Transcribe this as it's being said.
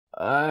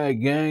Alright,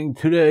 gang,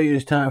 today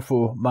is time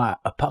for my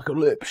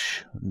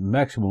apocalypse.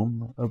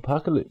 Maximum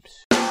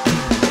apocalypse.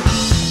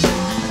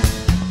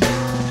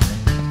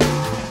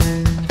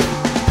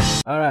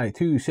 Alright,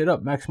 to set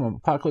up maximum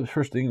apocalypse,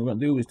 first thing we're going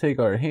to do is take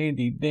our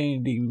handy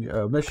dandy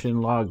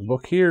mission log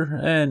book here,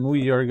 and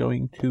we are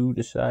going to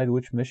decide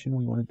which mission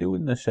we want to do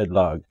in the said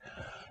log.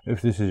 If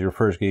this is your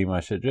first game, I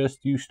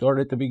suggest you start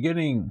at the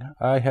beginning.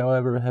 I,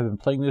 however, have been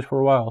playing this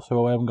for a while,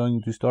 so I'm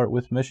going to start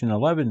with mission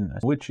 11,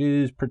 which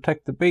is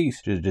protect the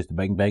base. Just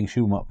bang bang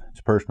shoot 'em up. It's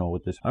personal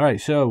with this.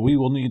 Alright, so we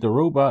will need the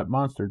robot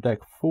monster deck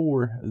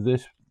for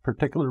this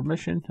particular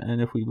mission,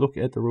 and if we look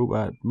at the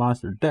robot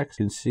monster decks,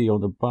 you can see on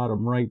the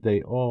bottom right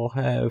they all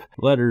have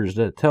letters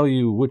that tell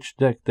you which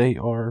deck they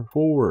are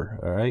for.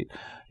 All right,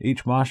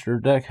 each monster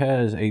deck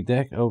has a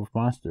deck of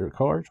monster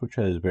cards which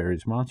has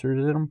various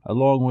monsters in them,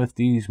 along with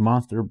these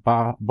monster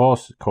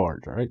boss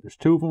cards. All right, there's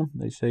two of them.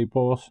 They say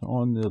boss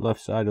on the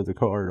left side of the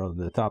card on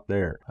the top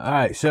there. All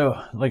right,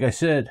 so like I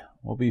said,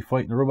 we'll be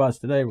fighting the robots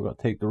today. We're going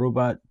to take the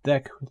robot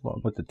deck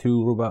along with the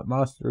two robot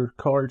monster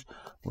cards.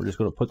 We're just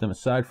going to put them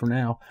aside for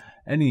now.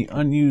 Any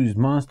unused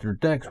monster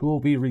decks will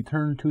be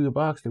returned to the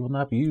box. They will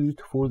not be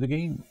used for the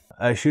game.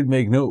 I should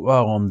make note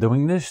while I'm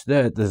doing this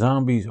that the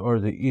zombies are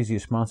the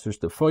easiest monsters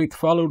to fight,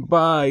 followed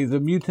by the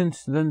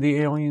mutants, then the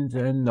aliens,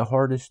 and the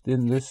hardest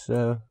in this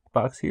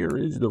box here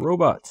is the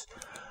robots.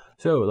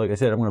 So, like I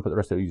said, I'm going to put the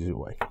rest of these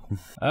away.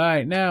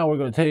 Alright, now we're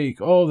going to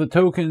take all the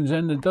tokens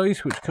and the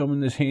dice which come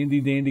in this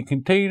handy dandy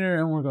container,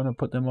 and we're going to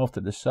put them off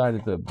to the side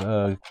of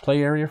the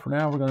play area for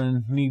now. We're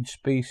going to need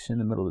space in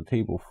the middle of the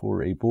table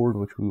for a board,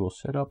 which we will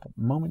set up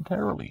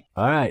momentarily.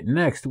 Alright,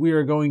 next we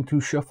are going to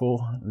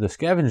shuffle the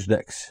scavenge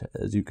decks.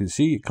 As you can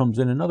see, it comes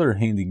in another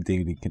handy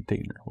dandy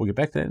container. We'll get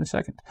back to that in a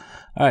second.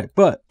 Alright,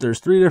 but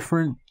there's three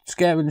different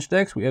scavenge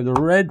decks. We have the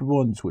red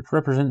ones, which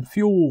represent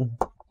fuel,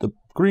 the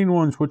green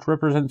ones which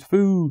represents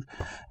food,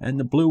 and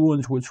the blue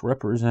ones which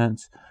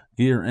represents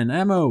gear and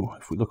ammo.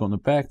 If we look on the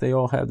back, they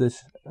all have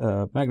this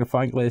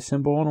magnifying glass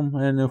symbol on them,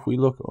 and if we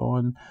look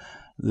on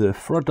the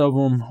front of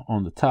them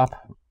on the top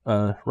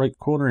right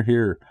corner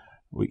here,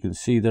 we can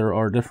see there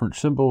are different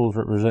symbols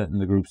representing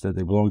the groups that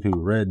they belong to: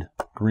 red,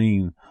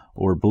 green,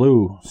 or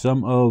blue.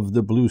 Some of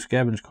the blue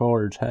scavenge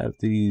cards have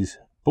these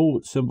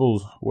bullet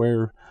symbols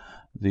where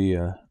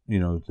the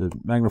the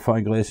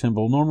magnifying glass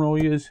symbol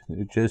normally is.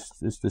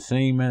 It's the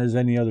same as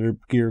any other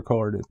gear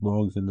card that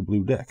belongs in the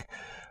blue deck.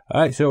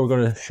 Alright, so we're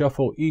going to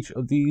shuffle each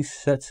of these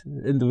sets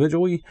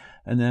individually,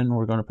 and then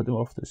we're going to put them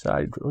off to the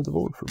side of the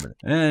board for a minute.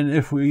 And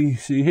if we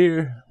see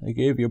here, they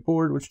gave you a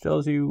board which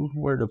tells you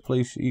where to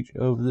place each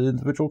of the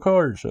individual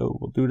cards. So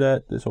we'll do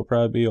that. This will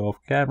probably be off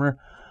camera,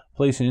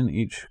 placing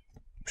each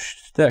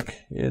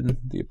deck in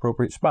the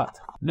appropriate spot.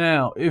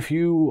 Now, if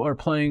you are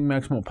playing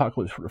Maximum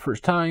Apocalypse for the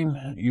first time,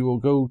 you will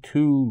go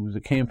to the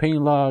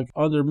campaign log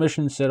under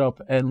mission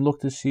setup and look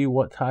to see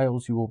what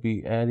tiles you will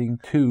be adding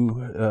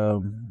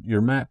to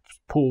your map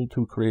pool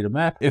to create a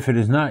map. If it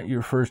is not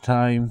your first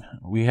time,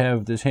 we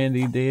have this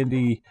handy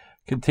dandy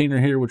container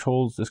here which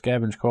holds the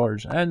scavenge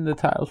cards and the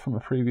tiles from a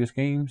previous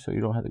game, so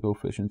you don't have to go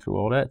fishing through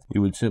all that.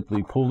 You would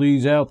simply pull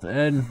these out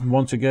and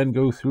once again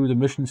go through the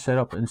mission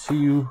setup and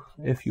see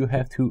if you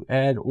have to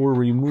add or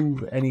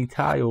remove any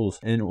tiles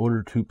in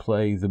order to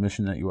play the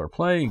mission that you are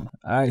playing.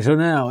 Alright, so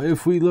now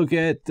if we look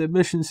at the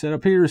mission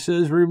setup here, it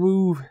says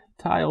remove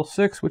tile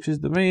 6, which is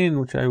the main,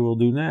 which I will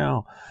do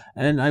now,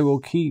 and I will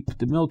keep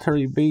the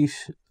military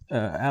base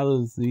out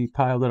of the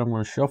pile that I'm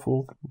going to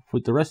shuffle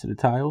with the rest of the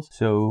tiles,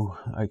 so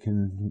I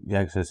can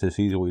access this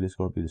easily. This is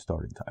going to be the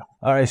starting tile.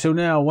 Alright, so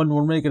now when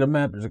we're making a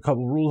map, there's a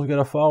couple rules we got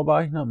to follow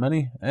by, not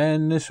many,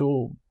 and this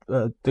will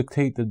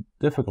dictate the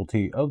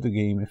difficulty of the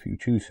game if you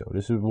choose so.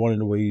 This is one of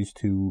the ways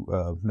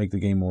to make the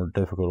game more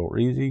difficult or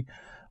easy.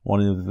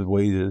 One of the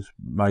ways is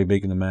by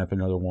making the map.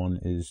 Another one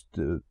is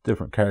the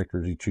different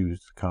characters you choose,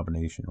 the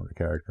combination or the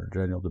character in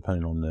general,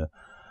 depending on the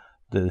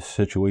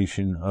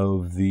situation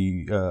of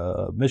the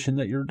mission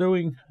that you're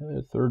doing.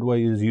 The third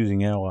way is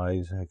using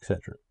allies,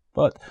 etc.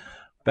 But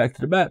back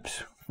to the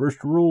maps.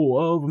 First rule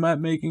of map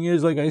making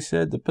is, like I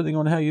said, depending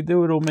on how you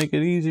do it, it'll make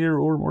it easier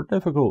or more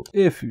difficult.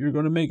 If you're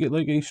going to make it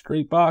like a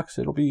straight box,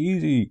 it'll be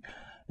easy.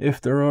 If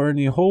there are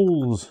any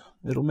holes,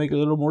 it'll make it a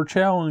little more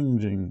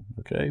challenging.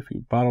 Okay, if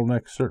you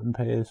bottleneck certain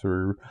paths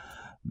or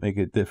make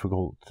it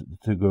difficult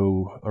to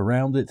go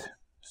around it,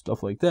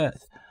 stuff like that.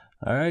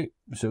 Alright,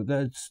 so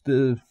that's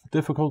the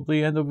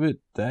difficulty end of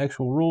it. The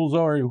actual rules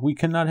are we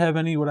cannot have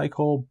any what I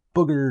call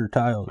booger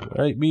tiles,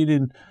 right?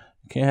 Meaning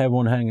you can't have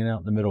one hanging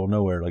out in the middle of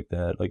nowhere like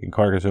that, like in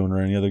Carcassonne or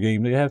any other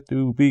game. They have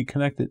to be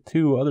connected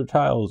to other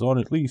tiles on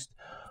at least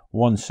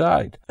one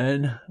side.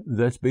 And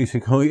that's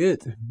basically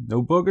it.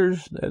 No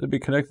boogers. They have to be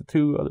connected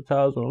to other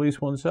tiles on at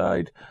least one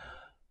side.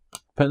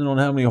 Depending on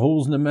how many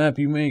holes in the map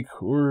you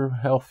make or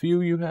how few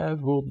you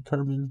have will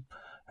determine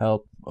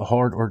how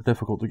hard or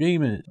difficult the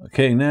game is.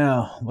 Okay,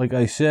 now, like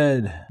I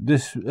said,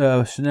 this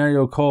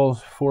scenario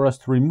calls for us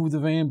to remove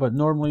the van, but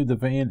normally the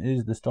van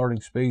is the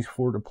starting space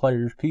for the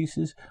player's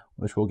pieces,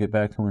 which we'll get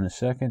back to in a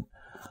second.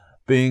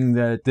 Being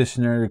that this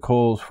scenario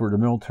calls for the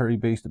military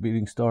base to be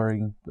the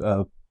starting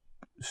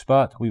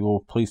spot, we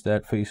will place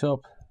that face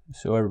up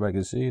so everybody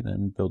can see it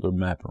and build a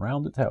map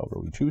around it however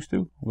we choose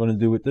to. We're going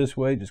to do it this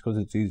way just because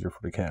it's easier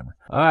for the camera.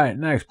 Alright,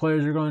 next,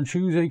 players are going to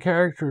choose a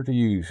character to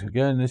use.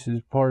 Again, this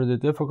is part of the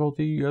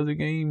difficulty of the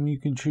game. You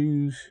can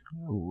choose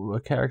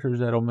characters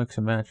that'll mix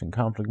and match and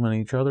complement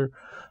each other.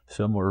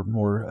 Some are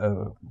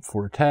more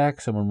for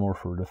attack, some are more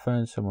for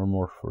defense, some are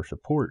more for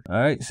support.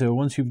 Alright, so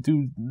once you've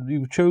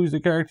chose the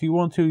character you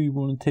want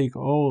to take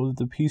all of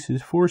the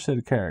pieces for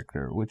said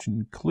character, which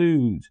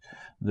includes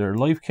their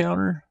life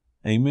counter,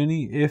 a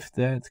mini if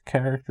that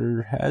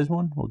character has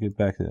one. We'll get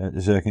back to that in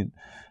a second.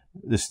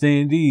 The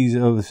standees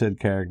of the said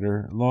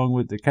character, along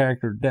with the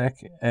character deck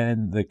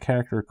and the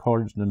character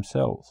cards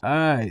themselves.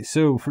 Alright,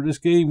 so for this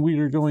game, we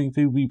are going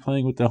to be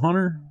playing with the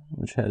Hunter,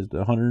 which has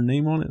the Hunter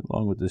name on it,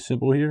 along with the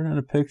symbol here, and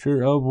a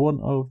picture of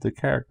one of the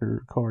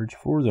character cards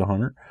for the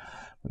Hunter.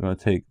 We're going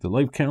to take the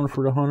life counter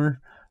for the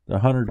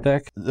Hunter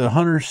deck, the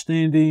Hunter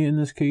standee. In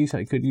this case,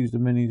 I could use the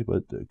minis,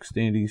 but the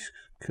standees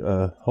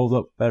hold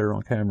up better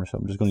on camera, so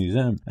I'm just going to use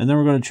them. And then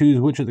we're going to choose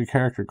which of the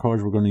character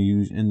cards we're going to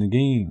use in the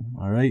game.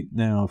 Alright,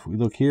 now if we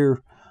look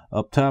here,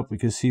 up top we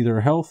can see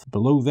their health.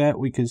 Below that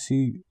we can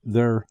see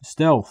their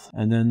stealth,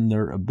 and then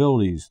their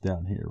abilities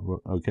down here.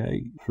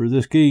 Okay, for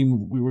this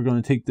game, we were going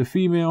to take the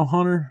female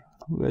Hunter,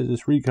 who has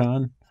this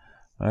recon.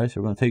 Alright, so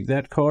we're going to take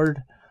that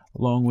card,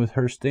 along with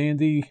her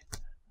standee,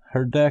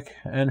 her deck,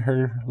 and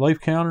her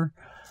life counter.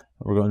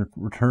 We're going to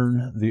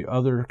return the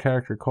other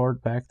character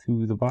card back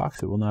to the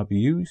box. It will not be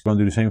used. We're going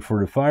to do the same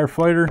for the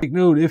firefighter. Take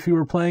note, if you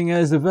were playing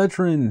as the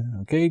veteran,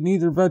 okay,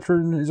 neither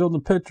veteran is on the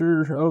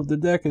picture of the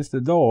deck. It's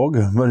the dog,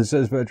 but it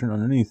says veteran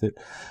underneath it.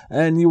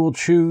 And you will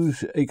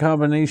choose a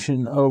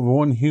combination of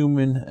one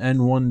human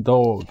and one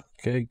dog.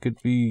 Okay,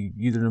 could be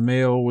either the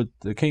male with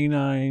the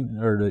canine,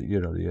 or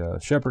the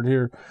shepherd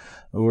here,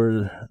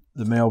 or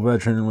the male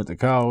veteran with the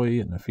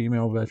collie and the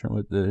female veteran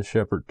with the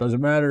shepherd.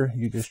 Doesn't matter.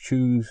 You just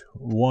choose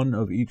one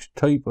of each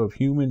type of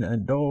human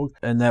and dog,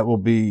 and that will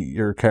be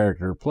your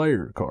character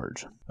player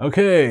cards.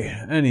 Okay,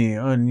 any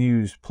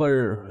unused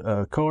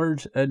player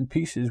cards and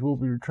pieces will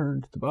be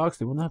returned to the box.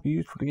 They will not be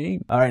used for the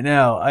game. Alright,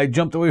 now, I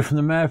jumped away from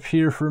the map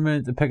here for a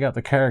minute to pick out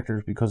the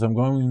characters because I'm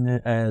going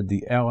to add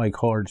the ally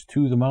cards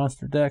to the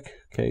monster deck.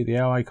 Okay, the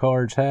ally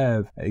cards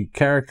have a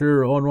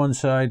character on one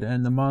side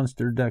and the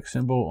monster deck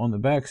symbol on the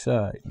back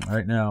side.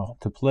 Alright, now,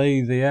 to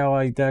play the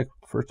ally deck,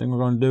 first thing we're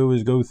going to do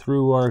is go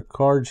through our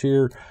cards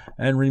here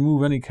and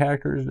remove any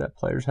characters that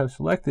players have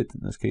selected.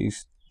 In this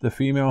case, the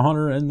female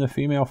Hunter and the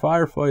female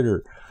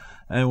firefighter,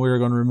 and we're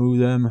going to remove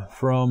them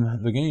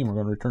from the game. We're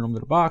going to return them to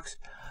the box.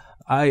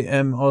 I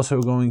am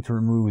also going to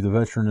remove the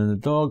veteran and the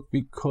dog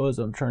because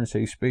I'm trying to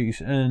save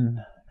space, and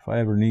if I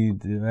ever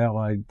need the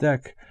allied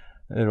deck,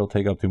 it'll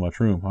take up too much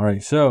room.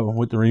 Alright, so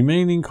with the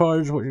remaining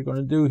cards, what you're going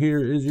to do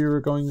here is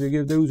you're going to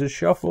give those a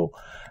shuffle,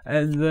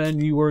 and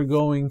then you are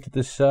going to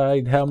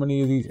decide how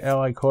many of these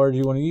ally cards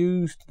you want to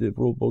use. The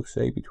rule books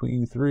say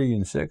between 3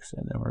 and 6,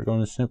 and then we're going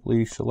to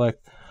simply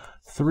select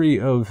 3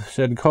 of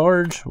said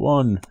cards.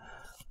 1,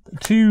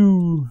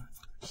 2,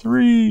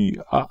 3.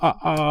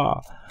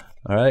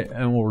 Alright,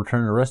 and we'll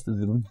return the rest of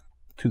them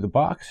to the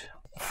box.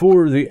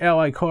 For the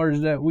ally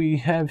cards that we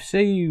have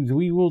saved,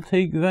 we will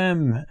take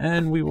them,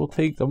 and we will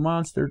take the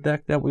monster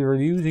deck that we are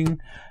using,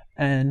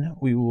 and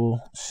we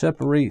will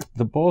separate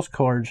the boss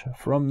cards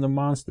from the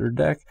monster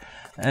deck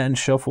and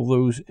shuffle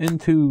those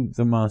into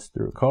the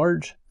monster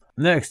cards.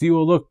 Next, you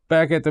will look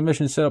back at the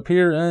mission setup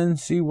here and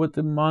see what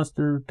the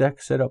monster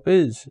deck setup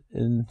is.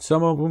 In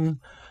some of them,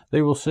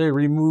 they will say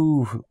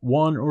remove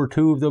 1 or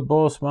 2 of the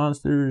boss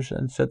monsters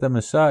and set them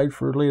aside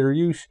for later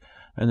use,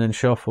 and then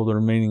shuffle the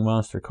remaining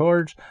monster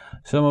cards.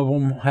 Some of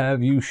them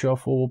have you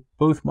shuffle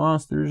both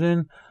monsters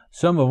in.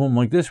 Some of them,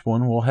 like this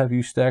one, will have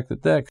you stack the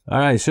deck.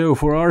 Alright, so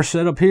for our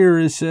setup here,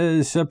 it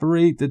says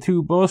separate the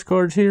 2 boss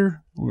cards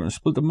here. We're going to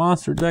split the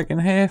monster deck in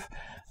half,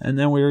 and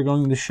then we are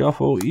going to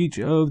shuffle each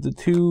of the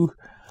 2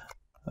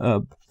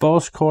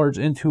 boss cards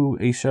into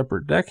a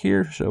separate deck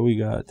here. So we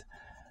got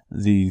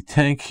the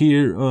tank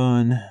here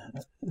on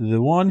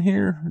the one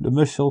here, the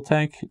missile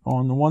tank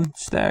on the one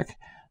stack,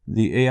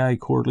 the AI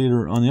core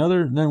leader on the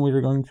other. Then we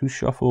are going to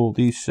shuffle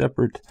these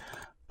separate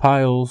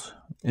piles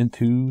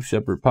into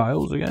separate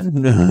piles again.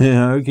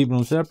 Keeping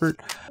them separate.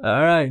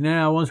 Alright,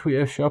 now once we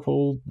have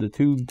shuffled the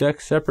 2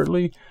 decks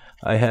separately,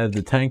 I have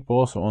the tank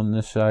boss on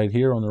this side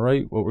here on the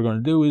right. What we're going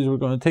to do is we're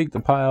going to take the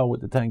pile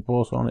with the tank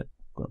boss on it,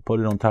 going to put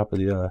it on top of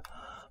the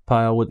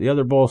pile with the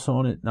other boss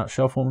on it, not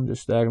shuffle them,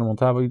 just stacking them on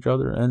top of each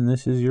other, and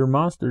this is your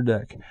monster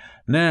deck.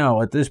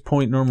 Now, at this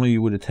point, normally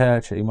you would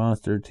attach a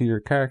monster to your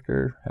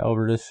character.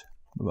 However, this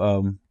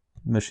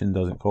mission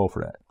doesn't call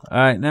for that.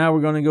 Alright, now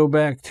we're going to go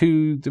back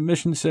to the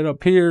mission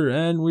setup here,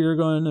 and we are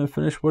going to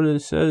finish what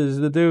it says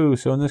to do.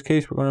 So in this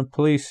case, we're going to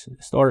place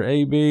star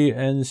A, B,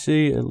 and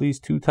C at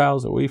least 2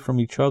 tiles away from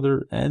each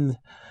other and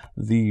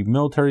the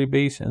military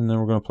base, and then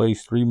we're going to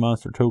place 3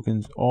 monster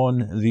tokens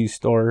on these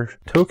star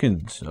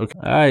tokens. Okay.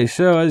 Alright,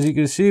 so as you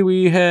can see,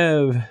 we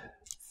have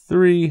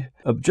 3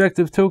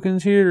 objective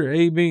tokens here,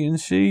 A, B, and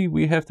C.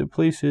 We have to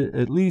place it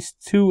at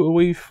least 2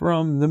 away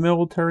from the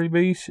military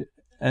base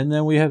and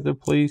then we have to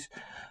place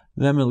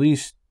them at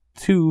least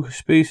 2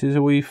 spaces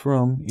away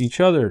from each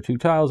other, 2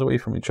 tiles away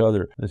from each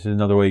other. This is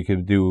another way you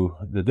could do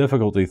the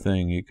difficulty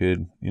thing. You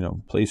could,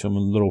 place them a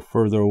little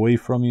further away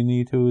from you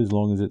need to, as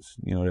long as it's,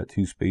 that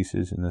 2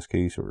 spaces in this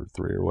case, or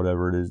 3 or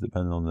whatever it is,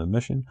 depending on the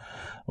mission.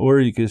 Or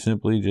you could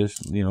simply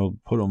just,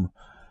 put them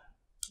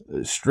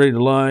straight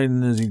a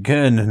line as you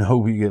can and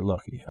hope you get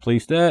lucky.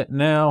 Place that.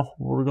 Now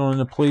we're going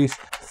to place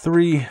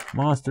 3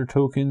 monster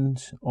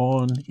tokens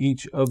on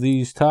each of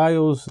these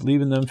tiles,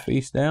 leaving them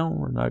face down.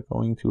 We're not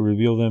going to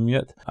reveal them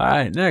yet.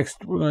 Alright,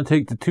 next we're going to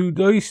take the 2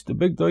 dice, the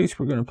big dice,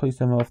 we're going to place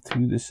them off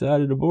to the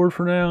side of the board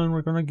for now, and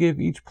we're going to give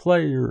each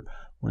player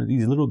one of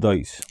these little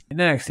dice.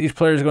 Next, each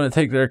player is going to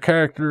take their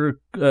character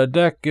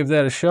deck, give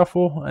that a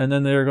shuffle, and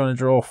then they're going to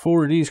draw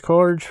 4 of these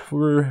cards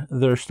for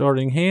their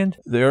starting hand.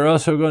 They're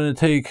also going to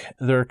take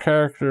their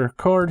character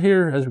card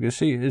here. As we can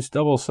see, it's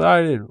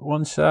double-sided.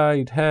 One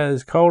side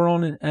has color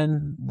on it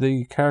and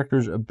the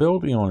character's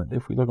ability on it.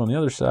 If we look on the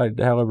other side,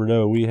 however,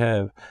 though, we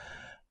have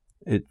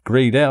it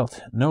grayed out,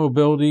 no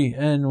ability,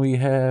 and we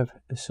have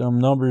some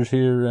numbers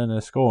here and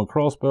a skull and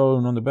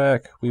crossbone on the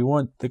back. We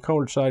want the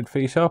colored side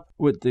face up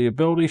with the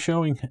ability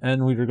showing,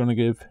 and we are going to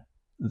give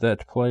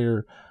that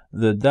player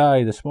the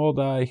die, the small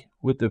die,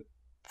 with the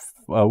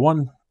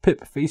 1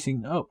 pip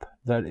facing up.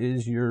 That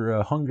is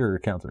your hunger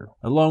counter.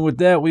 Along with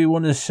that, we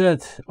want to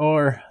set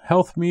our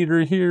health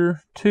meter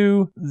here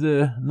to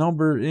the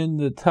number in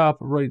the top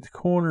right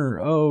corner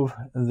of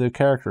the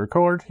character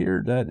card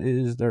here. That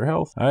is their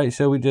health. Alright,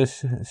 so we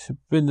just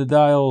spin the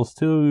dials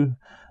till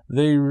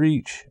they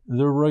reach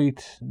the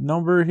right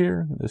number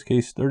here. In this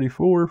case,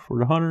 34 for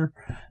the hunter.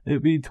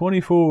 It'd be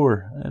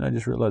 24. And I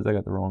just realized I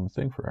got the wrong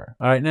thing for her.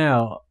 Alright,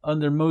 now,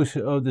 under most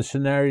of the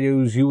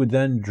scenarios, you would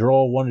then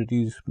draw one of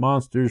these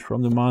monsters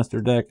from the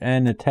monster deck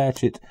and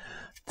attach it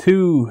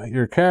to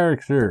your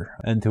character.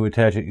 And to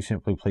attach it, you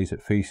simply place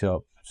it face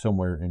up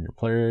somewhere in your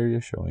player area,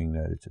 showing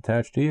that it's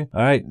attached to you.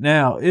 Alright,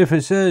 now, if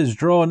it says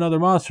draw another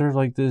monster,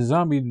 like the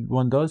zombie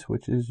one does,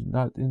 which is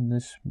not in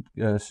this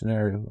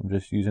scenario, I'm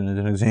just using it as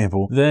an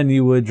example, then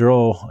you would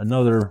draw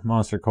another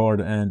monster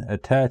card and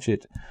attach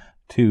it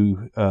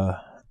to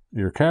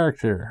your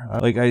character.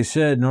 Like I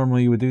said,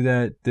 normally you would do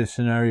that. This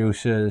scenario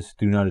says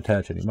do not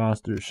attach any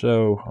monsters,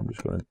 so I'm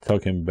just going to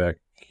tuck him back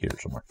here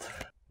somewhere.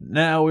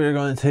 Now we're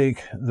going to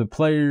take the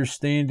player's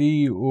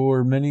standee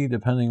or mini,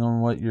 depending on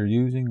what you're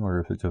using or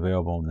if it's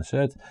available in the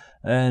set,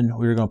 and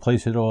we're going to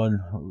place it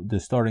on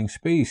the starting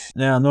space.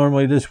 Now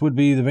normally this would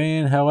be the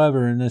van,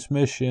 however in this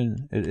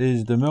mission it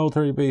is the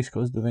military base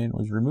because the van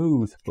was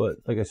removed, but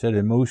like I said,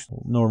 in most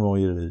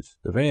normally it is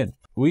the van.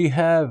 We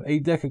have a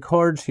deck of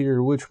cards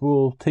here which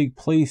will take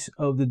place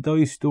of the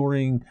dice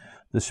during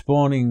the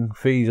spawning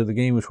phase of the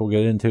game, which we'll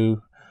get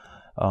into.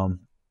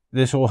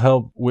 This will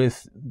help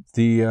with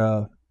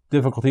the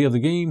difficulty of the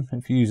game.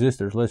 If you use this,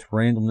 there's less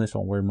randomness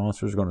on where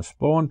monsters are going to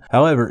spawn.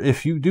 However,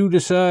 if you do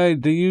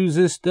decide to use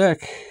this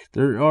deck,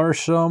 there are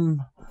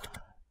some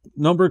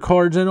number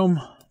cards in them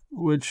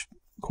which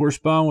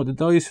correspond with the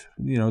dice,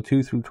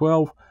 2 through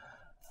 12.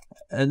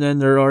 And then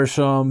there are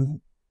some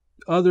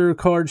other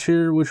cards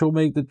here which will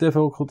make the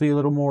difficulty a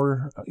little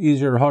more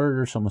easier or harder.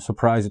 There's some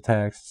surprise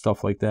attacks,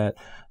 stuff like that.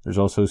 There's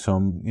also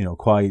some,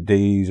 quiet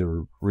days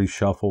or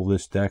reshuffle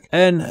this deck.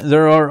 And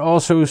there are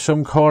also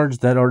some cards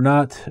that are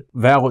not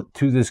valid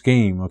to this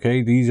game,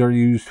 okay? These are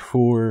used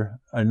for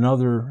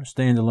another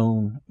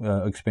standalone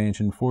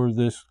expansion for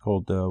this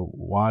called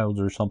Wilds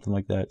or something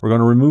like that. We're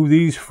going to remove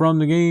these from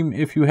the game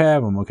if you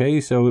have them,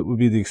 okay? So it would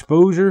be the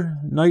Exposure,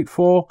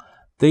 Nightfall,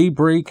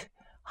 Daybreak,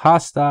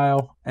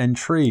 Hostile, and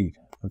Trade.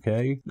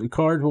 Okay, the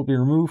cards will be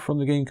removed from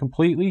the game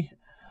completely.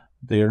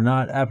 They are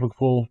not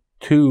applicable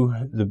to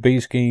the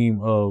base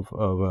game of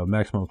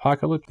Maximum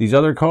Apocalypse. These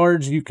other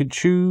cards, you could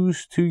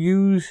choose to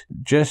use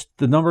just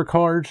the number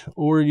cards,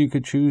 or you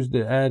could choose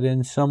to add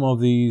in some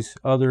of these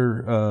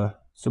other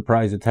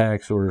surprise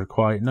attacks or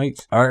quiet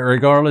nights. All right,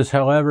 regardless,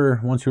 however,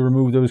 once you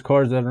remove those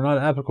cards that are not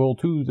applicable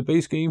to the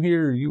base game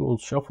here, you will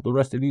shuffle the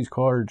rest of these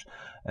cards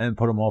and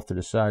put them off to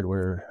the side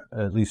where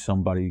at least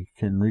somebody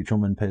can reach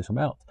them and pass them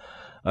out.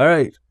 All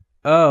right.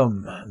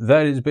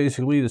 That is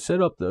basically the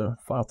setup. The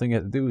final thing you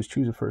have to do is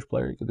choose a first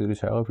player. You can do this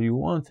however you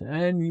want,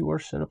 and you are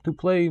set up to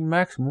play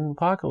Maximum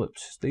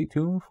Apocalypse. Stay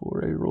tuned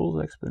for a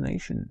rules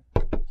explanation.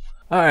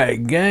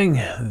 Alright, gang,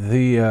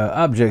 the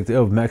object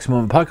of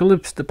Maximum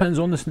Apocalypse depends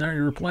on the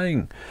scenario you're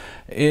playing.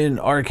 In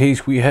our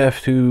case, we have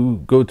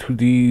to go to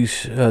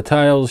these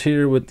tiles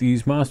here with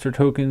these monster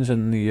tokens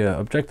and the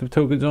objective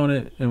tokens on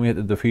it, and we have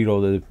to defeat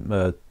all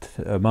the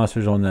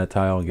monsters on that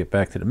tile and get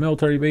back to the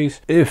military base.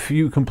 If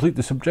you complete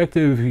this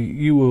objective,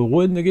 you will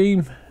win the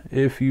game.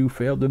 If you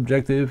fail the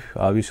objective,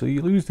 obviously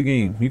you lose the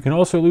game. You can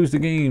also lose the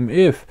game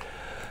if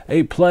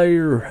a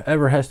player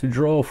ever has to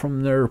draw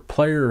from their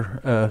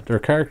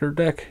character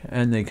deck,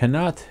 and they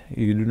cannot.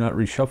 You do not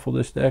reshuffle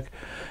this deck.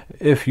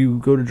 If you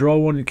go to draw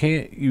one,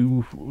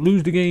 you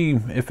lose the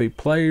game. If a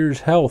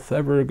player's health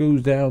ever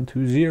goes down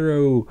to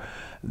 0,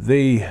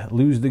 they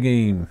lose the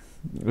game.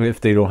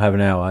 If they don't have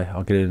an ally,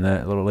 I'll get into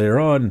that a little later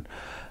on.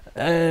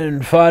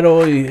 And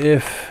finally,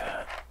 if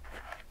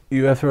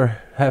you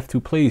have to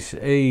place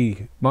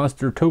a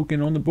monster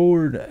token on the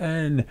board,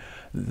 and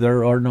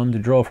there are none to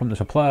draw from the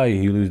supply.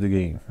 You lose the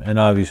game. And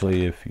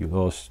obviously, if you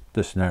lost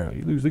this scenario,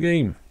 you lose the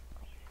game.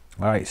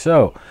 All right,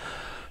 so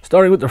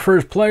starting with the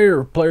first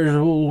player, players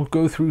will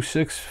go through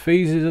 6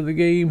 phases of the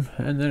game,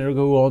 and then it'll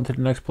go on to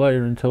the next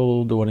player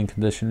until the winning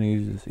condition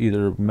is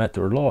either met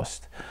or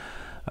lost.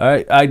 All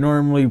right, I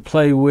normally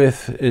play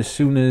with as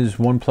soon as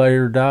one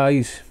player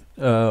dies,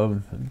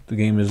 the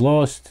game is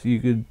lost. You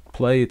could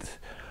play it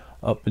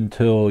up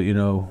until, you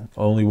know,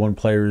 only one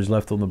player is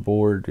left on the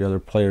board. The other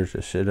players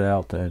just sit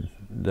out, and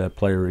that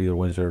player either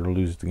wins or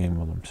loses the game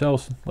on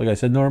themselves. Like I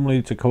said, normally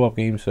it's a co-op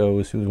game, so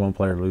as soon as one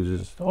player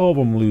loses, all of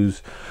them lose.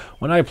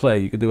 When I play,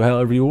 you can do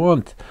however you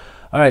want.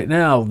 All right,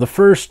 now the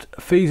first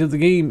phase of the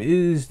game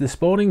is the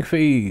spawning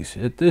phase.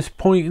 At this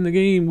point in the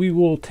game, we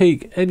will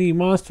take any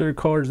monster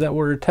cards that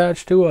were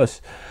attached to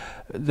us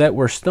that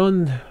were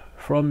stunned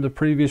from the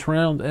previous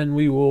round, and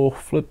we will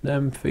flip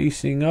them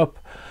facing up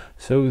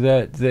so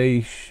that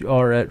they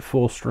are at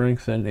full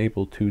strength and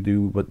able to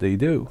do what they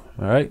do.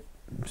 All right,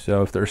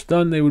 so if they're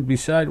stunned, they would be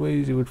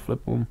sideways. You would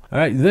flip them. All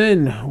right,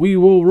 then we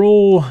will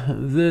roll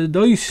the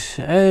dice,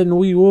 and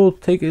we will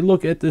take a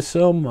look at the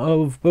sum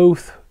of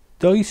both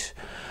dice.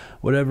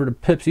 Whatever the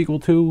pips equal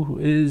to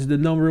is the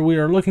number we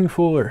are looking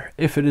for.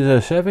 If it is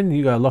a 7,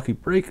 you got a lucky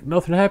break.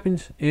 Nothing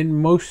happens in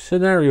most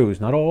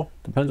scenarios. Not all.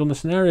 Depends on the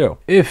scenario.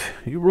 If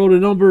you rolled a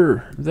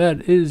number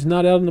that is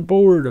not out on the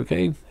board,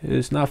 okay,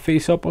 it's not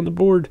face up on the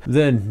board,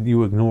 then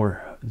you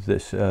ignore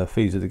this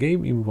phase of the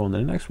game. You move on to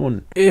the next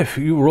one. If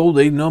you rolled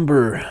a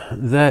number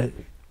that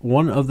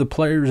one of the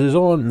players is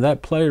on,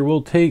 that player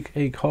will take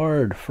a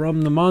card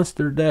from the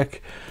monster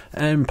deck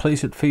and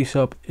place it face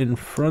up in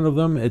front of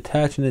them,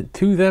 attaching it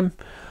to them,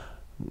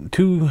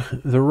 to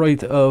the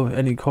right of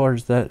any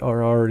cards that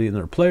are already in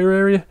their player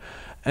area,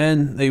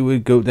 and they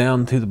would go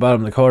down to the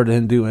bottom of the card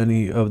and do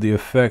any of the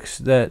effects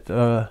that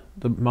the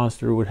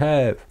monster would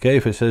have. Okay,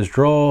 if it says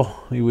draw,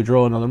 you would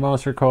draw another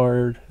monster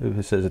card. If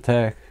it says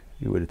attack,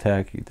 you would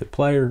attack the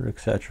player,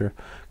 etc.,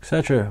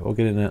 etc. We'll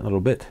get into that in a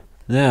little bit.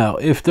 Now,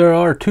 if there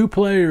are 2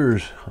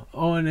 players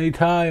on a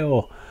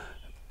tile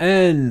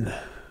and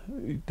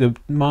the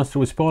monster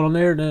would spawn on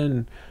there,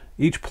 then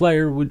each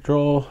player would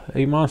draw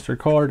a monster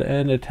card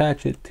and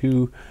attach it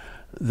to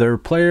their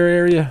player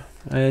area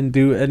and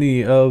do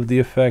any of the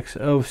effects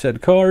of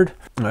said card.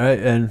 All right,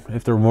 and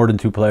if there were more than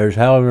 2 players,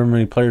 however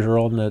many players are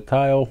on the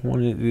tile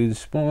when it is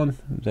spawned,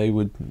 they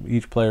would,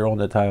 each player on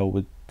the tile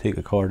would take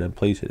a card and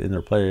place it in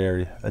their player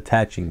area,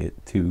 attaching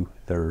it to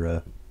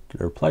their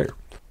player.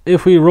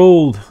 If we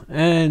rolled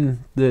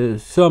and the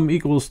sum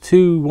equals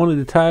to one of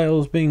the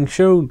tiles being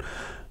shown,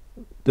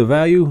 the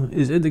value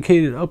is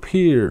indicated up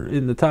here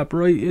in the top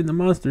right in the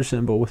monster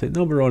symbol with a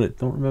number on it.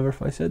 Don't remember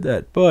if I said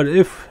that. But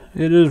if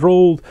it is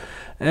rolled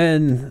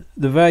and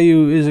the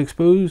value is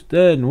exposed,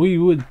 then we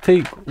would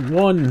take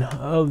one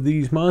of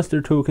these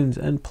monster tokens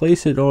and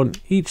place it on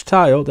each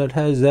tile that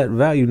has that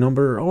value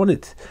number on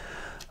it.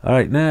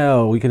 Alright,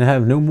 now we can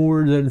have no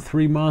more than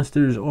 3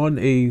 monsters on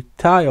a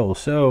tile.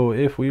 So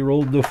if we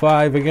rolled the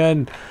 5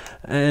 again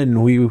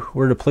and we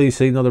were to place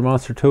another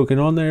monster token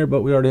on there,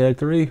 but we already had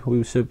 3, we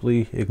would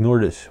simply ignore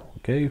this.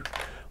 Okay,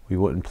 we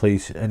wouldn't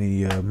place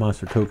any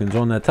monster tokens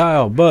on that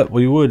tile, but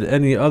we would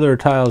any other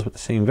tiles with the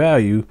same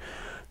value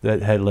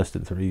that had less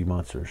than 3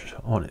 monsters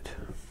on it.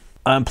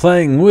 I'm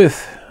playing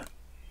with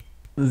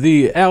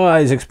the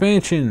Allies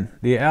expansion.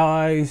 The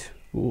Allies,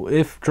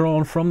 if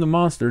drawn from the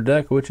monster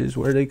deck, which is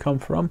where they come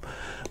from,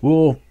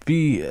 will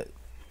be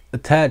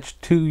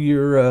attached to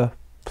your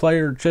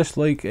player just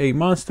like a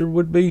monster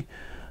would be.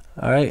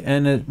 Alright,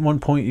 and at one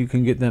point you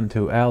can get them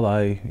to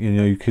ally, you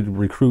know, you could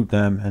recruit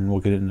them, and we'll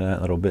get into that in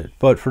a little bit.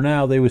 But for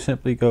now, they would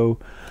simply go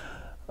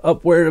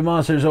up where the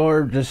monsters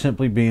are, just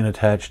simply being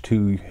attached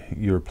to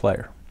your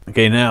player.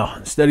 Okay, now,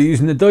 instead of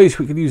using the dice,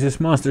 we can use this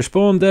monster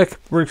spawn deck.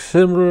 Works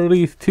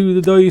similarly to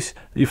the dice.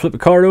 You flip a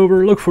card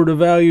over, look for the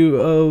value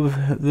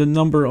of the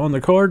number on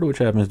the card, which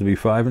happens to be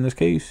 5 in this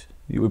case.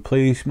 You would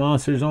place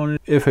monsters on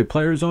it. If a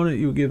player's on it,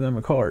 you would give them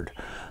a card.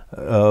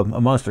 A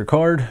monster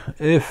card.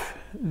 If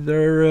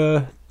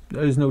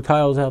there's no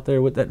tiles out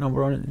there with that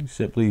number on it, you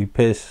simply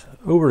pass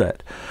over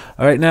that.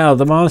 Alright, now,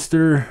 the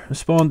monster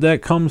spawn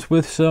deck comes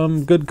with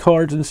some good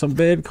cards and some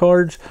bad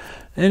cards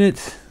in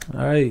it.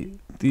 Alright.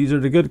 These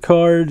are the good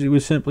cards. You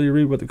would simply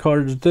read what the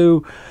cards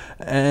do,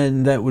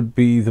 and that would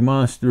be the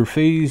monster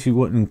phase. You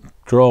wouldn't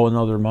draw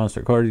another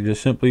monster card. You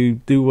just simply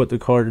do what the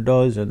card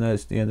does, and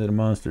that's the end of the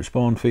monster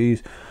spawn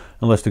phase,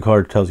 unless the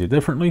card tells you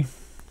differently.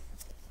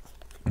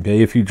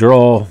 Okay, if you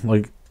draw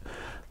like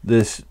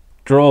this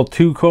draw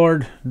 2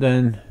 card,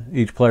 then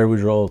each player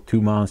would draw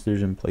 2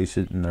 monsters and place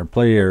it in their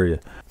play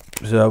area.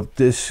 So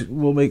this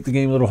will make the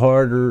game a little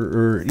harder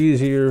or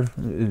easier,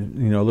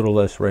 you know, a little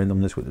less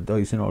randomness with the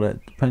dice and all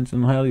that. Depends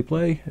on how you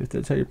play. If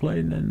that's how you're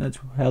playing, then that's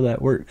how that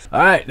works.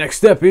 Alright, next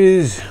step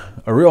is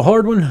a real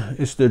hard one.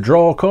 It's the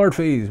draw card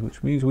phase,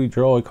 which means we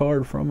draw a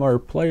card from our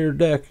player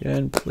deck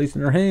and place it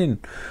in our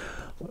hand.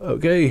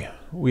 Okay,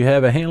 we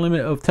have a hand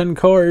limit of 10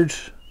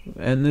 cards,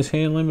 and this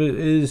hand limit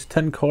is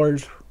 10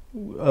 cards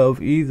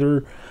of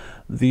either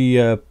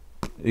the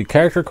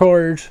character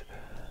cards,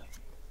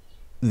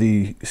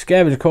 the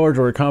scavenge cards,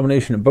 or a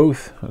combination of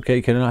both.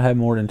 Okay, cannot have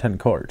more than 10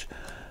 cards.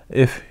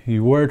 If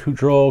you were to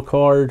draw a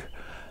card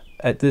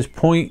at this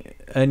point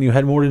and you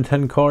had more than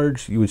 10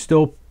 cards, you would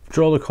still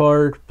draw the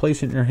card,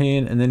 place it in your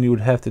hand, and then you would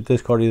have to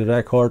discard either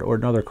that card or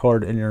another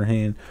card in your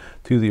hand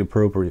to the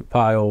appropriate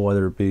pile,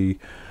 whether it be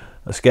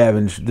a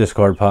scavenge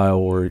discard pile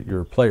or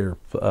your player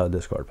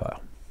discard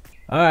pile.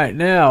 Alright,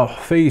 now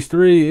phase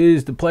 3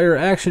 is the player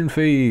action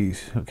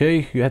phase.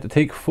 Okay, you have to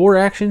take 4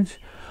 actions.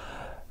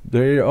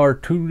 There are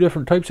 2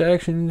 different types of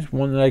actions,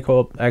 one that I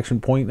call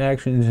action point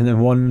actions and then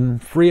 1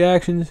 free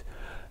actions.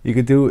 You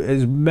could do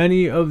as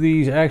many of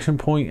these action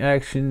point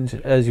actions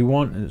as you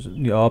want,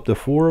 up to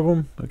 4 of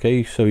them.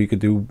 Okay, so you could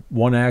do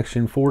 1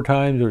 action 4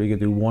 times, or you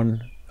could do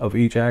 1 of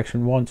each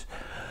action once.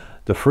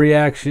 The free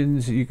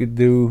actions, you could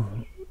do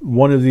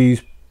 1 of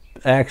these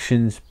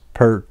actions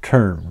per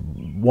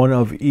turn, 1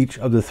 of each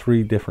of the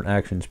 3 different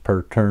actions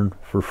per turn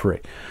for free.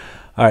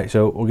 All right,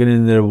 so we'll get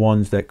into the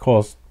ones that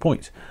cost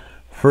points.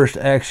 First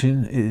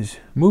action is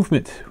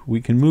movement. We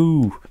can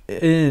move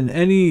in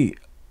any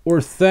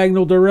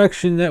orthogonal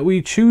direction that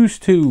we choose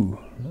to,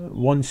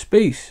 1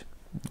 space.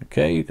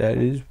 Okay, that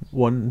is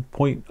 1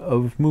 point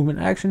of movement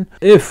action.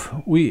 If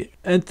we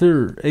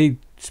enter a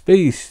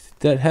space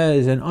that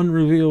has an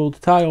unrevealed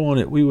tile on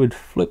it, we would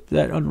flip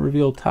that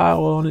unrevealed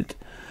tile on it,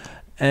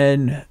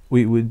 and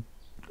we would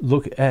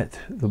look at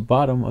the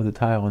bottom of the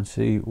tile and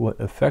see what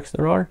effects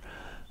there are.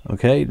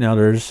 Okay, now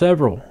there's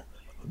several.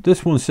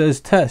 This one says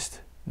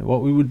test.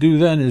 What we would do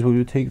then is we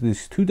would take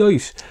these 2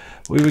 dice,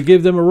 we would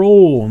give them a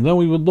roll, and then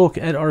we would look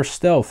at our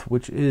stealth,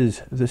 which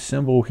is the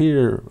symbol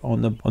here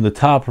on the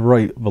top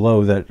right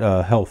below that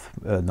health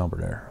number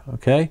there.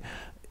 Okay,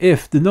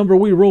 if the number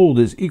we rolled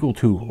is equal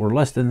to or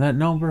less than that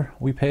number,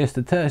 we pass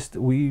the test.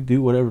 We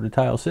do whatever the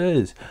tile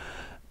says.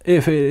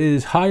 If it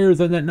is higher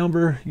than that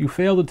number, you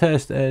fail the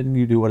test, and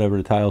you do whatever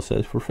the tile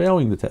says for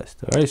failing the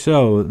test. All right,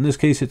 so in this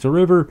case, it's a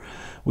river.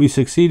 We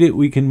succeeded.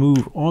 We can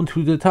move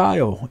onto the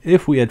tile.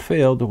 If we had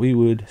failed, we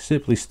would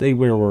simply stay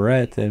where we're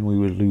at, and we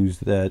would lose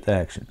that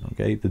action.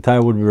 Okay, the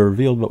tile would be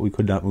revealed, but we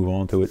could not move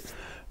onto it.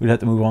 We'd have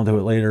to move on to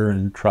it later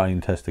and try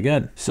and test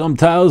again. Some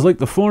tiles, like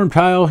the farm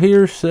tile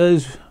here,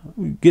 says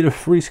we get a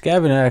free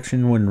scavenge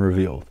action when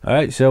revealed. All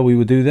right, so we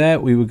would do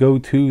that. We would go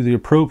to the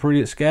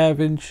appropriate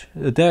scavenge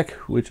deck,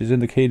 which is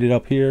indicated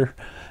up here,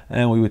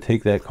 and we would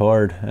take that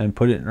card and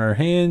put it in our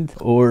hand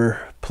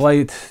or play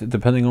it,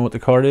 depending on what the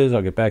card is.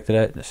 I'll get back to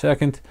that in a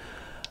second.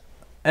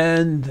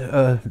 And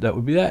that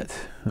would be that.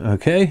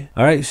 Okay.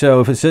 All right, so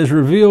if it says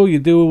reveal, you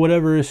do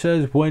whatever it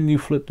says when you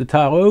flip the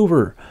tile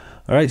over.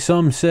 All right,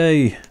 some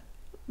say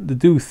to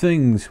do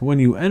things when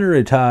you enter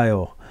a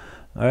tile.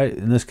 All right,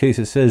 in this case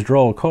it says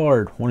draw a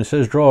card. When it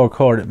says draw a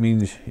card, it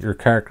means your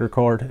character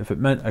card. If it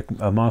meant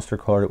a monster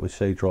card, it would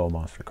say draw a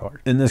monster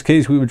card. In this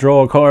case, we would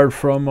draw a card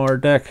from our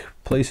deck,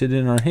 place it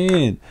in our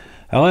hand.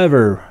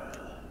 However,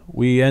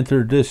 we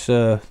entered this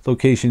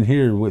location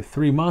here with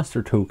 3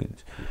 monster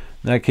tokens.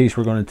 In that case,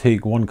 we're going to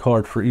take 1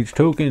 card for each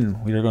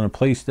token. We are going to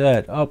place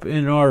that up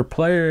in our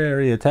player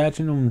area,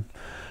 attaching them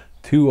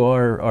to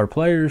our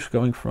players,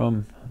 going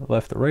from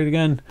left to right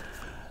again.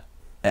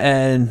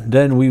 And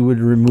then we would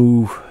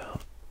remove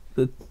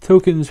the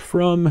tokens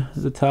from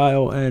the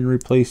tile and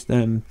replace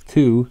them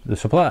to the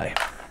supply.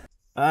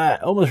 I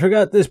almost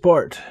forgot this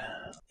part.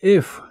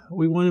 If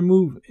we want to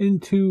move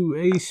into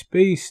a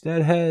space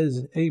that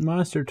has a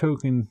monster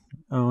token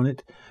on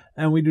it,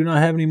 and we do not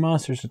have any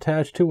monsters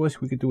attached to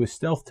us, we could do a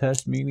stealth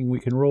test, meaning we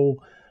can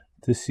roll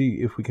to see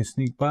if we can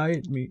sneak by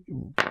it.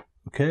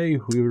 Okay,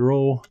 we would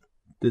roll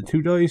the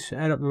 2 dice,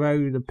 add up the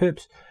value of the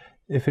pips.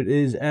 If it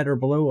is at or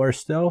below our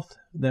stealth,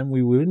 then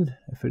we win.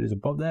 If it is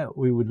above that,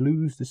 we would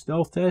lose the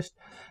stealth test.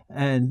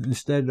 And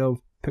instead of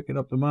picking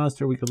up the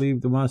monster, we could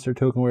leave the monster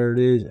token where it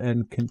is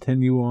and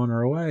continue on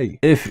our way.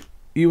 If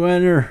you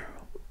enter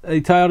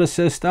a tile that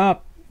says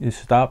stop, you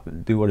stop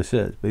and do what it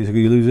says.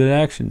 Basically, you lose an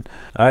action.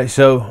 All right,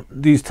 so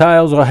these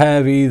tiles will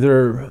have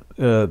either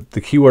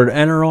the keyword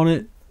enter on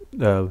it,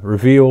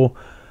 reveal,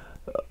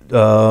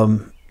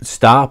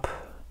 stop,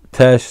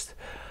 test,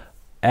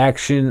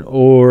 action,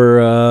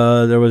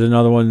 or there was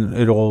another one.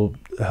 It'll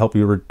help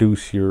you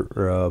reduce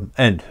your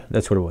end.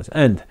 That's what it was,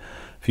 end.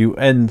 If you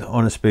end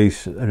on a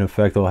space, an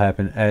effect will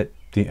happen at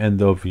the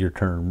end of your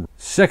turn.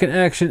 Second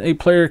action a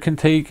player can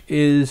take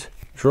is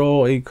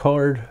draw a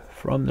card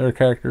from their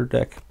character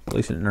deck,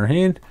 place it in their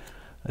hand.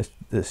 That's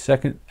the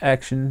second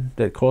action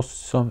that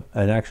costs an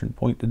action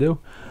point to do.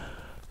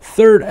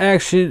 Third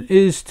action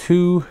is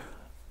to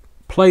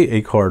play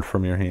a card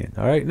from your hand.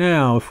 All right,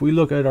 now if we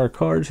look at our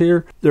cards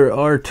here, there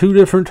are 2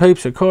 different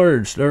types of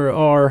cards. There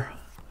are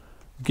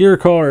gear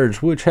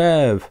cards, which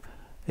have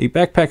a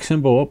backpack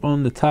symbol up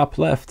on the top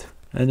left,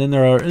 and then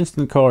there are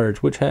instant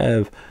cards, which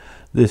have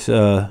this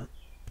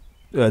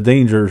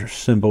danger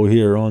symbol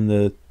here on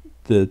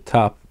the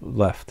top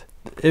left.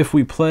 If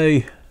we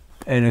play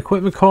an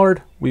equipment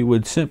card, we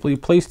would simply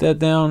place that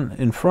down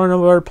in front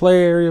of our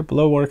play area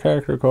below our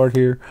character card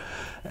here,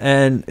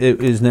 and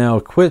it is now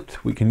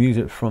equipped. We can use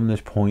it from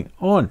this point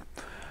on.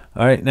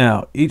 All right,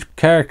 now each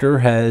character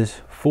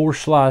has 4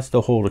 slots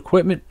to hold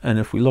equipment, and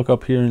if we look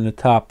up here in the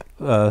top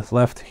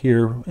left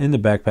here in the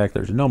backpack,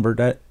 there's a number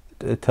that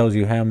it tells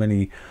you how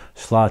many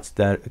slots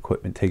that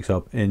equipment takes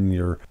up in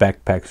your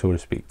backpack, so to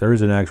speak. There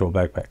is an actual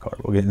backpack card.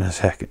 We'll get in a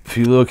second. If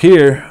you look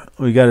here,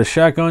 we got a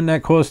shotgun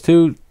that costs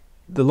 2.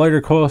 The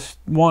lighter costs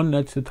 1.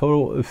 That's a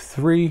total of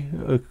 3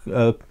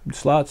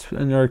 slots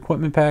in their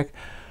equipment pack.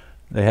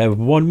 They have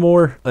 1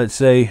 more. Let's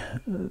say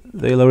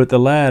they loaded the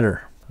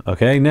ladder.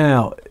 Okay,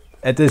 now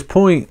at this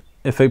point,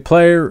 if a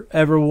player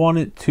ever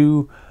wanted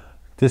to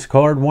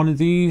discard one of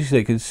these,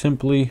 they could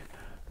simply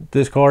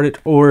discard it,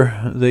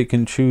 or they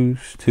can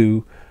choose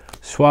to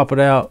swap it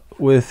out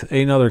with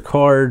another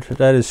card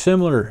that is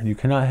similar. You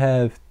cannot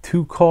have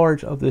 2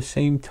 cards of the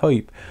same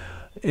type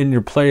in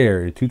your play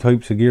area, 2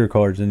 types of gear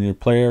cards in your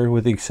play area,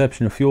 with the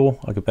exception of fuel.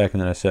 I'll get back in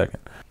that in a second.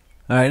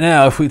 All right,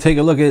 now if we take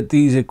a look at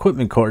these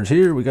equipment cards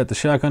here, we got the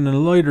shotgun and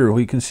the lighter.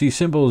 We can see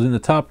symbols in the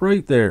top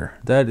right there.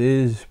 That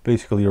is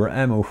basically your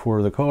ammo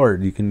for the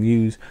card. You can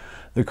use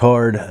the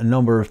card a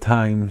number of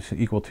times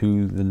equal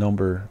to the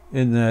number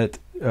in that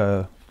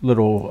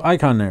little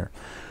icon there.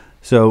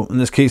 So in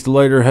this case, the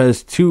lighter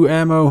has 2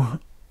 ammo.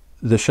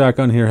 The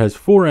shotgun here has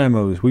 4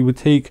 ammos. We would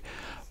take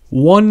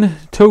 1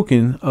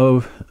 token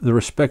of the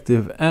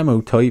respective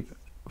ammo type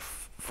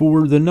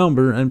for the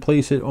number and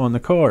place it on the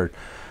card.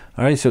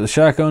 All right, so the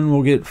shotgun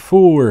will get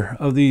 4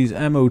 of these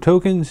ammo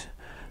tokens.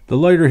 The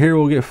lighter here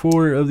will get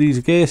 4 of these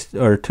gas,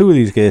 or 2 of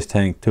these gas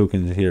tank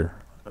tokens here.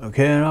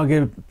 Okay, and I'll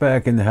get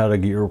back into how the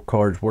gear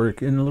cards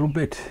work in a little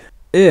bit.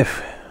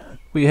 If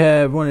we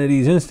have one of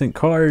these instant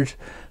cards,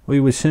 we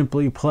would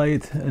simply play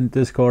it and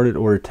discard it,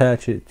 or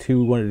attach it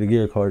to one of the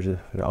gear cards to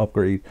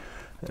upgrade.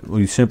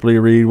 We simply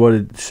read what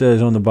it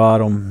says on the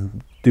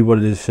bottom, do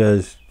what it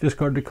says,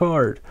 discard the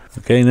card.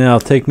 Okay, now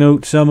take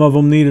note, some of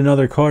them need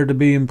another card to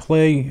be in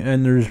play,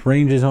 and there's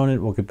ranges on it.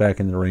 We'll get back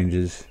into the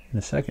ranges in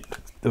a second.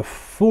 The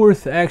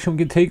 4th action we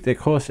can take that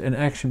costs an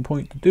action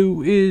point to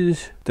do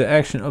is the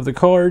action of the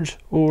cards,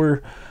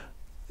 or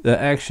the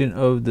action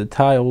of the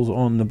tiles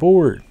on the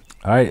board.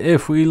 All right,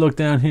 if we look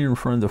down here in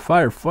front of the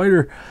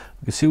firefighter,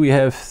 you can see we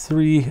have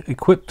 3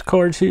 equipped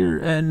cards here,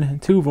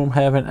 and 2 of them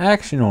have an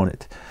action on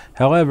it.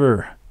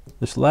 However,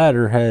 this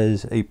ladder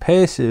has a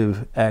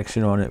passive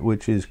action on it,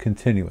 which is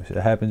continuous. It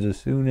happens as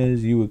soon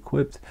as you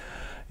equipped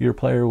your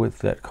player with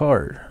that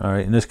card. All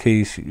right, in this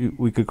case,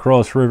 we could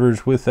cross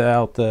rivers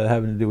without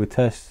having to do a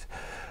test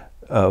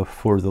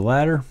for the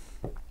ladder.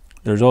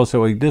 There's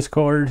also a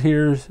discard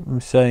here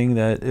saying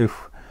that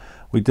if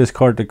we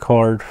discard the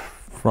card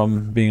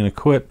from being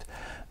equipped,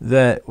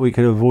 that we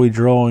could avoid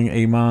drawing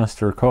a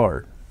monster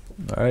card.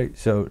 All right,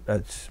 so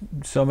that's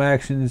some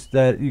actions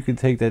that you can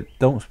take that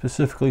don't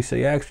specifically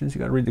say actions. You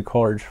got to read the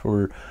cards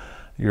for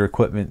your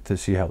equipment to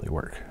see how they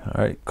work.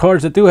 All right,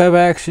 cards that do have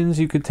actions,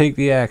 you could take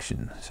the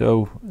action.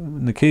 So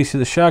in the case of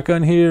the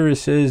shotgun here, it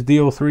says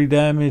deal 3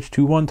 damage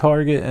to 1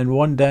 target and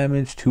 1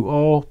 damage to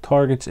all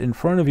targets in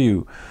front of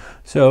you.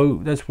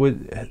 So that's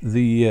what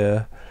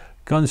the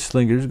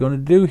gunslinger is going to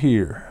do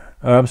here.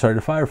 I'm sorry,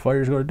 the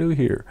firefighter is going to do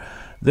here.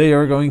 They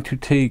are going to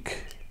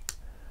take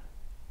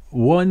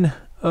 1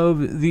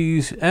 of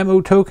these ammo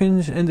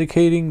tokens,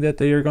 indicating that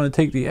they are going to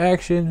take the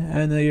action,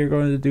 and they are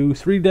going to do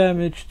 3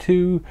 damage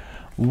to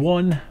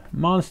 1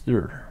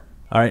 monster.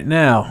 All right,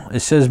 now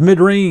it says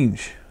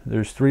mid-range.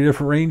 There's 3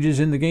 different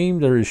ranges in the game.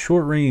 There is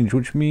short range,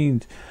 which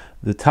means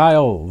the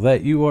tile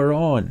that you are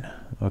on.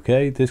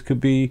 Okay, this could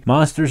be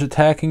monsters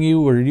attacking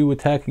you, or you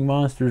attacking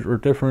monsters, or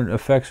different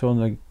effects on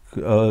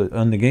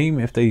the game.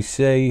 If they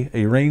say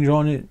a range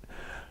on it,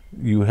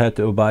 you have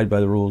to abide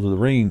by the rules of the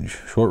range.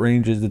 Short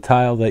range is the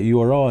tile that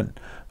you are on.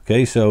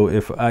 Okay, so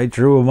if I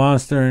drew a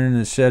monster and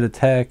it said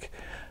attack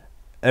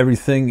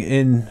everything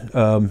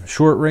in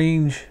short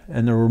range,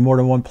 and there were more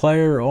than 1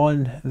 player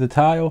on the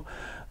tile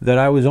that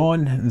I was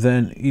on,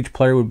 then each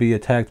player would be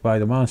attacked by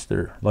the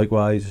monster.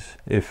 Likewise,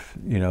 if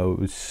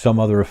some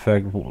other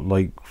effect,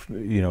 like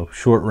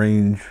short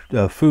range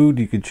food,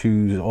 you could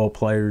choose all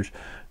players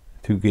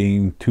to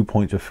gain 2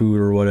 points of food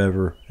or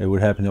whatever. It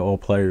would happen to all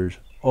players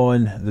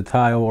on the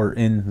tile or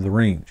in the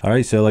range. All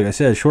right, so like I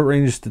said, short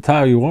range is the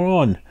tile you are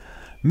on.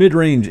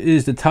 Mid-range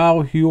is the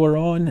tile you are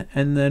on,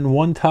 and then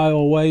 1 tile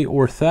away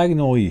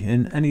orthogonally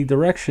in any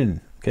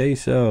direction. Okay,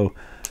 so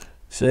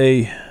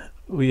say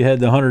we had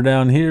the hunter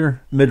down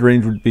here.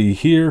 Mid-range would be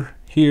here,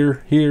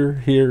 here,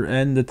 here, here,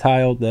 and the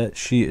tile that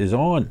she is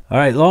on. All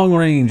right, long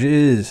range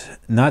is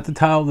not the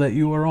tile that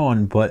you are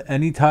on, but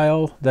any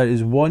tile that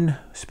is 1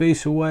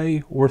 space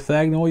away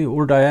orthogonally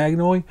or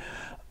diagonally,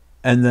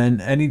 and then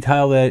any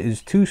tile that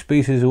is 2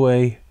 spaces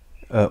away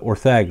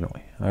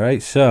orthogonally. All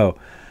right, so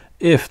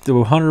if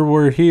the hunter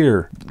were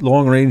here,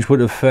 long range would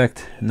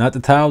affect not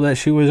the tile that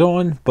she was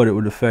on, but it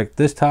would affect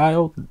this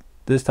tile,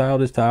 this tile,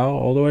 this tile,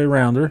 all the way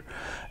around her.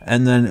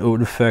 And then it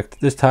would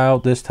affect this tile,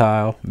 this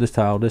tile, this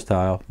tile, this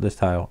tile, this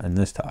tile, and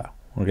this tile.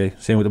 Okay,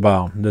 same with the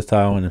bottom. This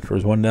tile, and if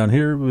there's 1 down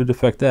here, it would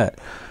affect that.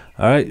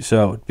 All right,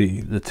 so it'd be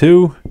the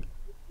 2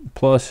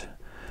 plus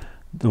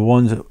the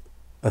ones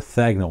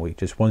orthogonally,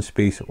 just one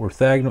space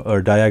orthogonal,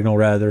 or diagonal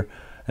rather,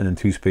 and then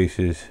 2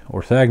 spaces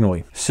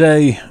orthogonally.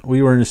 Say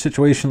we were in a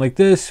situation like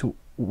this,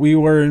 we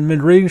were in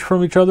mid-range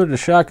from each other, the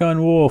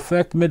shotgun will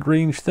affect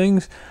mid-range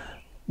things.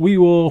 We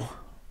will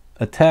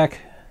attack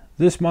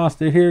this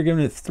monster here,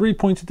 giving it 3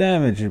 points of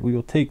damage. We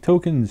will take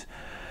tokens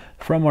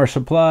from our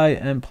supply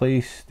and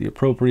place the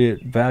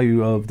appropriate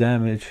value of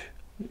damage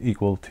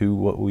equal to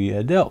what we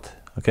had dealt.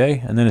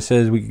 Okay, and then it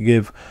says we can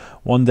give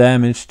 1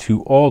 damage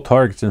to all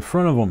targets in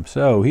front of him.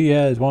 So he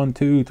has 1,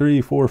 2,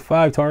 3, 4,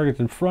 5 targets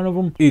in front of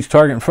him. Each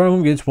target in front of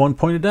him gets 1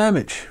 point of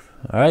damage.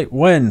 All right,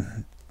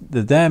 when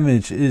the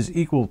damage is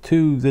equal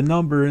to the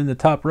number in the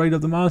top right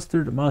of the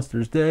monster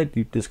is dead.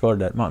 You discard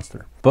that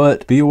monster.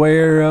 But be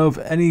aware of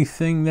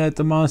anything that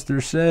the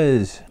monster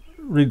says.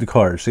 Read the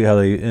cards, see how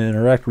they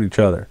interact with each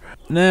other.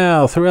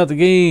 Now, throughout the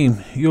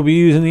game, you'll be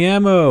using the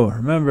ammo.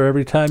 Remember,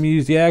 every time you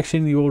use the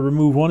action, you will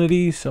remove 1 of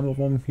these. Some of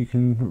them, you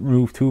can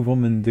remove 2 of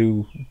them and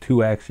do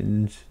 2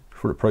 actions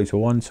for the price of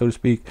 1, so to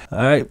speak.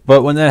 Alright,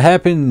 but when that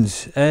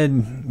happens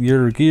and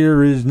your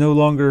gear is no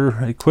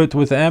longer equipped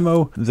with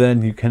ammo,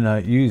 then you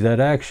cannot use that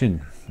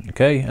action.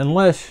 Okay,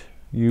 unless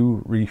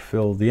you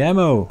refill the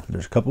ammo.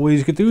 There's a couple ways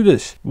you could do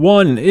this.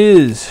 One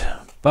is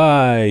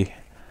by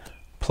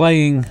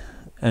playing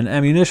an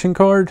ammunition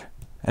card,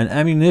 and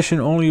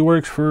ammunition only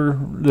works for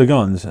the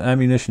guns,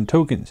 ammunition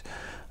tokens.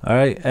 All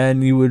right,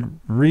 and you would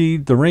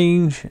read the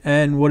range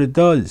and what it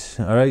does.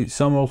 All right,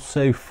 some will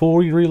say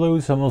 4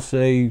 reloads, some will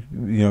say,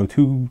 you know,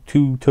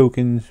 two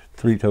tokens,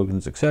 3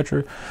 tokens,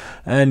 etc.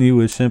 And you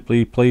would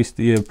simply place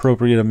the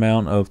appropriate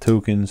amount of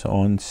tokens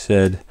on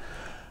said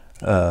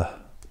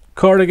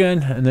card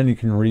again, and then you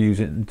can reuse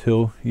it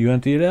until you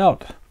empty it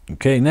out.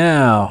 Okay,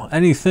 now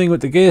anything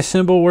with the gas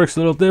symbol works a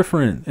little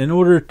different. In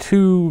order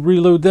to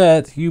reload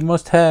that, you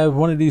must have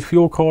one of these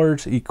fuel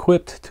cards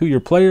equipped to your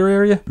player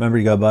area. Remember,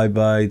 you gotta abide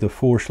by the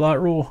 4 slot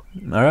rule.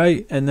 All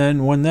right, and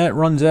then when that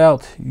runs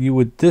out, you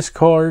would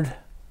discard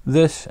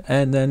this,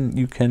 and then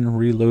you can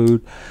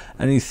reload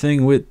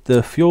anything with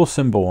the fuel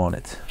symbol on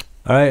it.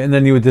 All right, and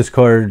then you would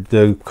discard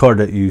the card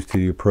that you used to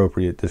the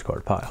appropriate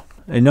discard pile.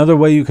 Another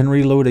way you can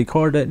reload a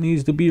card that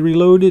needs to be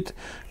reloaded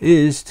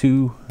is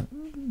to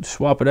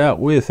swap it out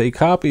with a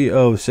copy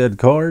of said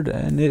card,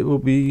 and it will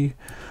be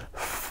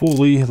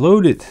fully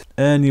loaded,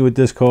 and you would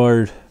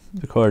discard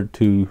the card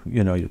to,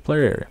 you know, your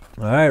player area.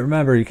 All right,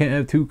 remember, you can't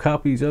have 2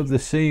 copies of the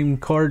same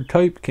card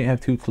type. You can't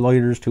have 2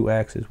 lighters, 2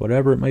 axes,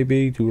 whatever it may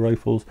be, 2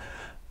 rifles.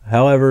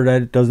 However,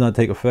 that does not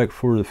take effect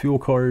for the fuel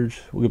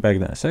cards. We'll get back to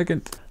that in a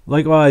second.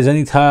 Likewise,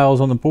 any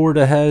tiles on the board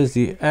that has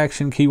the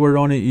action keyword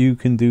on it, you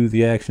can do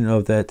the action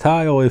of that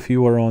tile if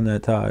you are on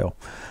that tile.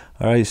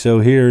 Alright, so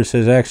here it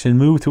says action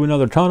move to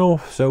another tunnel.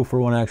 So for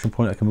 1 action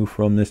point, I can move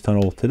from this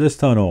tunnel to this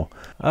tunnel.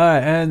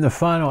 Alright, and the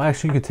final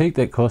action you can take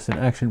that costs an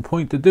action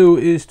point to do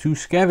is to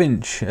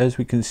scavenge. As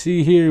we can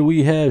see here,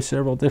 we have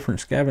several different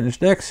scavenge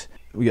decks.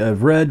 We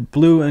have red,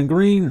 blue, and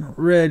green.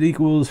 Red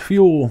equals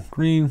fuel,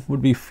 green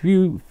would be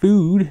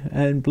food,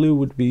 and blue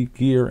would be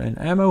gear and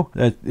ammo.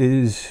 That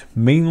is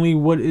mainly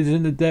what is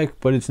in the deck,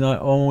 but it's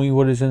not only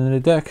what is in the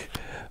deck.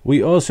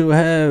 We also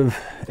have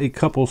a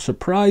couple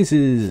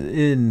surprises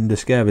in the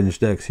scavenge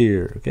decks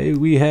here. Okay,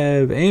 we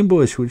have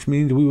ambush, which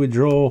means we would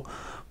draw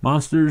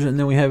monsters, and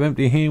then we have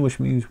empty hand,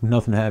 which means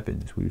nothing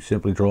happens. We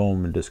simply draw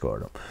them and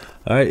discard them.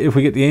 All right, if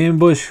we get the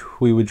ambush,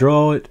 we would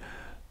draw it,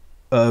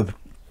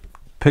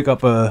 pick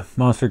up a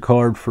monster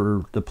card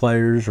for the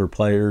players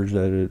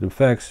that it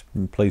affects,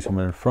 and place them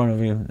in front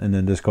of you, and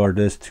then discard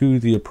this to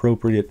the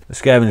appropriate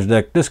scavenge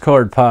deck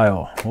discard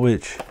pile,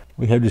 which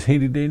we have this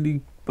handy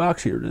dandy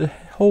box here to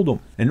hold them.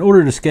 In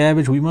order to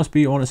scavenge, we must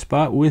be on a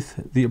spot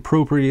with the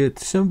appropriate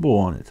symbol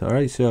on it. All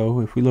right,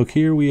 so if we look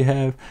here, we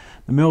have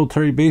the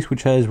military base,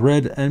 which has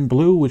red and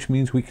blue, which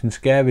means we can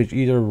scavenge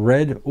either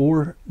red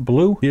or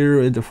blue. Here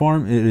at the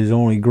farm, it is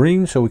only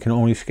green, so we can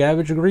only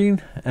scavenge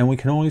green, and we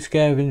can only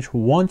scavenge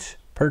once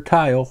per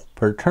tile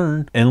per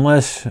turn,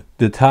 unless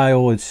the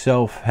tile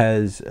itself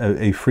has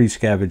a free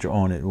scavenge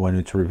on it when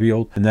it's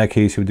revealed. In that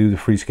case, you would do the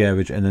free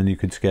scavenge, and then you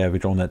could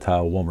scavenge on that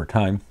tile 1 more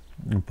time.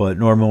 But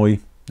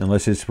normally,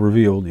 unless it's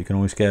revealed, you can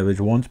only scavenge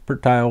once per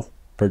tile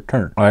per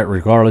turn. All right,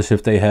 regardless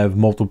if they have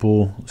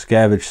multiple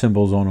scavenge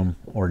symbols on them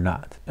or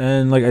not.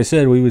 And like I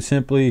said, we would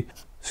simply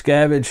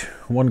scavenge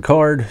 1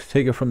 card,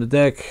 take it from the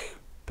deck,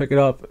 pick it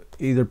up,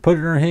 either put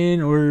it in our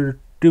hand or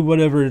do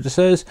whatever it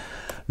says.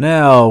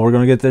 Now we're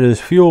going to get to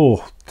this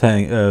fuel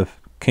tank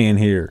can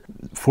here.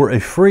 For a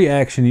free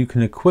action, you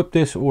can equip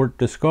this or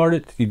discard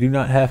it. You do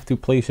not have to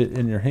place it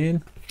in your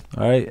hand.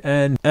 All right,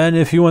 and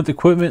if you want the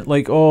equipment,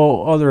 like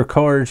all other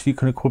cards, you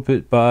can equip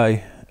it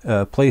by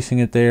placing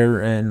it there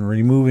and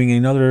removing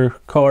another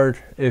card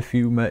if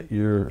you met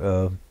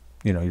your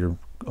your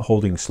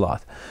holding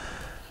slot,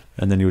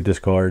 and then you would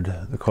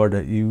discard the card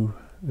that you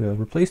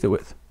replaced it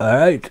with. All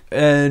right,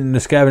 and the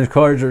scavenge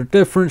cards are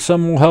different.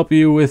 Some will help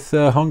you with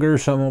hunger,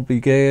 some will be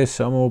gas,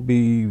 some will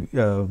be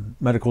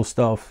medical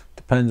stuff.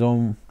 Depends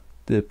on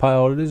the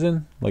pile it is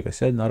in. Like I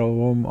said, not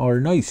all of them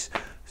are nice.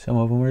 Some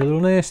of them are a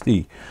little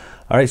nasty.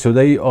 All right, so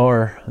they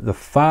are the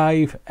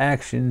 5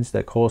 actions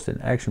that cost an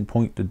action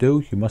point to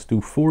do. You must do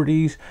 4 of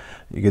these.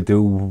 You could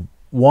do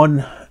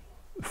 1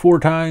 4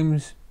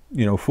 times,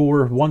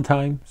 4 1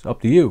 time. It's up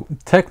to you.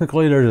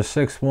 Technically, there's a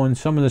 6th one.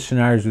 Some of the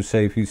scenarios would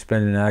say if you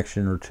spend an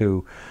action or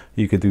 2,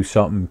 you could do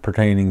something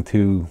pertaining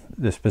to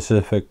the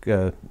specific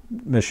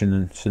mission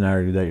and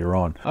scenario that you're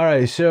on. All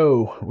right,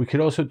 so we could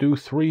also do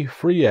 3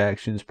 free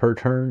actions per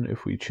turn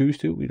if we choose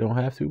to. We don't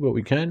have to, but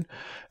we can.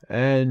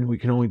 And we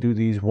can only do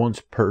these once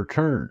per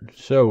turn.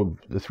 So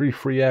the 3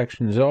 free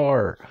actions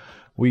are: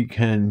 we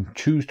can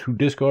choose to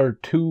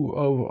discard 2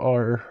 of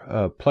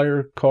our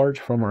player cards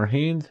from our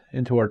hand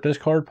into our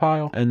discard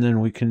pile, and then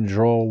we can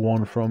draw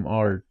 1 from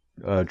our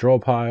draw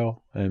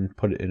pile and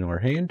put it in our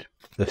hand.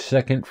 The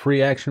second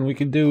free action we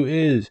can do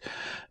is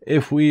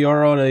if we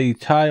are on a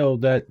tile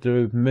that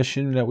the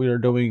mission that we are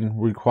doing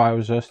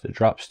requires us to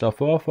drop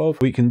stuff off of,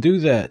 we can do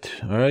that.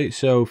 All right,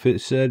 so if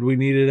it said we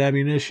needed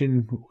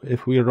ammunition,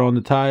 if we are on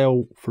the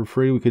tile for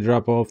free, we could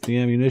drop off the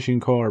ammunition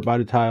card by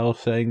the tile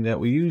saying that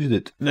we used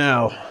it.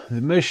 Now,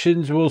 the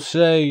missions will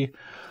say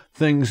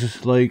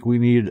things like we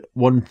need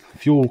 1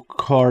 fuel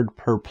card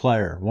per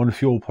player, 1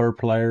 fuel per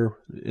player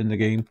in the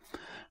game.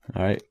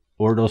 All right.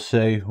 Or they'll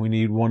say we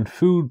need 1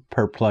 food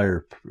per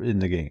player in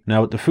the game.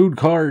 Now with the food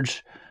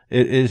cards,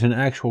 it is an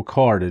actual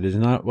card. It is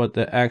not what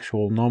the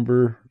actual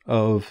number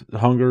of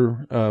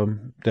hunger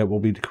that will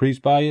be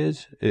decreased by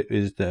is. It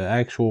is the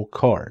actual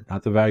card,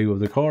 not the value of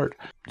the card.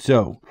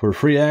 So for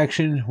free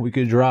action, we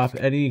could drop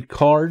any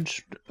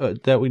cards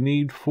that we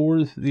need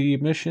for the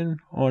mission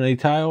on a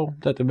tile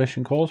that the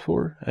mission calls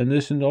for. And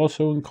this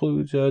also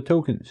includes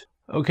tokens.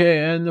 Okay,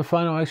 and the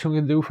final action we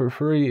can do for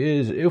free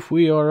is if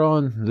we are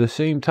on the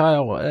same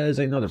tile as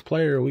another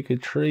player, we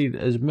could trade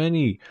as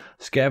many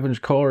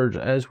scavenge cards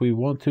as we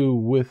want to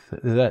with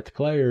that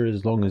player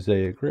as long as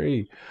they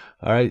agree.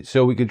 All right,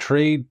 so we could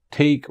trade,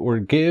 take, or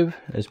give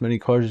as many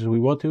cards as we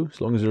want to,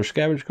 as long as they're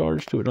scavenge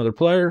cards, to another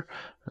player.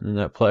 And then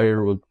that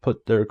player would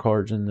put their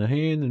cards in the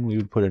hand, and we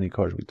would put any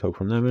cards we took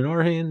from them in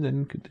our hand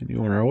and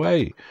continue on our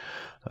way.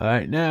 All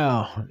right,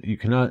 now you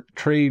cannot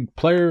trade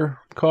player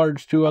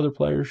cards to other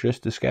players,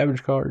 just the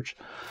scavenge cards.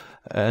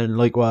 And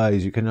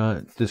likewise, you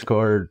cannot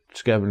discard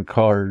scavenge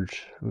cards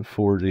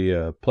for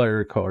the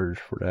player cards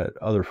for that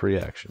other free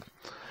action.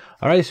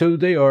 All right, so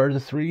they are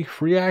the 3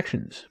 free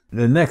actions.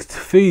 The next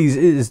phase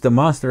is the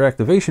monster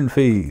activation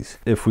phase.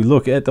 If we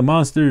look at the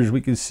monsters,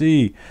 we can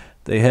see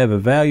they have a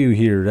value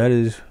here. That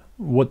is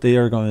what they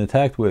are going to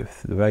attack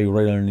with, the value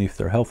right underneath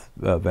their health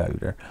value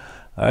there.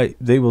 All right,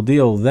 they will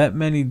deal that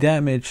many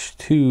damage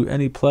to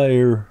any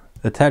player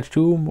attached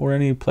to them or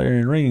any player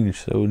in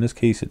range. So in this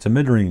case, it's a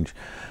mid-range.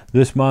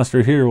 This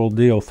monster here will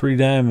deal 3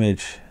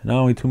 damage, not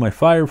only to my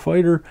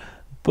firefighter,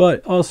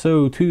 but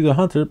also to the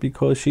hunter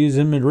because she's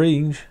in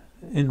mid-range,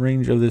 in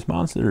range of this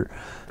monster.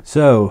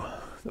 So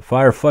the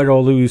firefighter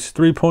will lose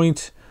 3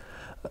 points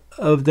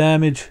of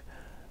damage.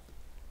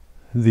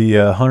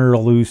 The hunter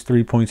will lose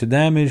 3 points of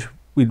damage.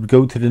 We'd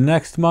go to the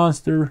next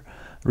monster,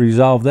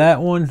 resolve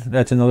that one,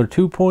 that's another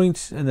 2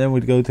 points, and then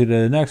we'd go to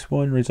the next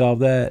one, resolve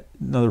that,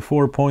 another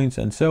 4 points,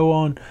 and so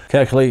on,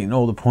 calculating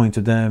all the points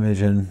of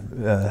damage and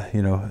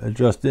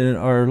adjusting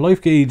our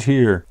life gauge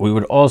here. We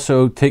would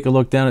also take a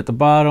look down at the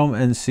bottom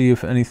and see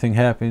if anything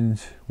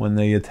happens when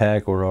they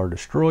attack or are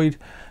destroyed,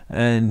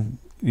 and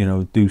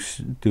do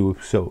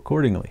so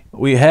accordingly.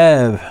 We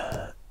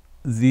have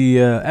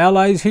the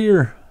allies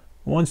here.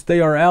 Once they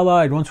are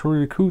allied, once we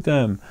recruit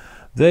them,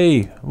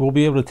 they will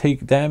be able to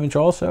take damage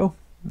also.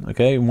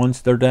 Okay, once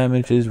their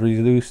damage is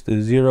reduced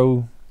to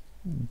 0,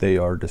 they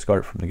are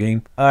discarded from the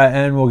game. All right,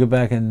 and we'll get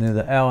back into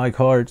the ally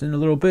cards in a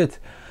little bit.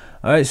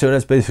 All right, so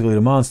that's basically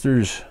the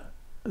monsters.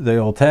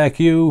 They'll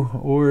attack you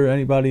or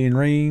anybody in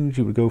range.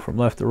 You would go from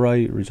left to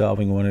right,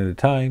 resolving one at a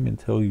time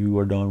until you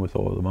are done with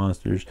all the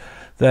monsters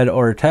that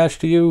are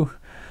attached to you.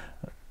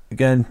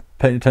 Again,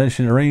 pay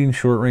attention to range.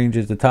 Short range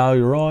is the tile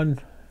you're on.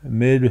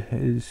 Mid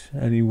is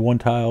any 1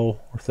 tile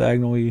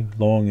orthogonally.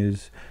 Long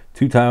is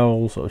 2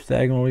 tiles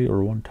diagonally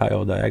or 1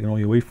 tile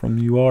diagonally away from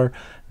you are,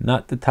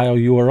 not the tile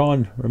you are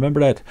on. Remember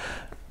that.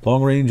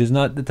 Long range is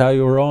not the tile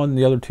you are on.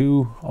 The other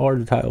 2 are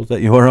the tiles that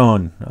you are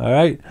on. All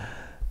right.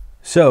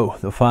 So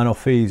the final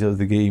phase of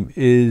the game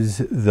is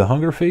the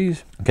hunger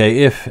phase. Okay,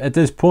 if at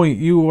this point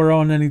you are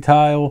on any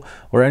tile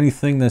or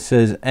anything that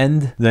says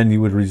end, then you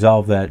would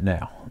resolve that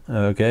now.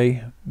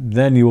 Okay,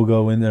 then you will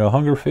go into the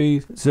hunger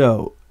phase.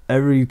 So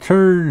every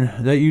turn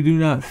that you do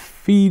not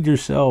feed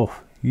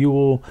yourself, you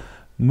will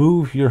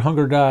move your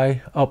hunger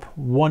die up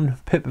 1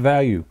 pip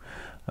value.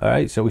 All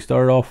right, so we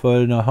started off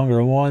in a hunger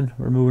of 1,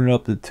 we're moving it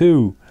up to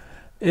 2.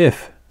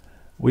 If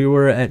we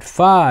were at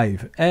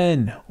 5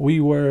 and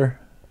we were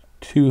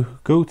to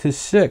go to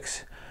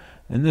 6,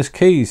 in this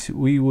case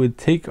we would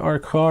take our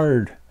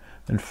card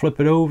and flip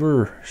it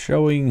over,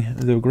 showing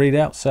the great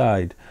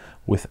outside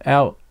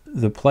without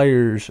the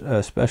player's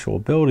special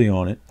ability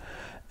on it,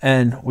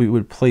 and we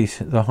would place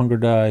the hunger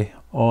die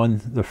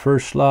on the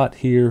first slot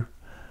here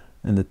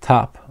in the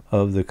top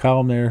of the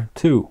column there,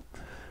 2.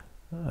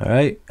 All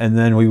right, and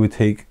then we would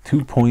take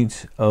 2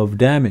 points of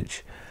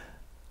damage.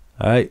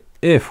 All right,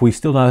 If we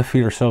still not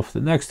feed ourselves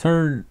the next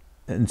turn,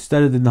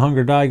 instead of the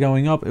hunger die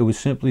going up, it would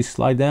simply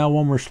slide down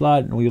one more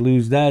slot and we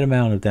lose that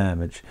amount of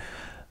damage.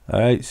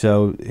 Alright,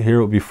 so here it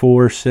will be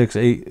 4, 6,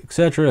 8,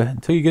 etc.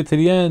 until you get to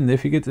the end.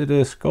 If you get to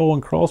the skull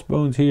and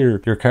crossbones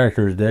here, your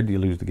character is dead, you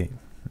lose the game.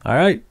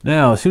 Alright,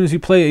 now as soon as you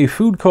play a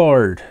food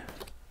card,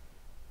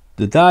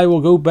 the die will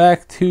go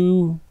back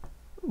to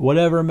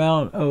whatever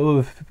amount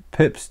of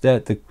pips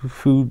that the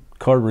food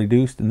card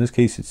reduced. In this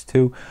case it's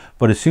 2.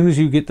 But as soon as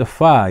you get to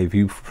 5,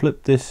 you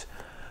flip this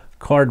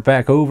card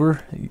back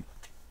over.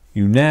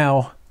 You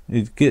now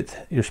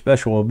get your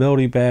special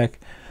ability back.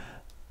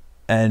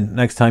 And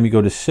next time you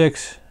go to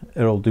 6,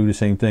 it'll do the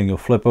same thing. You'll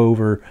flip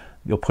over,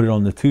 you'll put it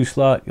on the 2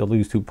 slot, you'll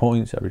lose 2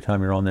 points. Every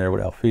time you're on there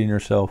without feeding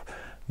yourself,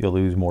 you'll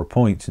lose more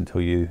points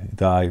until you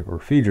die or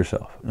feed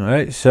yourself. All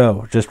right,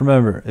 so just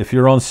remember, if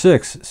you're on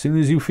 6, as soon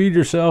as you feed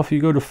yourself, you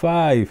go to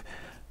 5,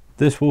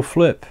 this will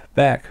flip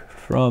back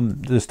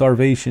from the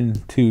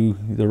starvation to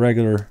the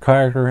regular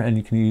character, and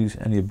you can use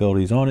any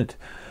abilities on it.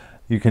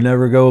 You can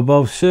never go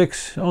above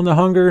 6 on the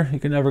hunger. You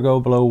can never go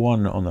below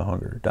 1 on the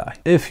hunger die.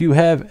 If you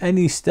have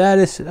any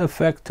status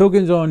effect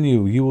tokens on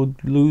you, you will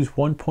lose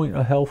 1 point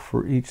of health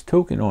for each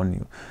token on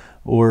you,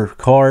 or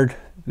card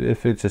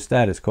if it's a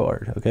status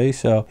card. Okay,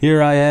 so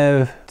here I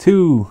have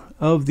 2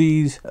 of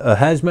these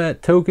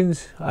hazmat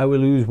tokens. I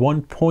would lose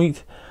 1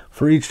 point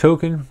for each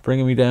token,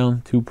 bringing me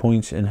down 2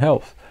 points in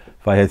health.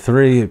 If I had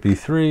 3, it'd be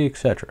 3,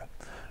 etc.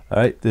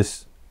 All right,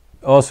 this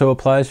also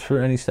applies for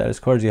any status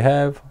cards you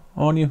have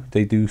on you.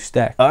 They do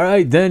stack. All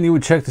right, then you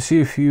would check to see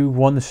if you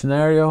won the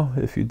scenario.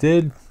 If you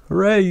did,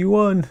 hooray, you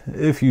won.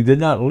 If you did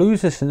not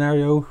lose the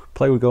scenario,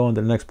 play would go on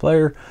to the next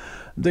player.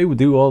 They would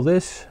do all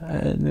this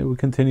and it would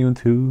continue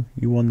until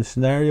you won the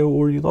scenario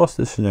or you lost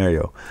the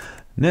scenario.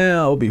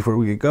 Now, before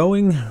we get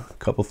going, a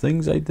couple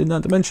things I did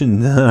not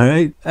mention. All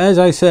right, as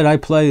I said, I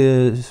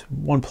play as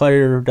one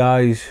player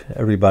dies,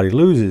 everybody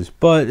loses.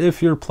 But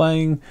if you're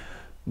playing,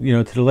 you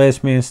know, to the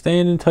last man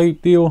standing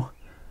type deal,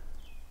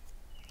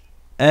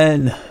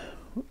 and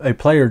a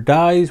player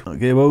dies,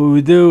 okay, what we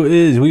would do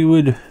is we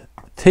would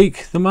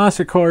take the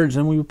monster cards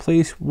and we would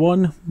place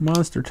 1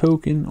 monster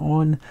token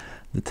on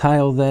the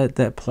tile that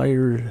that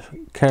player's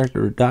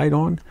character died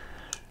on.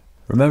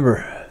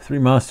 Remember, 3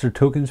 monster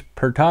tokens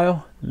per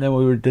tile, and then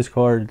we would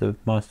discard the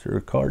monster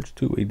cards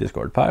to a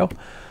discard pile.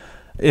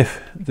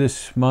 If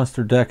this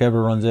monster deck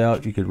ever runs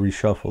out, you could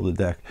reshuffle the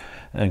deck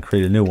and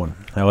create a new one.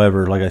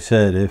 However, like I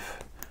said, if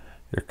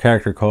your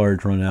character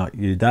cards run out,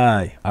 you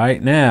die. All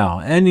right, now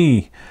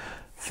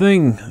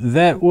anything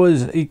that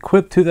was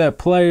equipped to that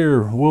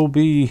player will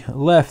be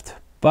left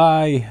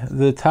by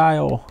the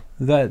tile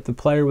that the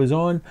player was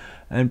on,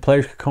 and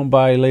players could come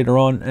by later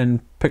on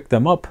and pick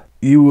them up.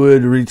 You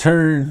would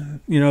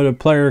return, you know, the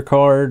player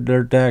card,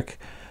 their deck,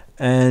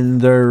 and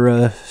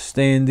their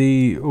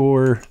standee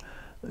or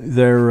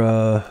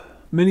their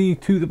mini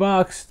to the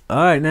box. All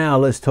right, now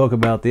let's talk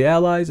about the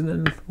allies, and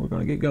then we're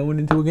going to get going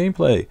into a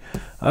gameplay.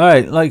 All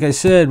right, like I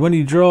said, when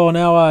you draw an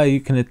ally, you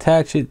can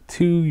attach it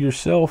to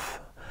yourself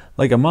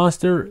like a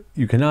monster.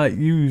 You cannot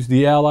use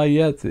the ally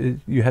yet.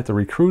 You have to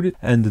recruit it,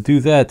 and to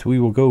do that, we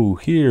will go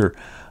here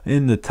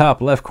in the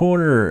top left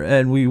corner,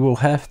 and we will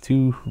have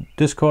to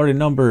discard a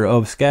number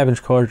of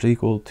scavenge cards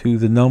equal to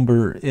the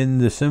number in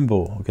the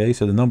symbol. Okay,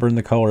 so the number in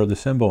the color of the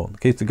symbol. In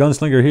case the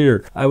gunslinger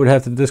here, I would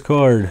have to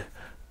discard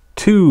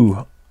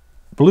 2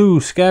 blue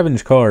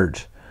scavenge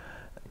cards,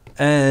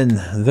 and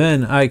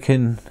then I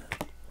can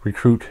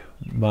recruit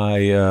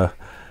my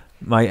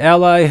my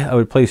ally. I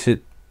would place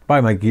it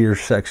by my gear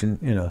section,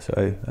 you know,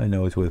 so I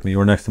know it's with me,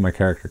 or next to my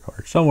character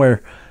card,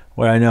 somewhere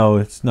where I know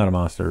it's not a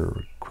monster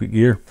or quick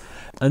gear.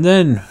 And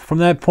then from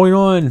that point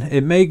on,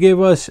 it may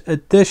give us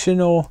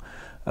additional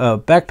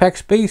backpack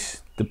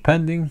space,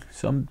 depending.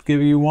 Some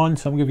give you 1,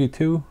 some give you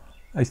 2.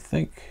 I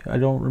think, I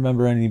don't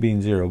remember any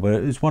being 0, but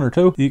it's 1 or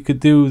 2. You could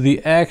do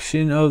the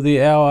action of the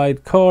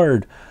allied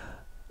card.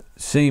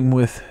 Same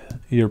with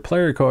your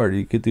player card.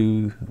 You could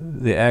do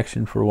the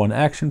action for 1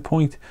 action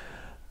point.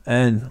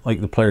 And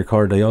like the player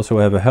card, they also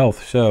have a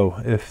health.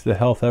 So if the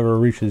health ever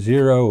reaches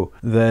 0,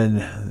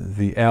 then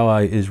the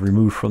ally is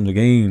removed from the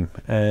game,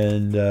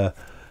 and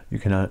you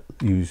cannot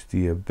use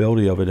the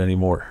ability of it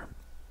anymore.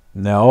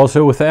 Now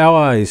also with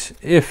allies,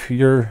 if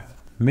your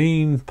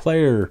main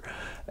player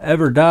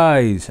ever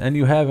dies and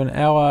you have an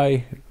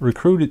ally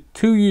recruited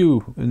to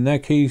you, in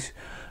that case,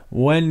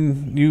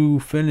 when you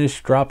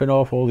finish dropping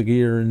off all the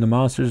gear and the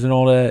monsters and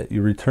all that,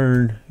 you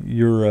return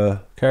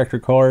your character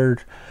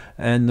card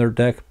and their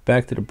deck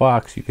back to the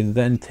box. You can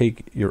then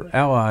take your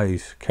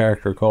ally's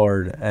character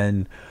card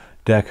and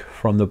deck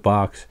from the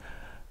box,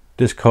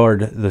 discard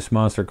this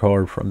monster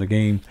card from the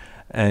game,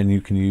 and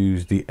you can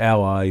use the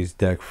allies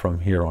deck from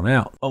here on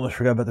out. Almost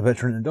forgot about the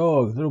veteran and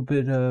dog. A little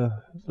bit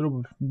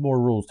more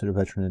rules to the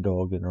veteran and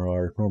dog than there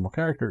are normal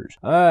characters.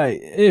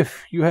 Alright,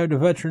 if you have the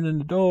veteran and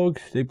the dog,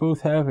 they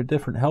both have a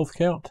different health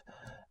count.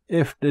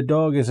 If the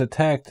dog is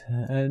attacked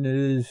and it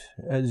is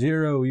at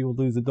 0, you will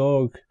lose the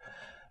dog.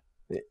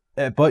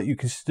 But you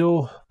can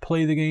still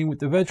play the game with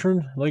the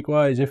veteran.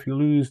 Likewise, if you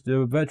lose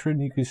the veteran,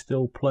 you can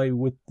still play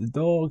with the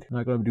dog.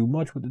 Not going to do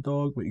much with the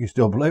dog, but you can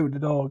still play with the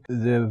dog.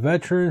 The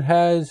veteran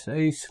has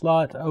a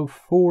slot of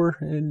 4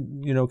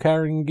 in,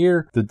 carrying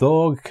gear. The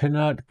dog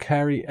cannot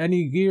carry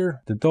any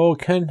gear. The dog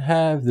can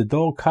have the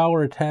dog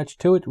collar attached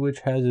to it,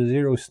 which has a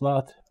 0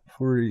 slot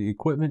for the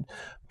equipment,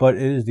 but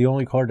it is the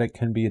only card that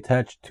can be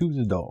attached to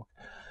the dog.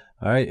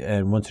 Alright,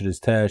 and once it is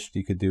attached,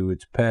 you could do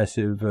its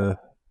passive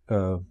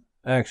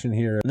action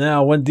here.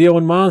 Now, when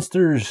dealing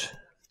monsters,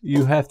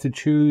 you have to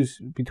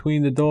choose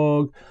between the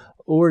dog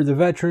or the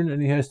veteran,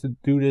 and he has to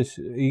do this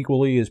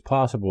equally as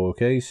possible,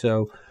 okay?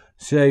 So,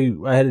 say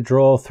I had to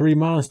draw 3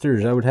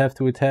 monsters, I would have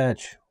to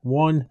attach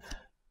 1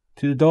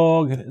 to the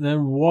dog, and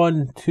then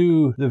 1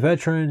 to the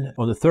veteran.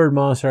 On the 3rd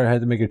monster, I had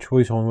to make a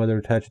choice on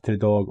whether to attach it to the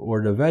dog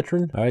or the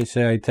veteran. Alright,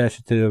 say I attach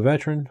it to the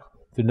veteran.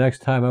 The next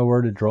time I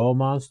were to draw a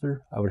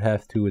monster, I would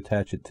have to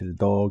attach it to the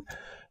dog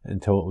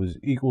until it was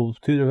equal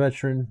to the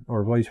veteran,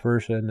 or vice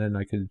versa, and then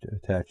I could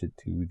attach it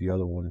to the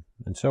other one,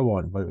 and so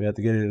on. But we have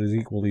to get it as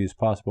equally as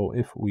possible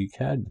if we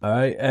can.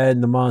 Alright,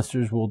 and the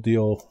monsters will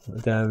deal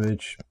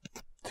damage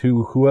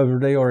to whoever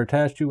they are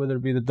attached to, whether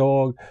it be the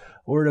dog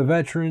or the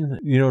veteran.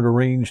 The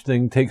range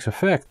thing takes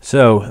effect.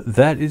 So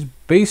that is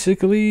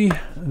basically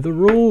the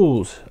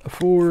rules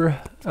for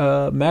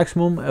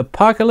Maximum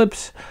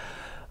Apocalypse.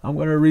 I'm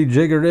going to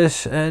rejigger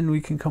this and we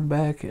can come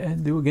back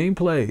and do a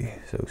gameplay.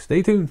 So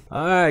stay tuned.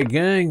 Alright,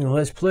 gang,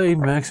 let's play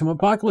Maximum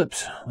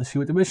Apocalypse. Let's see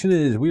what the mission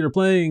is. We are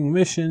playing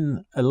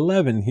mission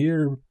 11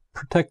 here.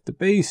 Protect the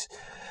base.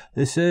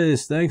 It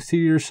says, thanks to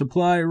your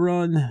supply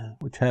run,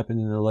 which happened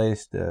in the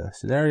last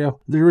scenario,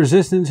 the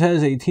Resistance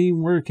has a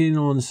team working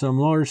on some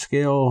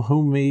large-scale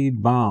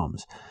homemade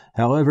bombs.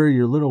 However,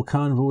 your little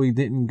convoy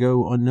didn't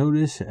go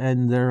unnoticed,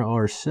 and there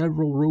are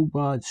several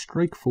robot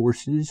strike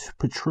forces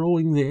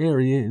patrolling the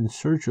area in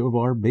search of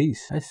our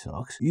base. That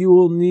sucks. You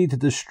will need to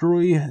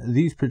destroy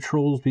these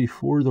patrols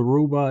before the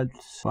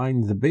robots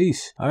find the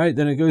base. Alright,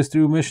 then it goes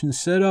through mission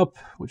setup,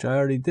 which I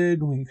already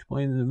did. We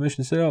explained the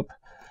mission setup.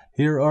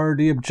 Here are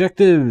the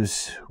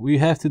objectives. We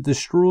have to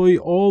destroy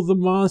all the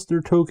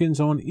monster tokens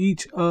on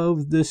each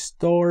of the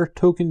star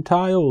token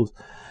tiles.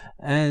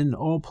 And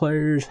all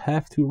players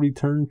have to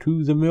return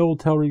to the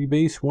military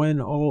base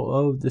when all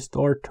of the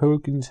star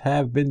tokens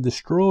have been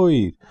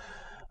destroyed.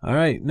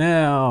 Alright,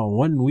 now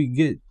when we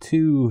get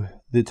to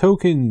the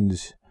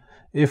tokens,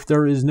 if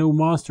there is no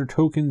monster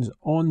tokens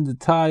on the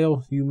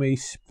tile, you may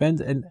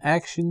spend an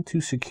action to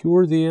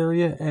secure the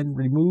area and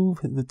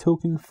remove the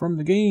token from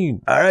the game.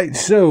 Alright,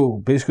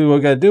 so basically what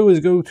we gotta do is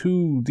go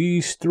to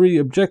these 3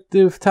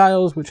 objective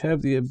tiles, which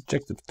have the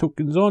objective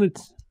tokens on it,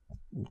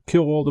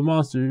 kill all the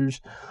monsters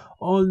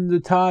on the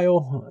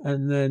tile,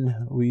 and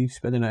then we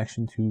spend an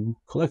action to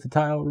collect the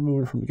tile,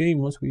 remove it from the game.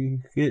 Once we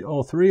get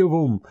all 3 of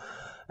them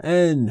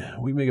and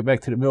we make it back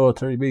to the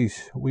military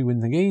base, we win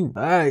the game.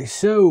 Alright,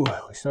 so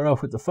we start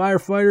off with the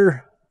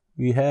firefighter.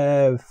 We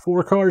have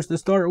 4 cards to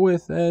start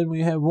with, and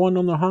we have 1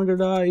 on the hunger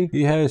die.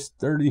 He has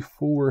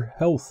 34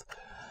 health.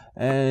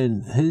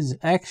 And his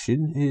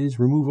action is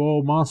remove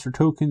all monster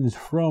tokens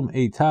from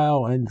a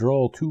tile and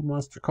draw 2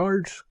 monster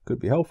cards. Could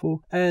be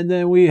helpful. And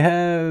then we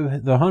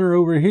have the hunter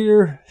over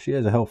here. She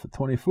has a health of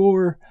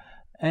 24.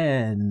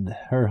 And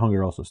her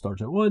hunger also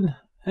starts at 1.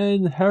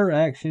 And her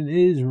action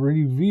is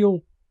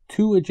reveal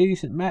 2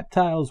 adjacent map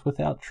tiles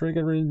without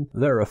triggering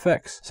their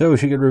effects. So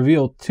she could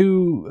reveal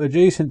 2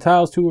 adjacent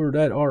tiles to her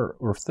that are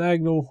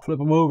orthogonal, flip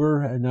them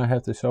over, and not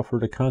have to suffer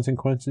the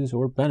consequences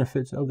or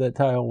benefits of that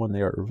tile when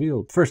they are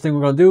revealed. First thing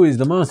we're going to do is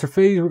the monster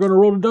phase. We're going to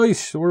roll the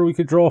dice, or we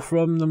could draw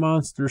from the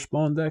monster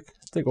spawn deck.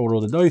 I think I'll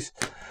roll the dice,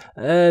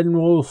 and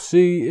we'll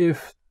see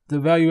if the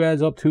value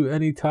adds up to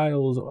any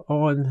tiles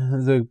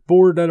on the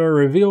board that are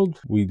revealed.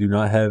 We do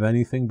not have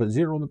anything but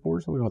 0 on the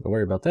board, so we don't have to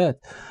worry about that.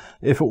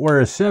 If it were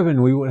a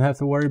 7, we wouldn't have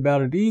to worry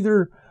about it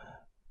either,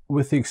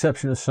 with the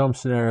exception of some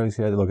scenarios.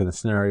 You had to look at the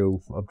scenario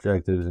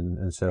objectives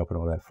and set up and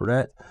all that for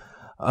that.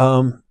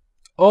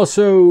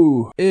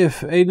 Also,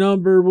 if a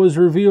number was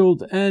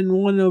revealed and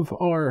one of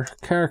our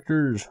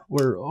characters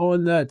were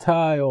on that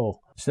tile,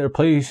 instead of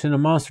placing a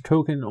monster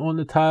token on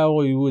the tile,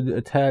 we would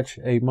attach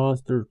a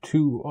monster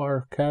to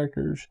our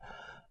characters,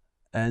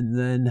 and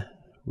then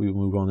we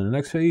will move on to the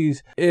next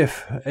phase.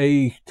 If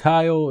a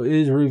tile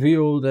is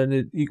revealed and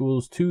it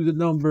equals to the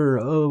number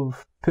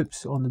of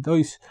pips on the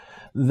dice,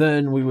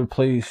 then we would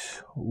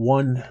place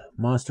 1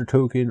 monster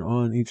token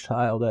on each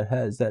tile that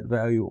has that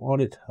value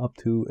on it, up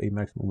to a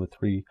maximum of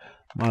 3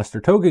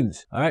 monster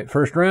tokens. Alright,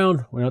 first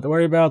round, we don't have to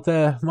worry about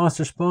the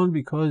monster spawn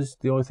because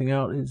the only thing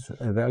out is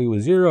a value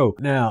of 0.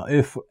 Now,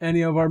 if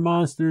any of our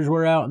monsters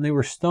were out and they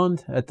were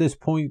stunned, at this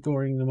point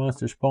during the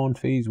monster spawn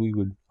phase, we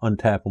would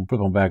untap them, put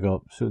them back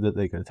up so that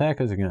they can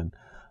attack us again.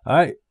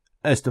 Alright,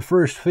 that's the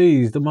first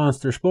phase, the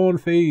monster spawn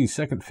phase.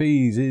 Second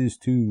phase is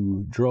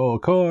to draw a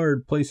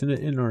card, placing it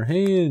in our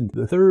hand.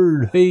 The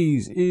third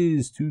phase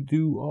is to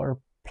do our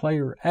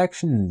player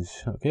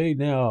actions. Okay,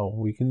 now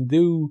we can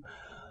do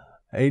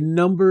a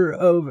number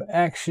of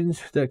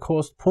actions that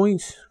cost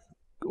points,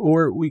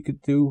 or we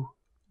could do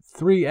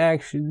 3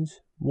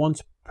 actions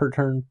once per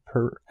turn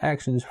per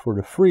actions for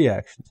the free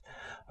actions.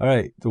 All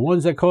right, the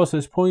ones that cost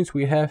us points,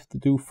 we have to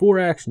do 4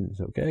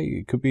 actions, okay?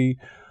 It could be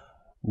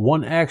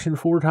 1 action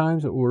 4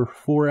 times or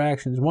 4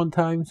 actions 1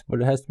 times, but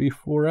it has to be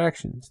 4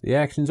 actions. The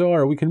actions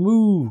are, we can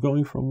move,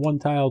 going from one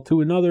tile to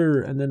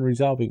another and then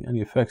resolving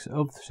any effects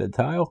of said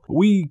tile.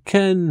 We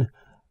can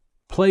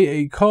play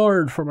a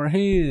card from our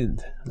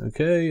hand,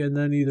 okay, and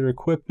then either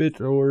equip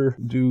it or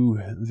do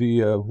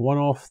the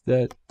one-off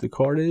that the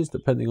card is,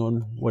 depending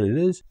on what it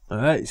is. All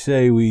right,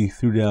 say we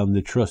threw down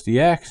the trusty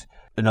axe.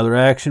 Another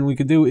action we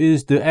could do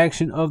is the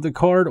action of the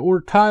card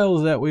or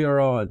tiles that we are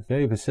on.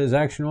 Okay, if it says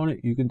action on it,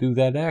 you can do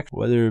that action,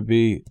 whether it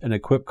be an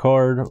equip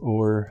card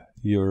or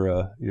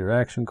your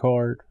action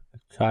card,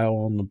 tile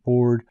on the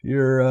board,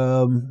 your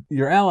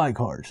ally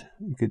cards.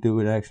 You could do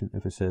an action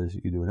if it says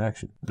you do an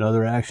action.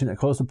 Another action that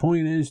costs a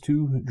point is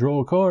to draw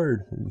a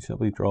card, and you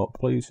simply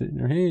place it in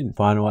your hand.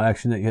 Final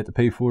action that you have to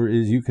pay for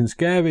is you can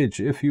scavenge.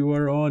 If you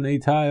are on a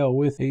tile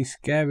with a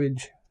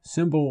scavenge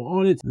symbol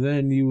on it,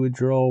 then you would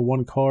draw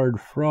 1 card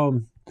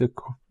from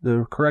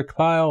the correct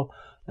pile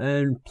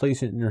and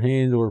place it in your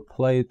hand or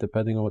play it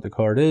depending on what the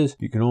card is.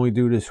 You can only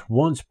do this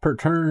once per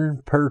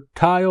turn per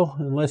tile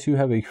unless you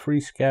have a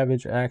free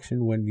scavenge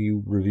action when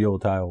you reveal a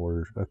tile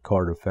or a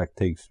card effect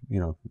takes,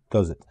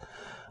 does it.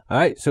 All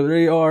right, so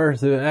there are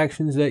the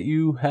actions that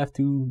you have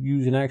to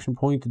use an action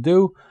point to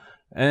do.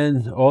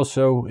 And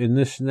also in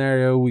this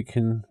scenario, we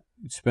can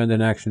spend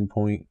an action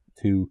point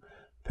to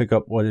pick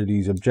up one of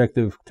these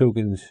objective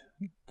tokens.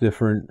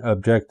 Different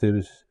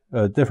objectives,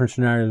 different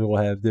scenarios will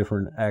have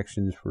different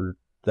actions for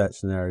that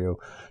scenario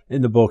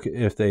in the book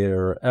if they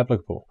are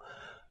applicable.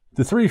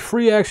 The 3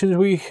 free actions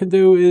we can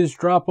do is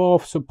drop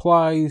off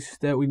supplies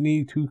that we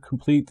need to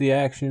complete the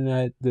action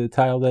at the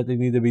tile that they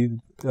need to be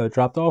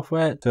dropped off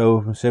at.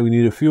 So say we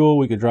need a fuel,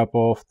 we could drop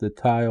off the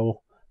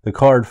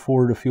card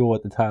for the fuel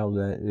at the tile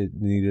that it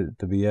needed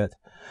to be at.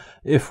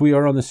 If we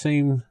are on the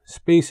same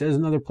space as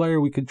another player,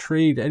 we could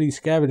trade any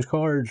scavenge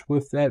cards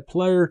with that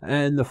player.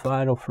 And the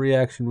final free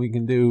action we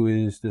can do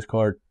is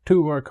discard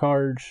 2 of our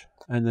cards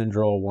and then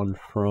draw 1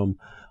 from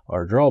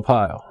our draw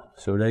pile.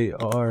 So they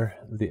are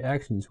the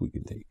actions we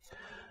can take.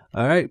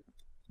 All right.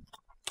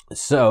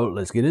 So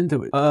let's get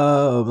into it.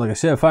 Like I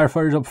said,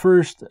 firefighters up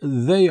first.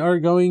 They are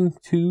going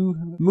to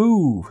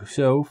move.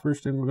 So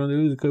first thing we're going to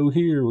do is go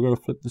here. We're going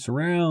to flip this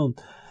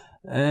around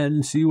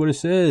and see what it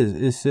says.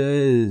 It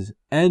says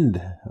end.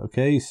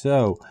 Okay,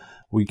 so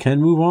we can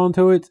move on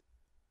to it.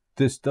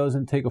 This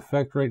doesn't take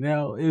effect right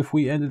now. If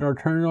we ended our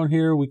turn on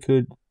here, we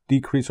could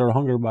decrease our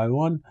hunger by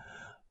 1.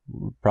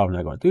 We're probably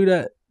not going to do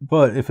that.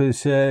 But if it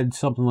said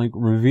something like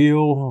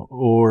reveal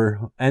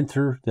or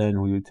enter,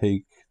 then we would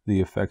take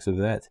the effects of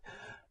that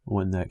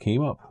when that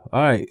came up.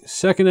 All right,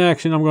 second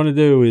action I'm going to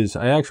do is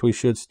I actually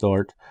should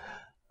start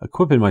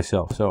equipping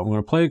myself. So I'm going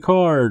to play a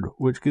card,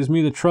 which gives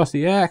me the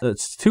trusty axe.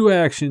 That's 2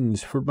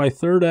 actions. For my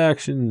third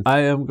action, I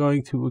am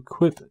going to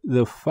equip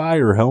the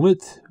fire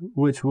helmet,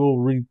 which will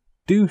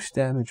reduce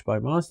damage by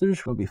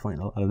monsters. We'll be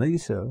fighting a lot of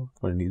these, so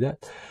I'm going to need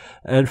that.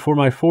 And for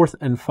my fourth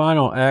and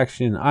final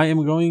action, I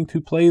am going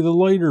to play the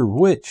lighter,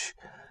 which,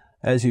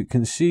 as you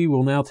can see,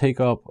 will now take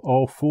up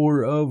all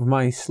 4 of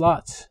my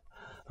slots.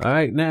 All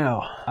right,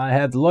 now I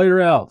have the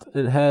lighter out.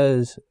 It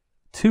has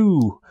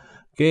 2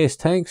 gas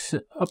tanks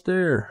up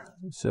there.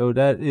 So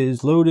that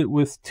is loaded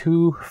with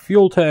 2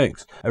 fuel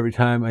tanks. Every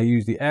time I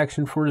use the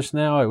action for this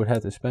now, I would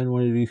have to spend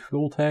one of these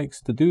fuel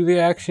tanks to do the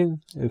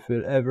action. If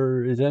it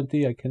ever is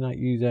empty, I cannot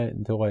use that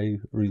until I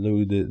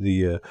reload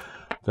the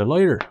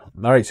lighter.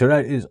 All right, so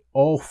that is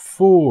all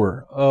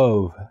 4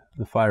 of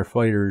the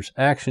firefighters'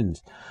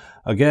 actions.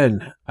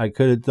 Again, I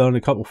could have done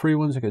a couple free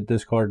ones. I could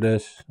discard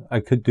this. I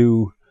could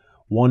do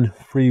 1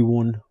 free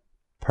one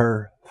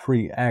per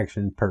free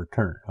action per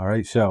turn. All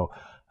right, so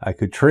I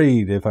could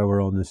trade if I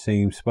were on the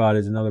same spot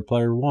as another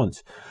player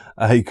once.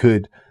 I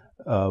could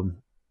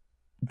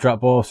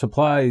drop off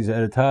supplies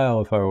at a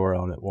tile if I were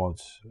on it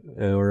once.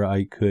 Or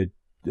I could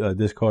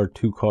discard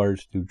 2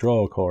 cards to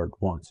draw a card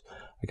once.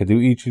 I could do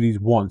each of these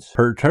once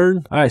per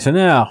turn. All right, so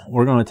now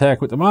we're going to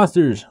attack with the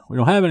monsters. We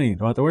don't have any.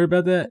 Don't have to worry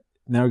about that.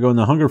 Now we're going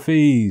to hunger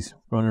phase.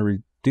 We're going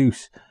to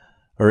reduce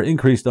or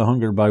increase the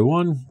hunger by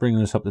 1, bringing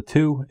this up to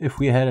 2. If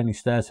we had any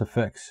status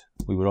effects,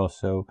 we would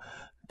also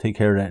take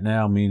care of that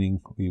now,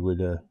 meaning we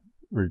would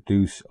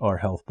reduce our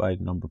health by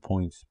the number of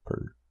points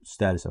per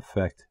status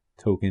effect,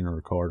 token,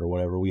 or card, or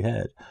whatever we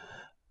had.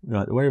 We don't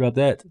have to worry about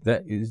that.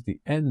 That is the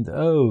end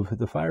of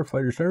the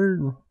firefighter's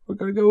turn. We're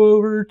going to go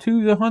over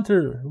to the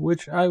hunter,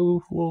 which I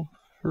will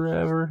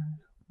forever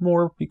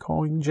more be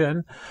calling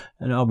Jen,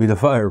 and I'll be the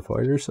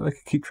firefighter so I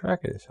can keep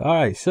track of this. All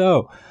right,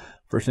 so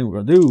first thing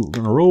we're going to do, we're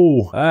going to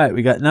roll. All right,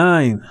 we got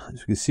 9. As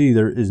you can see,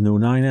 there is no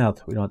 9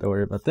 out. We don't have to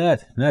worry about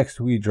that.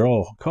 Next, we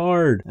draw a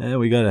card, and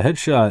we got a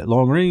headshot,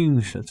 long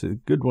range. That's a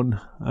good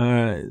one. All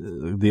right,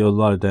 deals a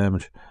lot of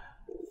damage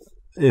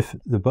if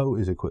the bow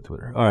is equipped with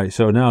her. All right,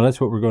 so now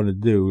that's what we're going to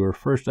do. Our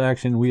first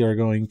action, we are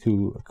going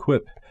to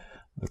equip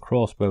the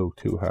crossbow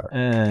to her,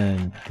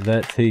 and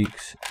that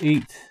takes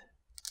 8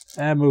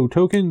 ammo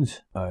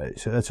tokens. Alright,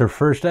 so that's her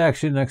first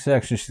action. Next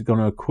action, she's going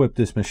to equip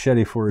this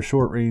machete for a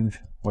short range,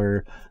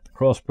 where the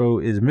crossbow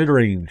is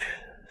mid-range.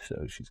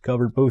 So she's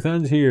covered both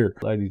ends here.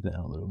 Slide these down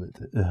a little bit.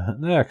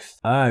 Next.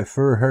 Alright,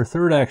 for her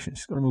third action,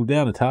 she's going to move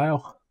down a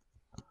tile.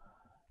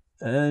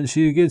 And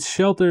she gets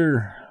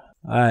shelter.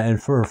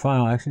 And for her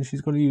final action,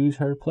 she's going to use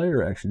her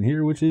player action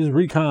here, which is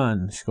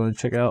recon. She's going to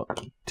check out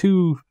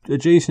 2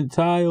 adjacent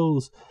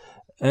tiles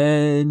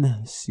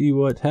and see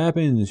what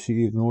happens.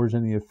 She ignores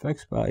any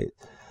effects by it.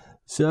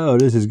 So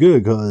this is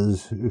good,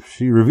 because if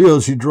she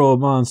revealed, she'd draw a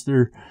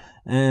monster.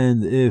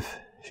 And if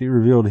she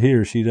revealed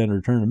here, she'd enter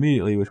turn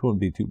immediately, which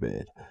wouldn't be too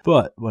bad.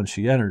 But when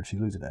she entered, she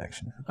loses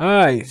action.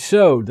 Alright,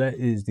 so that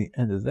is the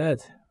end of that.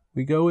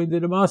 We go into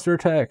the monster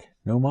attack.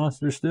 No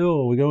monster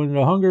still. We go into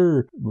the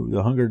hunger. Move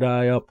the hunger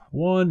die up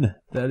 1.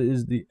 That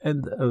is the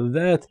end of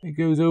that. It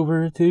goes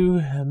over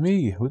to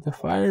me with the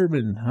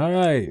fireman.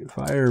 Alright,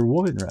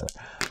 firewoman rather.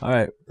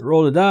 Alright,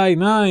 roll the die.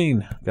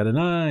 9. Got a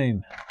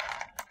 9.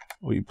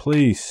 We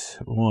place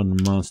 1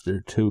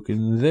 monster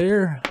token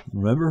there.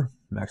 Remember,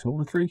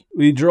 maximum of 3.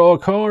 We draw a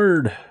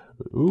card.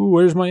 Ooh,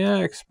 where's my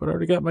axe? But I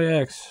already got my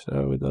axe,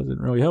 so it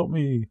doesn't really help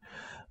me.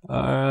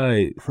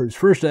 Alright, for his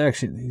first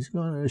action,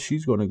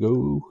 she's gonna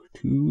go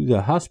to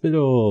the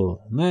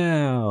hospital.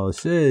 Now, it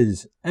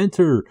says,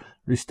 enter,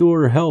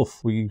 restore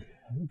health. We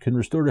can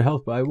restore the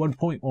health by 1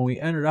 point when we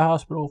enter the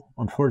hospital.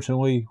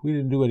 Unfortunately, we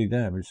didn't do any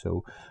damage,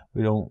 so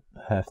we don't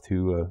have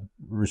to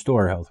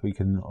restore health. We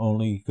can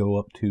only go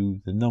up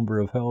to the number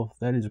of health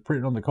that is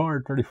printed on the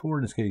card, 34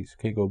 in this case.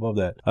 Can't go above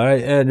that.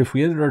 Alright, and if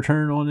we ended our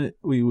turn on it,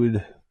 we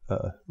would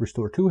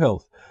restore 2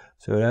 health.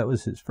 So that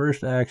was his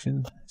first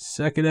action.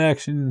 Second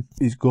action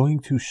is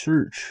going to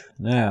search.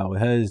 Now, it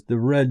has the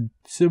red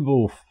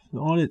symbol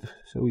on it,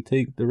 so we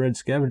take the red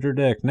scavenger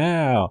deck.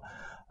 Now,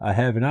 I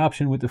have an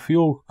option with the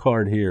fuel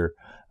card here.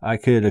 I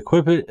could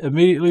equip it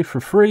immediately for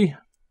free,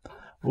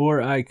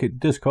 or I could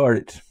discard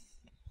it.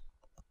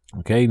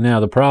 Okay, now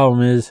the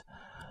problem is,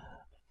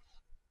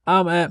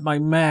 I'm at my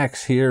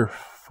max here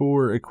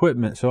for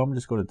equipment, so I'm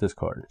just going to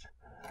discard it.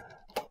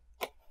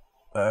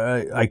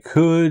 I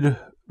could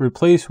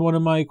replace one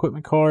of my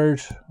equipment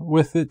cards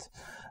with it,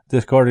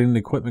 discarding the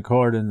equipment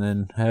card and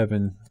then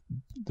having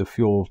the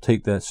fuel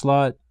take that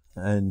slot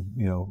and,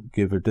 you know,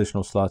 give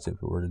additional slots if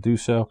it were to do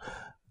so,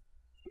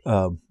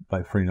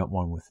 by freeing up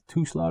one with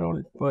 2 slot on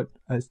it, but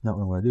that's not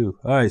what I want to do.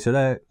 Alright, so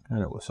that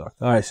kind of will suck.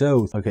 Alright,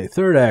 so, okay,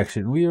 third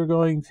action, we are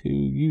going to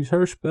use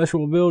her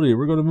special ability.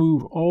 We're going to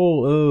move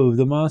all of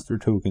the monster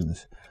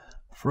tokens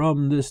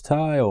from this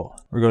tile.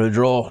 We're going to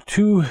draw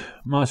 2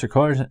 monster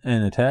cards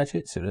and attach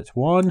it. So that's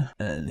 1.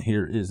 And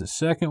here is the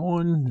second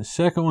one. The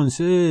second one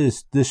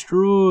says,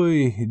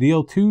 destroy,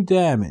 deal 2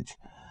 damage.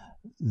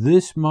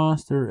 This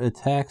monster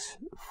attacks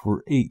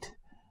for 8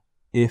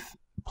 if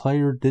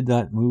player did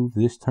not move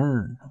this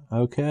turn.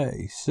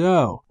 Okay,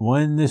 so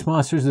when this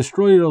monster is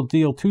destroyed, it'll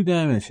deal 2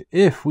 damage.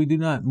 If we do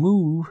not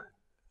move,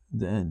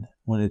 then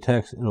when it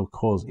attacks, it'll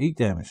cause 8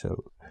 damage.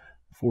 So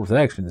fourth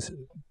action is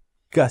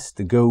guts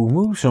to go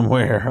move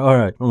somewhere. All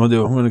right, what I'm gonna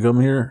do, I'm gonna come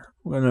here,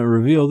 I'm gonna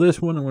reveal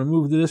this one, I'm gonna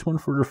move to this one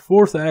for the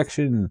fourth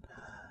action.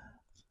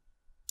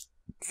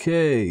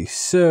 Okay,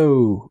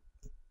 so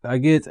I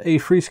get a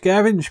free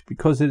scavenge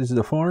because it is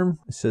the farm.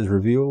 It says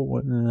reveal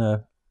when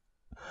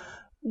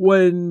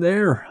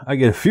there. I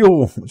get a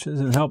fuel, which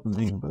isn't helping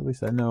me, but at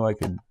least I know I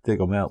can dig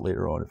them out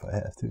later on if I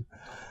have to.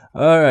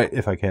 All right,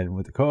 if I can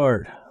with the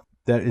card.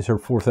 That is her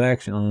fourth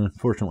action.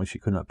 Unfortunately, she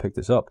could not pick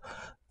this up.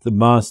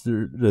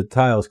 The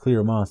tiles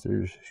clear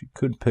monsters. She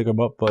could pick them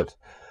up, but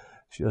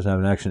she doesn't have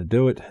an action to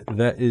do it.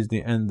 That is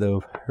the end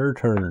of her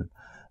turn.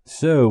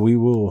 So we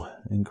will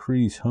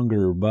increase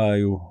hunger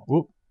by,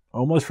 whoop,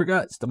 almost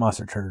forgot, it's the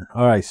monster turn.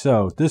 All right,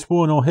 so this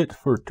one will hit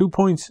for 2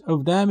 points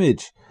of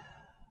damage.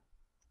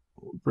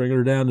 Bring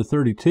her down to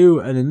 32,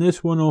 and then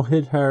this one will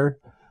hit her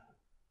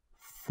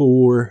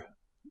for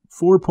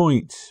 4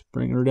 points,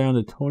 bring her down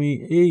to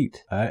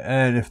 28.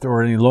 And if there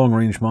were any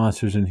long-range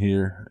monsters in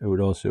here, it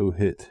would also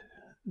hit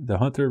the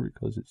hunter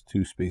because it's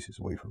 2 spaces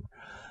away from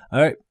her.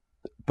 All right,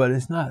 but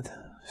it's not.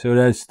 So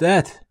that's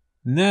that.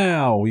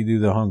 Now we do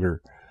the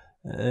hunger,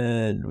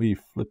 and we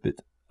flip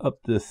it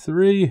up to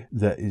 3.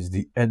 That is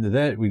the end of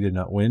that. We did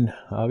not win,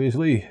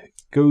 obviously.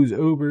 Goes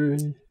over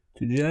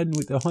to Jen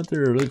with the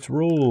hunter. Let's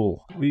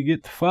roll. We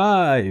get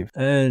 5,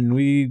 and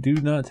we do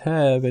not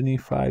have any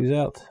 5s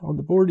out on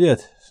the board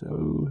yet.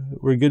 So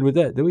we're good with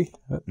that, do we?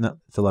 No,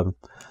 it's 11.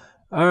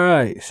 All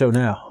right, so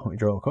now we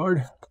draw a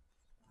card.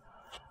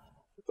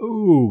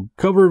 Ooh,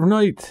 Cover of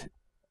Night.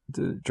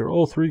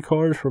 Draw 3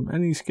 cards from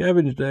any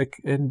scavenge deck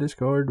and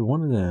discard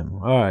 1 of them.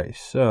 All right,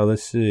 so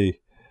let's see.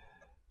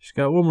 She's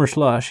got 1 more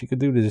slot. She could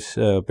do this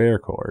bear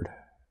card.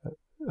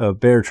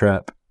 Bear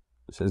Trap.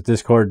 It says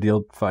discard,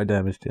 deal 5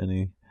 damage to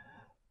any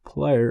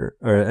player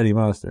or any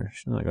monster.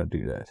 She's not going to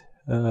do that.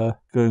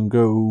 Going to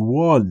go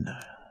 1.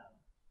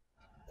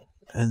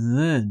 And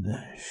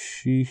then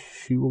she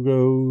will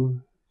go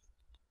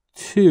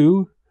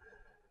 2.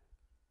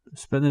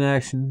 Spend an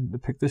action to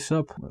pick this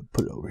up. I'm going to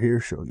put it over here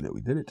showing that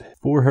we did it.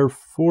 For her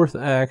 4th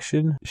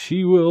action,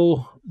 she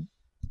will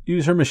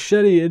use her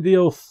machete and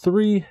deal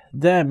 3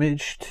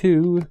 damage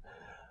to,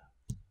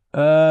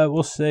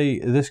 we'll say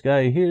this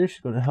guy here.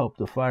 She's going to help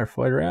the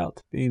firefighter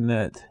out, being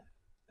that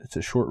it's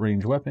a short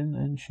range weapon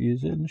and she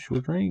is in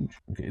short range.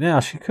 Okay, now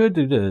she could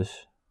do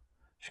this.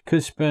 She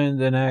could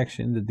spend an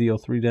action to deal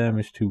 3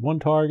 damage to one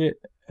target,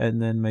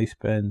 and then may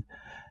spend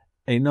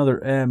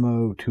another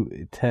ammo to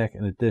attack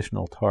an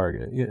additional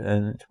target. Yeah,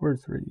 and it's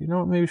worth 3. You know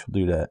what? Maybe she'll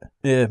do that.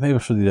 Yeah, maybe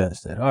she'll do that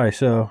instead. Alright,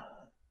 so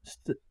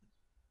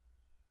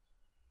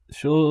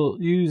she'll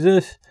use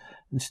this.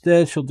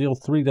 Instead, she'll deal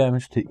 3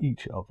 damage to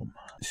each of them,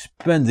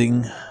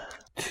 spending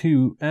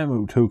 2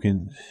 ammo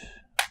tokens.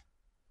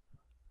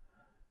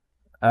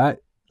 Alright,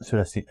 so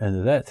that's the end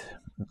of that.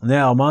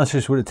 Now,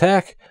 monsters would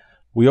attack.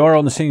 We are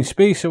on the same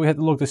space, so we have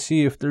to look to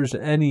see if there's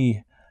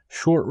any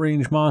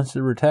short-range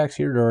monster attacks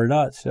here. There are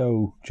not,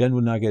 so Jen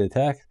would not get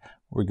attacked.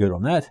 We're good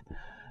on that.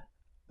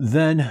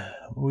 Then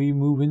we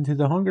move into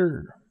the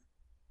hunger.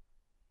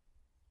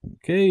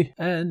 Okay,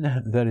 and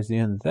that is the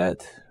end of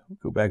that. We'll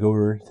go back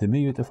over to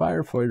me with the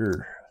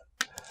firefighter.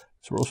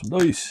 Let's roll some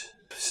dice.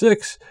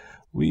 6.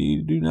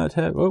 We do not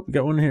have... Oh, we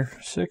got one here.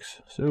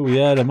 6. So we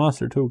add a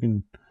monster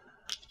token.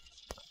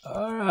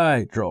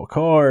 Alright, draw a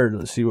card.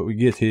 Let's see what we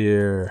get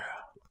here.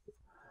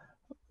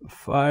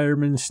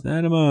 Fireman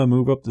Stanima,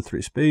 move up to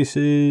 3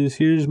 spaces.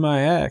 Here's my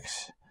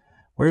axe.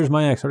 Where's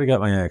my axe? I already got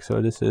my axe,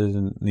 so this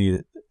doesn't need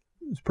it.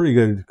 It's a pretty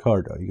good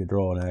card, though. You can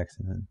draw an axe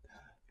and then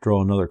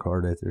draw another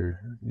card after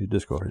you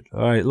discard it.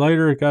 Alright,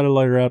 lighter. Got a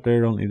lighter out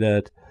there. Don't need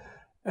that.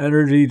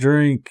 Energy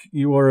drink.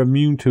 You are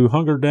immune to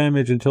hunger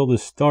damage until the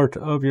start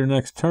of your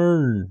next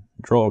turn.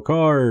 Draw a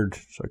card.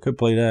 So I could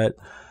play that.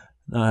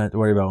 Not have to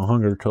worry about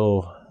hunger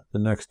until the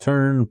next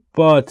turn,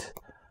 but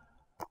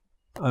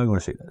I'm going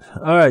to say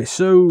that. Alright,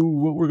 so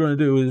what we're going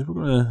to do is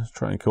we're going to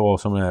try and kill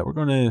off some of that. We're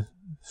going to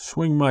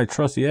swing my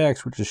trusty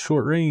axe, which is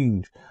short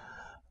range.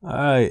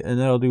 Alright, and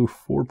that'll do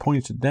 4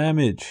 points of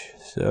damage.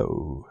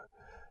 So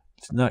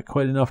it's not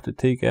quite enough to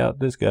take out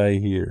this guy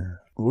here.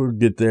 We'll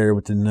get there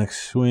with the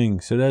next swing.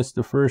 So that's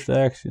the first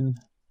action.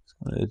 It's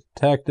going to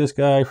attack this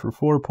guy for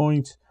 4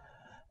 points.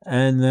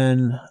 And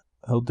then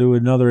he'll do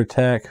another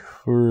attack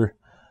for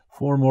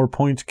 4 more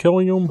points,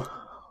 killing him.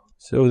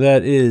 So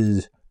that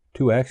is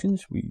 2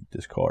 actions. We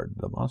discard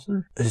the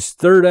monster. His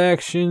third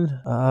action,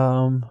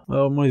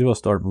 well, might as well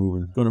start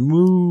moving. Gonna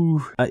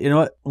move. You know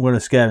what? I'm gonna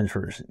scavenge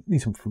first. Need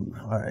some food.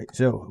 All right.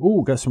 So,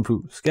 ooh, got some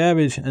food.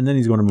 Scavenge, and then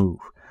he's gonna move.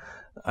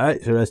 All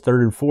right. So that's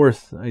 3rd and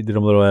 4th. I did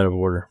them a little out of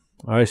order.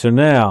 All right. So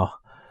now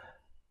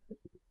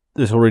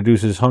this will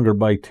reduce his hunger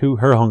by 2.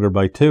 Her hunger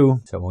by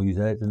 2. So we'll use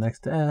that the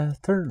next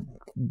turn.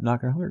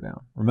 Knock her hunger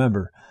down.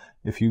 Remember,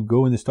 if you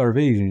go into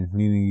starvation,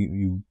 meaning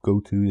you go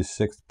to the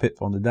 6th pit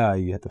on the die,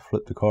 you have to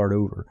flip the card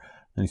over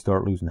and you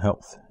start losing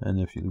health. And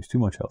if you lose too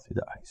much health, you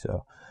die.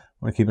 So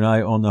I want to keep an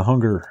eye on the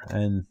hunger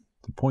and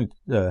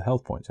the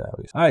health points,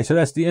 obviously. All right, so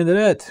that's the end of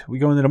that. We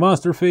go into the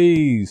monster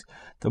phase.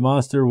 The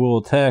monster will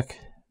attack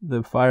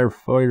the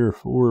firefighter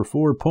for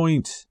 4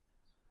 points.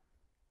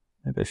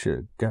 Maybe I should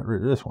have got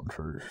rid of this one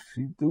first.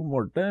 She'd do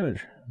more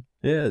damage.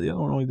 Yeah, the other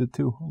one only did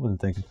 2. I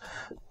wasn't thinking.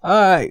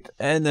 Alright,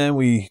 and then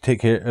we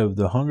take care of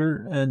the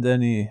hunger and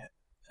then the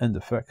end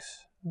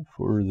effects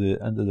for the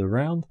end of the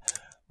round.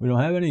 We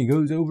don't have any. He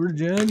goes over to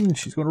Jen.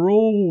 She's going to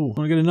roll.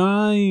 Going to get a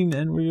 9,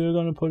 and we're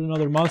going to put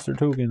another monster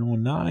token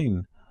on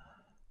 9.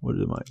 What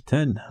am I?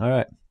 10.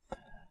 Alright.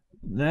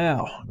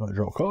 Now, I'm going to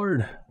draw a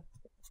card.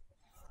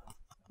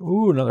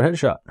 Ooh, another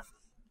headshot.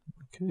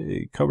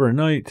 Okay, cover a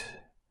night.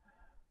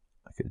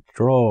 I could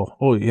draw.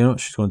 Oh, you know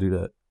what? She's going to do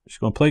that. She's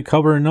going to play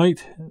cover a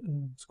night.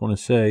 It's going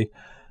to say,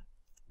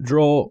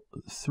 draw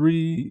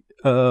 3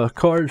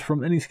 cards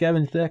from any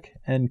scavenge deck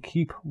and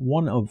keep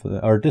one of them,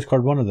 or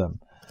discard one of them.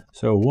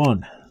 So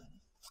 1,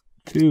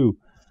 2,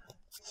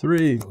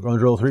 3. We're going to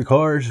draw 3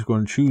 cards. We're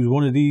going to choose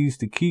one of these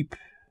to keep,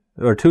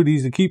 or 2 of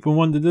these to keep and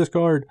 1 to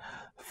discard.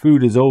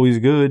 Food is always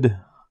good.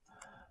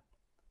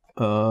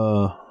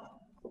 I'm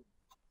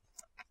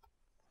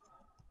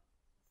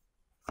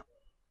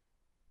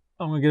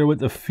going to get her with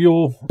the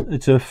fuel.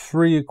 It's a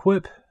free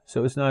equip,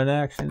 so it's not an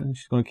action.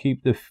 She's going to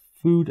keep the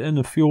food and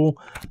the fuel.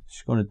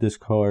 She's going to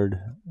discard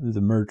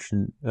the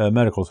merchant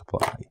medical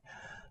supply.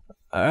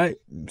 All right,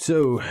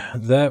 so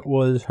that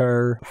was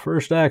her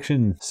first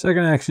action.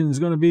 Second action is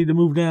going to be to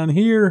move down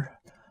here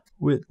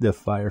with the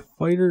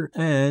firefighter,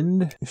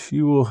 and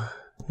she will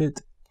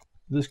hit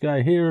this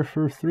guy here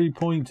for 3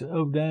 points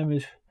of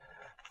damage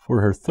for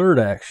her third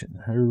action.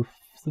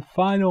 The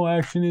final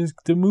action is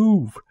to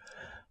move.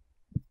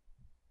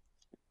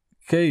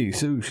 Okay,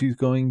 so she's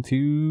going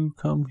to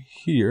come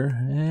here,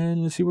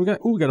 and let's see what we got.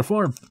 Oh, we got a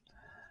farm.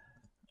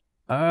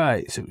 All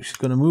right, so she's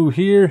going to move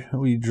here.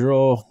 We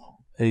draw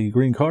a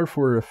green card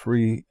for a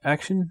free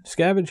action,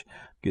 scavenge,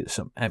 get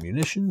some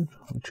ammunition,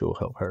 which will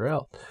help her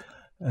out.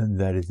 And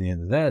that is the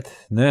end of that.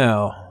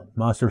 Now,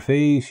 monster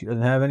phase, she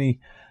doesn't have any.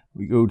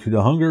 We go to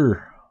the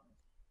hunger.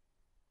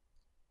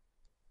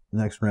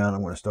 Next round,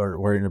 I'm going to start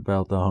worrying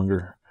about the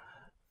hunger.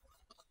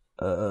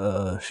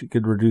 She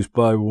could reduce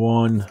by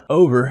 1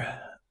 over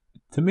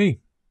to me.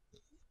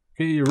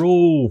 Okay, you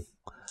roll.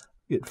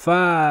 Get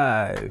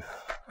 5.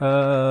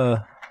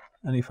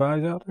 Any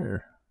 5s out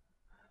there?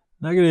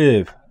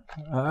 Negative.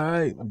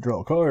 Alright, draw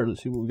a card.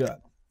 Let's see what we got.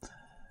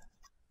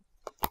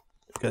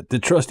 Got the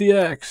trusty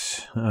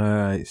X.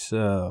 Alright,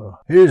 so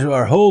here's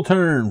our whole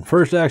turn.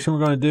 First action we're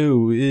going to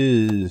do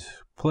is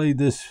play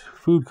this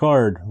food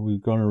card. We're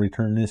going to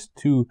return this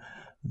to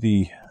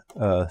the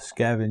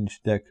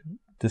scavenge deck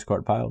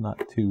discard pile,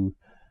 not to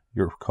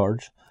your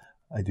cards.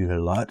 I do that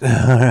a lot.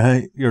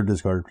 Alright, your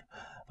discard.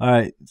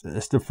 Alright,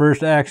 that's the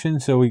first action,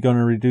 so we're going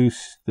to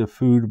reduce the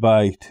food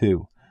by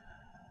 2.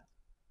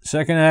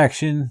 Second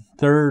action,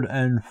 third,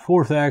 and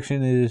fourth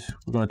action is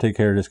we're going to take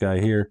care of this guy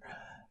here.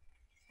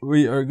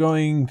 We are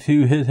going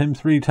to hit him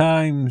 3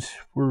 times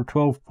for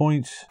 12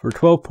 points. For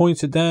 12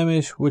 points of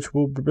damage, which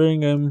will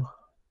bring him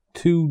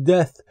to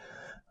death.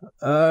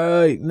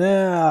 Alright,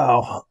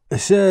 now it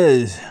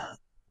says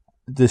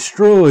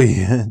destroy,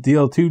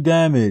 deal 2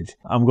 damage.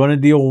 I'm going to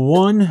deal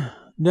 1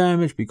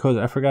 damage because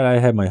I forgot I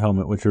had my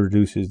helmet, which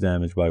reduces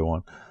damage by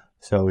 1.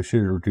 So it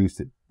should have reduced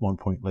it 1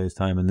 point last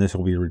time, and this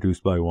will be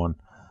reduced by 1.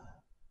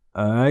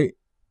 Alright,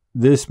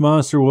 this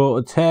monster will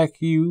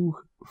attack you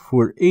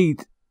for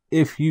 8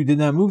 if you did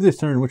not move this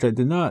turn, which I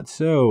did not.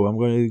 So I'm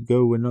going to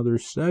go another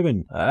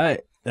 7.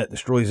 Alright, that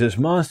destroys this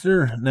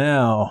monster.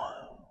 Now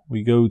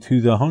we go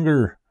to the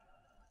hunger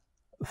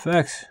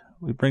effects.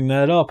 We bring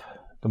that up.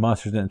 The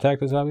monsters didn't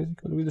attack us, obviously,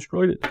 because we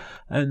destroyed it.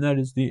 And that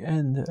is the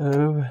end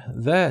of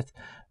that.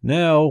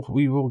 Now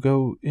we will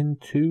go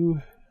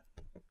into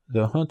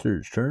the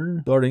hunter's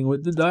turn, starting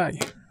with the die.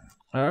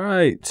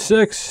 Alright,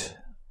 6.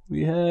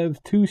 We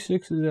have 2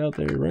 6s out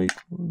there, right?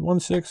 1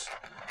 6.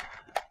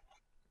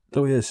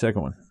 So we had a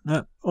second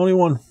one. Only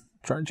 1.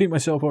 Trying to cheat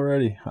myself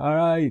already.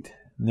 Alright.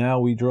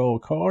 Now we draw a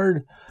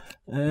card.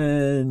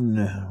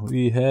 And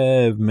we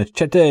have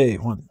Machete.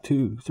 1,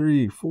 2,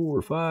 3,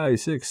 4, 5,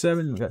 6,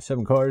 7. We got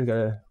 7 cards.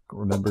 Gotta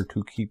remember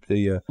to keep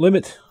the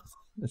limit.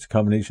 It's a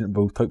combination of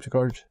both types of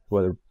cards,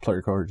 whether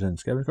player cards and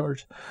scavenger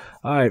cards.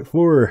 Alright,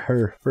 for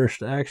her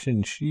first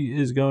action, she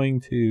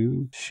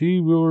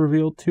will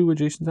reveal 2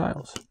 adjacent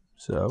tiles.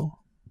 So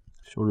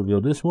she'll reveal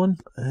this one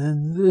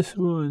and this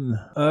one.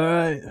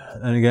 Alright,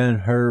 and again,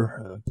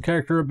 her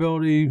character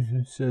ability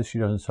says she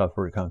doesn't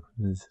suffer a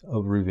consequence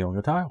of revealing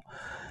a tile.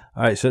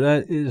 Alright, so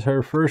that is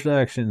her first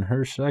action.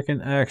 Her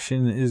second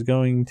action is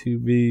going to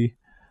be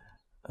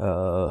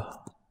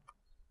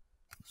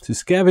to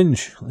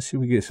scavenge. Let's see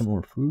if we get some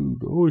more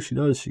food. Oh, she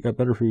does. She got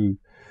better food.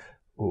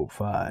 Oh,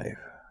 5.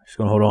 She's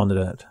going to hold on to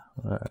that.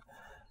 Alright.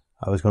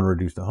 I was going to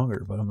reduce the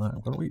hunger, but I'm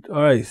not going to wait.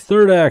 Alright,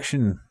 third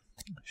action.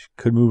 She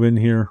could move in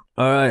here.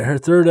 Alright, her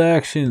third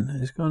action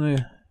is going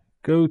to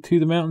go to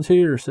the mountains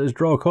here. It says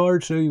draw a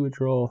card, so you would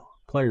draw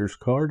a player's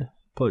card.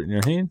 Put it in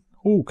your hand.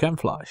 Oh,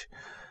 camouflage.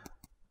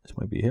 This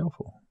might be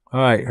helpful.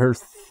 Alright, her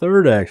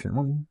third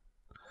action.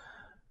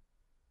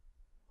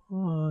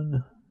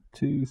 1,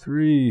 2,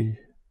 3.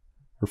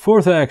 Her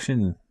fourth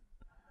action.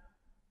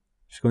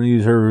 She's going to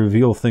use her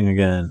reveal thing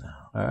again.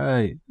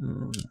 Alright.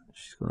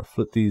 She's going to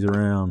flip these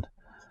around.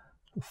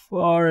 The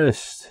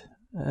forest.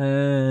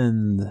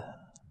 And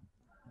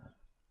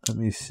let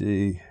me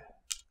see.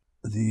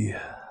 The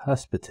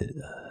hospital.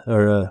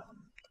 Or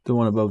the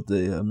one above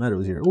the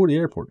meadows here. Oh, the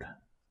airport.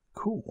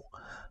 Cool.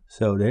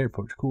 So the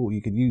airport's cool.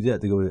 You could use that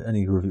to go to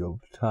any reveal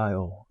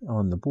tile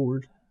on the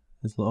board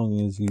as long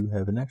as you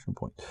have an action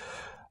point.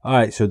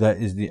 Alright, so that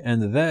is the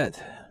end of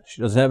that. She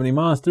doesn't have any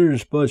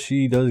monsters, but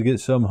she does get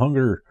some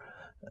hunger.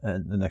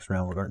 And the next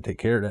round we're going to take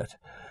care of that.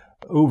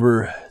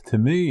 Over to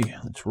me.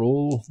 Let's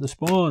roll the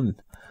spawn.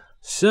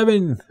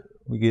 7.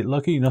 We get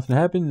lucky. Nothing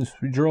happens.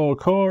 We draw a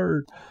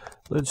card.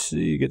 Let's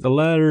see. Get the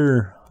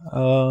ladder.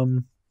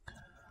 Alright,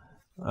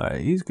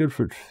 he's good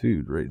for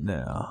food right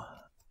now.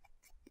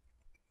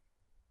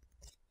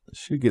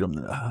 Should get him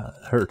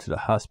her to the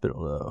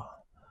hospital though.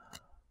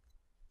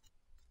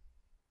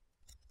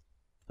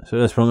 So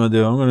that's what I'm going to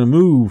do. I'm going to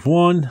move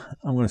 1.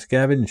 I'm going to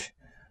scavenge.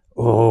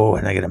 Oh,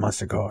 and I get a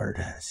monster card.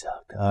 That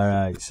sucked.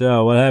 Alright,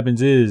 so what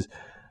happens is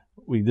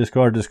we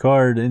discard this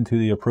card into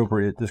the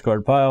appropriate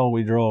discard pile.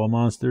 We draw a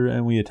monster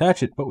and we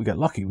attach it, but we got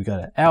lucky. We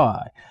got an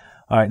ally.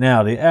 Alright,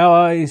 now the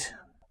allies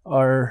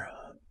are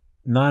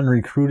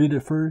non-recruited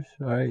at first.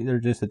 Alright, they're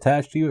just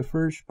attached to you at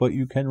first, but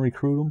you can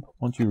recruit them.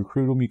 Once you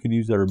recruit them, you can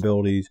use their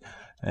abilities,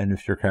 and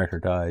if your character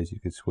dies, you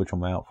can switch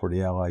them out for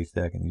the allies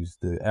deck and use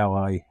the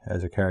ally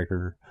as a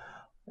character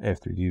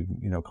after you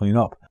clean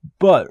up.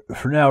 But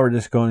for now, we're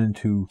just going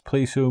to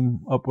place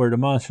them up where the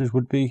monsters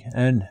would be,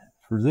 and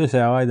for this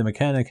ally, the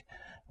mechanic,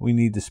 we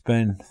need to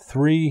spend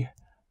 3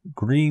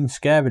 green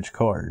scavenge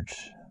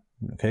cards.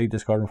 Okay,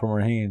 discard them from our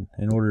hand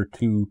in order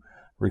to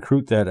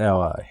recruit that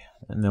ally,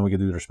 and then we can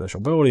do their special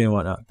ability and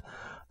whatnot.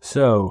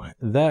 So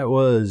that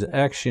was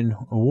action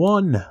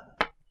 1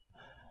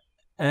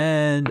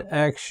 and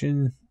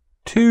action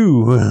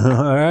 2.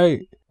 All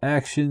right,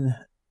 action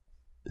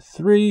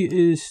 3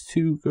 is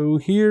to go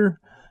here,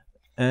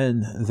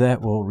 and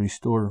that will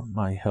restore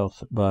my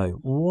health by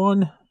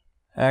 1.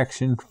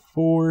 Action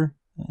 4,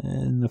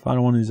 and the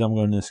final one is I'm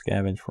going to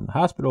scavenge from the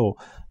hospital,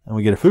 and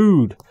we get a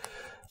food.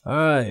 All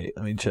right,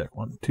 let me check.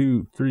 1,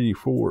 2, 3,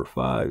 4,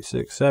 5,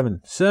 6,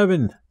 7.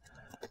 7.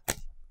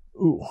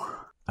 Ooh.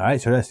 All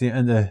right, so that's the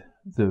end of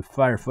the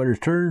firefighter's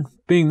turn.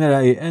 Being that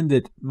I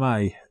ended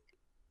my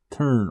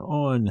turn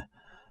on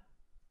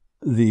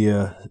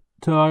the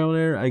tile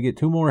there, I get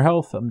 2 more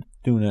health. I'm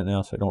doing that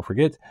now so I don't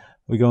forget.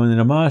 We go into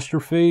the monster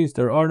phase.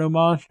 There are no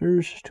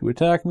monsters to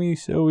attack me,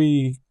 so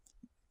we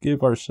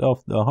give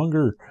ourselves the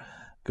hunger.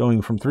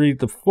 Going from 3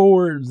 to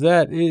 4,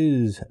 that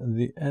is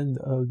the end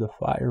of the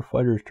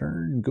firefighter's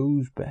turn.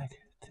 Goes back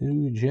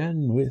to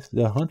Jen with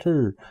the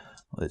hunter.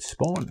 Let's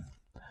spawn.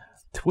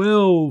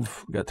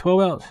 12. We got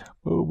 12 out.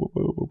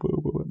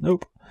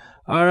 Nope.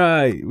 All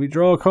right, we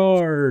draw a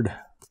card.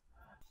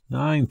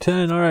 9,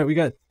 10. All right, we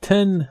got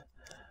 10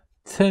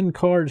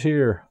 cards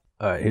here.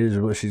 All right, here's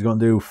what she's going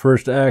to do.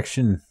 First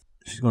action,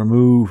 she's going to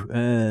move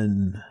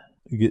and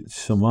get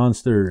some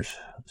monsters.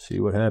 Let's see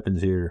what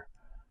happens here.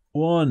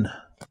 1.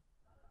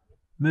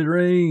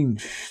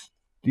 Mid-range.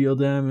 Deal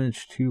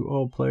damage to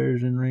all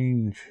players in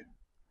range.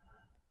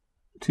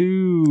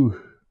 2.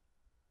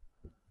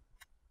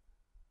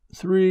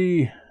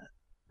 3.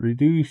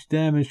 Reduce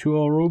damage to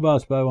all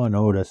robots by 1.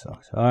 Oh, that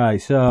sucks.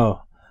 Alright,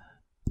 so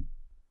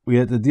we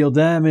have to deal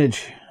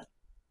damage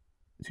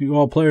to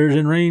all players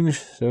in range.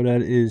 So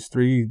that is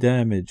 3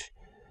 damage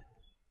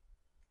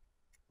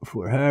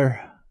for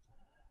her.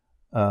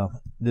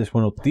 This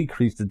one will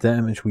decrease the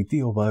damage we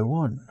deal by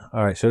 1.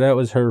 Alright, so that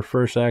was her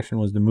first action,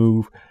 was to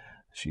move.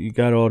 She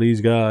got all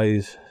these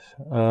guys.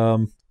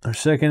 Her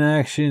second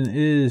action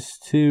is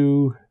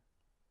to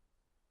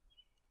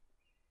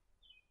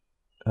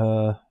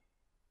we're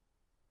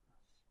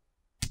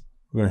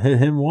going to hit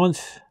him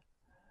once,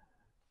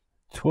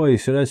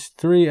 twice, so that's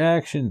 3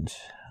 actions.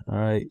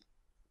 Alright,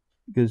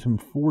 gives him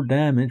 4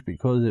 damage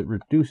because it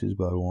reduces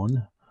by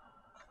 1.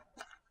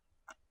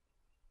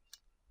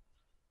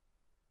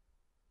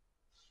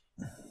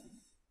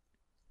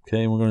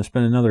 Okay, and we're going to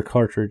spend another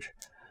cartridge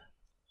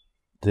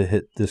to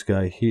hit this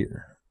guy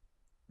here.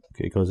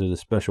 Okay, because of the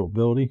special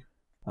ability.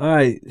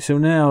 Alright, so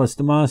now it's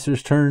the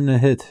monster's turn to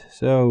hit.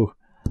 So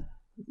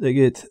they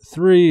get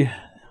 3,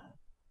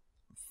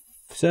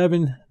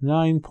 7,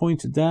 9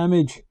 points of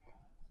damage.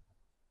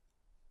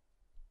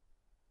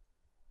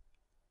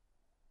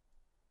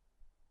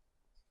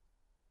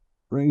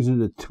 Brings her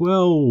to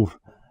 12.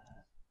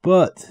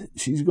 But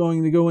she's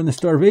going to go into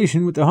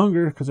starvation with the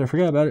hunger, because I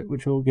forgot about it,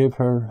 which will give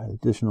her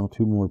additional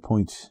 2 more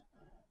points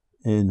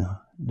in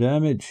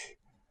damage.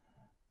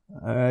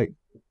 Alright.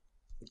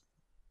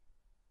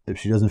 If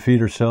she doesn't feed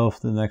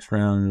herself, the next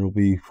round it'll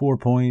be 4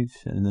 points,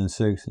 and then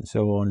 6, and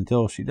so on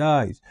until she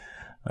dies.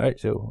 Alright,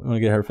 so we're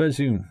going to get her fed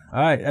soon.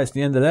 Alright, that's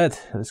the end of that.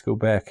 Let's go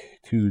back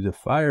to the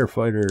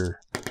firefighter.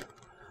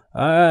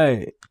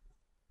 Alright.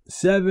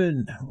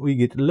 7. We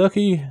get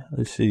lucky.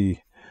 Let's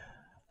see.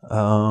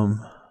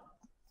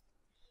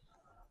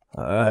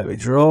 Alright, we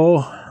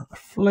draw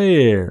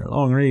flare.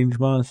 Long range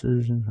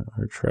monsters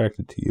are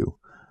attracted to you.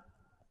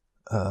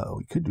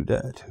 We could do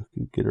that.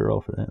 We could get her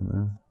off of that,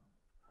 man.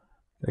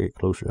 I get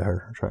closer to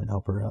her, try and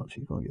help her out.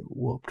 She's gonna get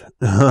whooped.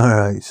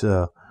 Alright,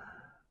 so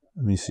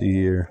let me see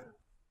here.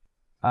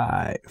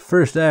 Alright,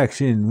 first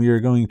action, we are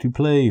going to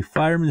play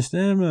Fireman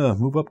Stamina.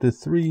 Move up to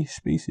 3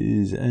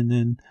 spaces and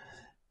then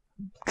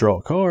draw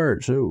a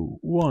card. So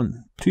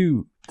 1,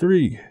 2,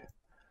 3.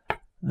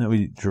 Now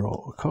we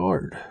draw a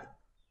card.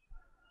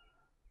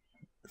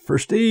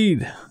 First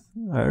aid.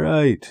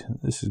 Alright,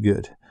 this is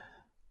good.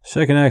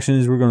 Second action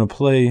is we're going to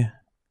play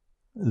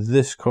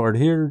this card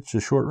here. It's a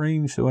short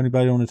range, so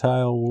anybody on the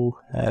tile will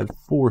have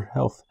 4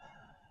 health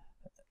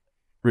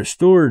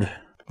restored.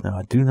 Now,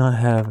 I do not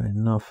have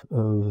enough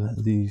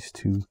of these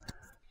to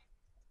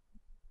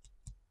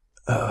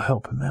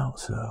help him out,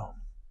 so.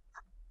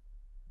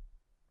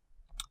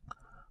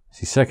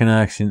 See, second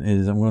action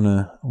is I'm going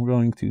to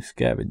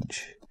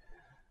scavenge.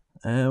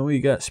 And we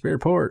got spare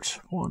parts.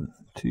 1,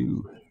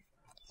 2,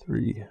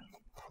 3,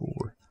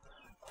 4,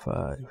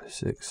 5,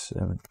 6,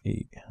 7,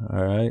 8.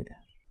 Alright.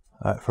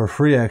 Alright, for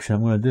free action,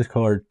 I'm going to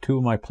discard 2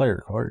 of my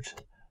player cards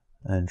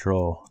and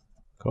draw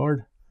a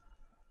card.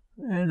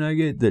 And I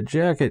get the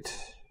jacket.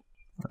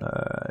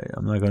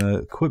 I'm not going to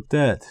equip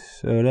that.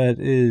 So that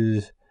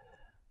is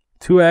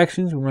 2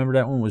 actions. Remember,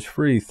 that one was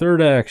free.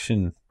 Third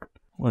action,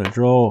 I'm going to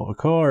draw a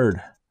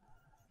card.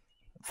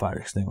 Fire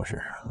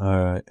extinguisher.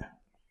 Alright.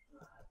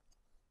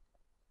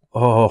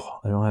 Oh,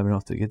 I don't have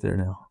enough to get there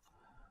now.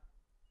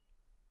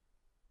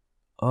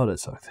 Oh, that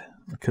sucked.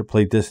 I could have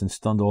played this and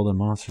stunned all the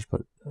monsters,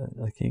 but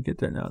I can't get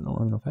there now. I don't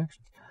have enough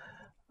actions.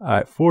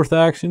 Alright, fourth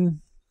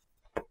action.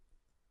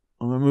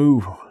 I'm going to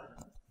move.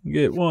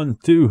 Get 1,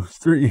 2,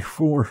 3,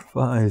 4,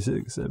 5,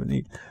 6, 7,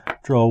 8.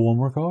 Draw 1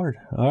 more card.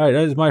 Alright,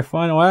 that is my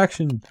final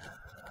action.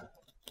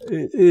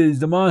 It is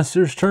the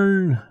monster's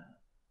turn.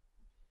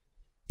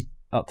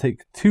 I'll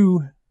take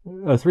 3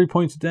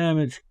 points of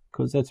damage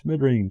because that's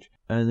mid-range.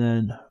 And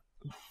then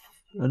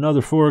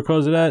another 4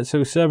 because of that,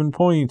 so 7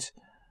 points.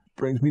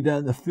 Brings me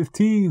down to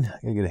 15. I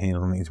gotta get a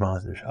handle on these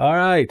monsters.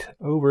 Alright,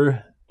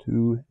 over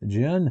to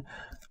Jen.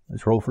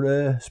 Let's roll for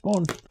the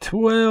spawn.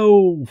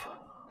 12.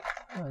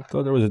 I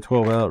thought there was a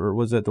 12 out, or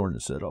was that during the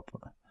setup?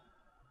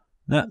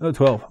 No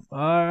 12.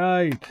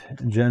 Alright.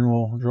 Jen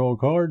will draw a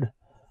card.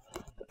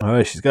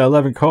 Alright, she's got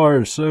 11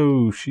 cards,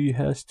 so she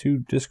has to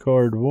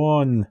discard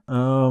 1.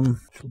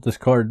 She'll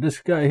discard this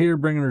guy here,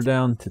 bringing her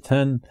down to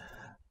 10.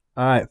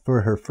 Alright,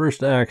 for her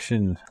first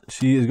action,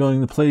 she is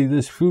going to play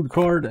this food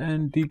card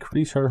and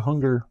decrease her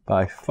hunger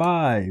by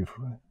 5.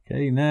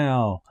 Okay,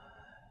 now,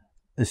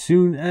 as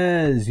soon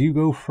as you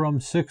go from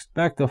 6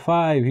 back to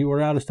 5, you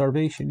are out of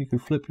starvation. You can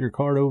flip your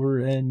card over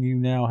and you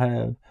now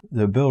have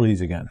the abilities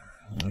again.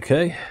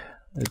 Okay,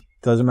 it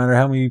doesn't matter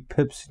how many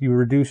pips you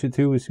reduce it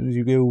to. As soon as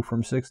you go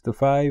from 6 to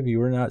 5,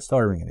 you are not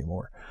starving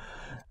anymore.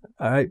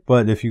 Alright,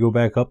 but if you go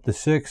back up to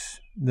 6,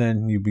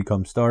 then you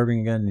become starving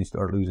again and you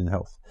start losing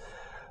health.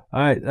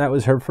 Alright, that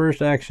was her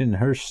first action.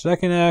 Her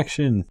second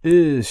action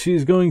is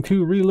she's going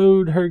to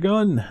reload her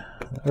gun,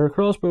 her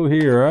crossbow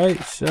here.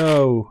 Alright,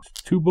 so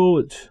 2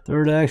 bullets.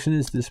 Third action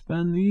is to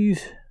spend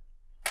these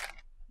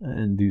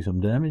and do some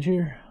damage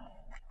here.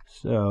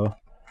 So,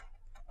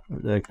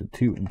 back to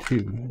 2 and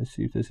 2. Let's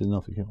see if this is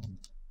enough to kill him.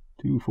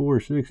 2,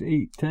 4, 6,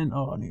 8, 10.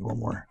 Oh, I need 1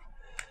 more.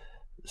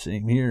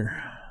 Same here.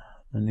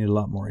 I need a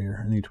lot more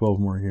here. I need 12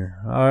 more here.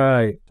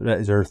 Alright, so that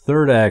is her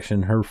third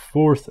action. Her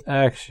fourth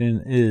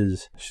action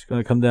is she's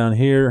going to come down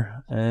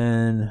here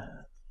and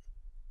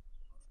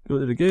go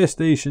to the gas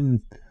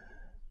station.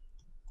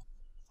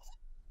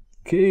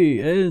 Okay,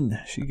 and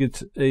she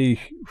gets a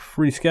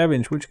free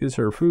scavenge, which gives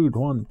her food.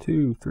 1,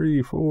 2,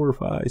 3, 4,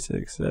 5,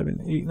 6,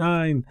 7, 8,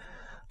 9.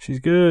 She's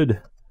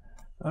good.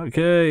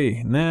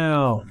 Okay,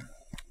 now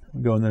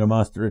we're going to the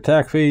monster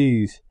attack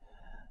phase.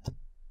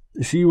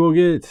 She will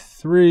get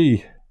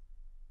 3,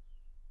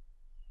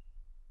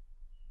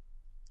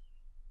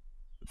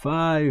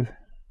 5,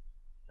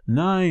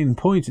 9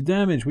 points of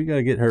damage. We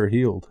gotta get her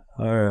healed.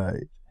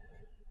 Alright.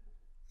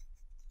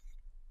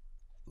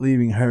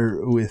 Leaving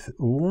her with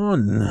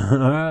 1.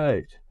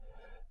 Alright.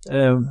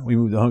 We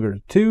move the hunger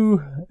to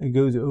 2. It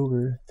goes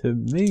over to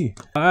me.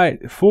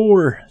 Alright,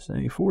 4. So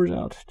any 4's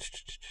out.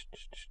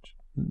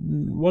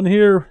 1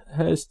 here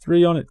has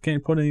 3 on it.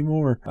 Can't put any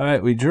more.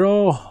 Alright, we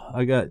draw.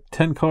 I got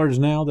 10 cards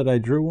now that I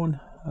drew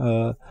one.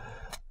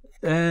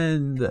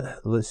 And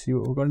let's see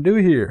what we're going to do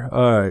here.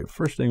 Alright,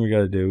 first thing we got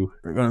to do,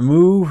 we're going to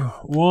move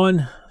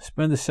 1,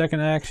 spend the second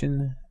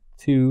action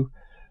to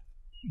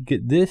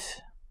get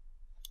this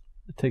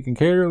taken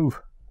care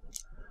of.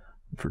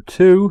 For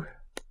 2,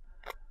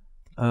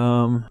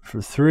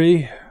 for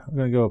 3, I'm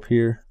going to go up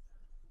here.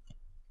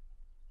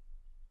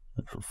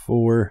 And for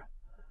 4,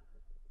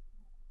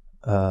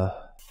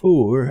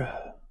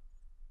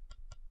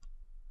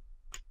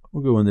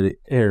 we'll go into the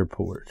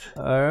airport.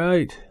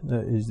 Alright,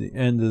 that is the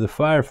end of the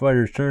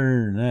firefighter's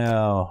turn.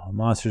 Now,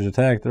 monsters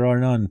attack, there are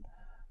none.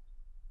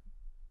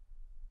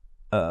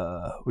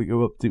 We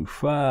go up to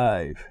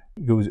 5.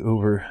 It goes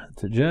over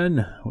to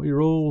Jen. We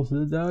roll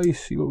the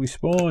dice, see what we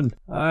spawn.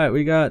 Alright,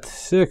 we got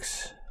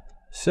 6,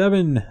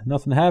 7,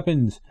 nothing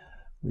happens.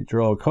 We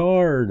draw a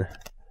card.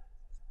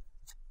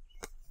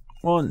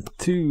 1,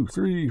 2,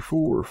 3,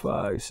 4,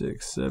 5,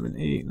 6, 7,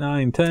 8,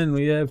 9, 10.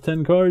 We have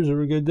 10 cards, so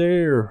we're good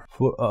there.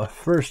 For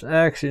first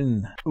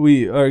action,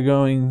 we are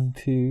going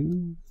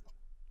to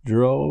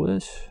draw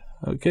this.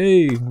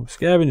 Okay,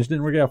 scavenge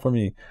didn't work out for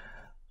me.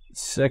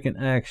 Second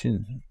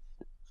action,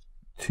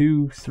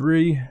 2,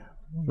 3.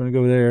 We're going to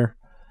go there.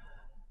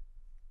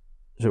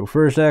 So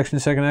first action,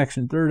 second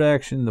action, third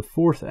action. The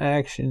fourth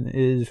action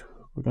is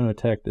we're going to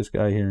attack this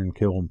guy here and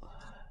kill him.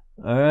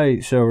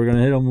 Alright, so we're going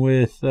to hit him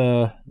with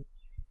the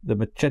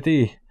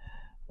machete,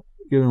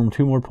 giving him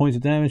 2 more points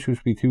of damage, which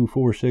would be 2,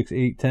 4, 6,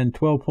 8, 10,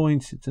 12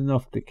 points. It's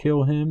enough to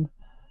kill him.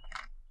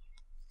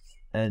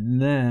 And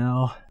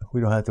now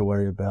we don't have to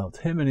worry about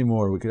him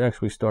anymore. We could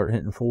actually start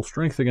hitting full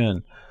strength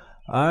again.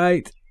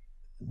 Alright,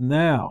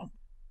 now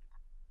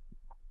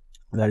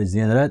that is the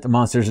end of that. The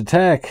monsters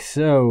attack.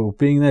 So,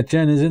 being that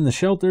Jen is in the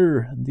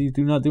shelter, these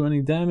do not do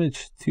any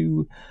damage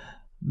to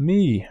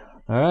me.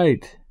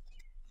 Alright.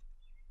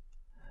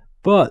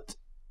 But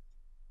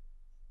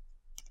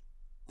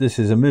this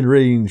is a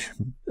mid-range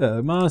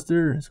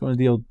monster. It's going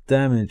to deal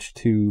damage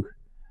to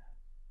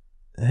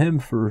him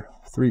for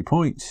 3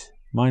 points.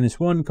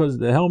 -1 because of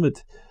the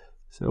helmet.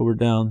 So we're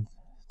down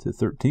to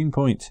 13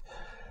 points.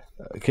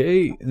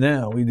 Okay,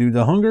 now we do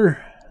the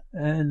hunger.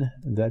 And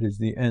that is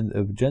the end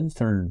of Jen's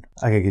turn.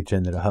 I gotta get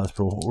Jen to the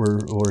hospital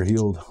or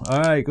healed.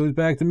 Alright, goes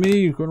back to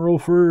me. We're gonna roll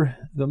for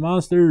the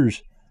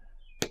monsters.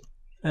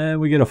 And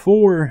we get a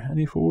 4.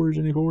 Any 4s,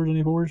 any 4s,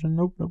 any 4s? And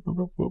nope.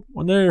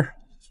 1 there.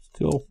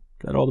 Still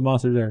got all the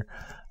monsters there.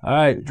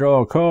 Alright,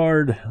 draw a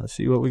card. Let's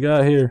see what we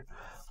got here.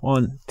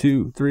 1,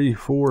 2, 3,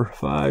 4,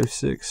 5,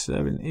 6,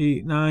 7,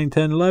 8, 9,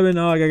 10, 11.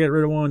 Oh, I gotta get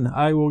rid of 1.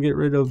 I will get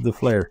rid of the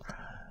flare.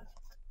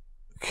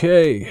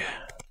 Okay.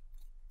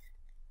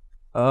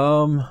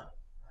 So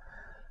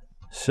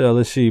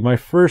let's see. My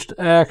first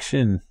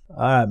action.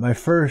 My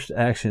first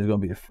action is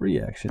going to be a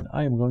free action.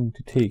 I am going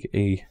to take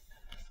a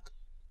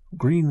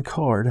green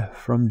card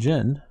from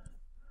Jen,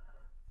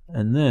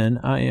 and then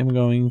I am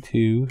going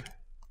to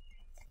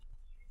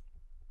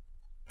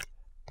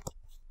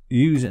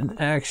use an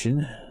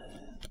action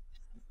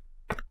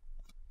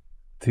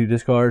to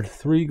discard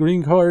 3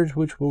 green cards,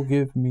 which will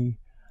give me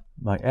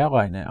my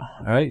ally now.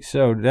 Alright,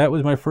 so that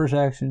was my first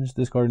action,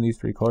 discarding these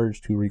 3 cards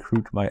to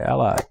recruit my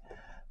ally.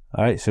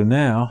 Alright, so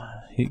now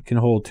he can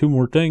hold 2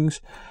 more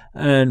things,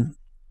 and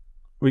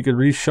we could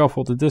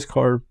reshuffle the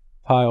discard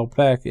pile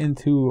back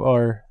into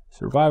our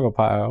survival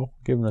pile,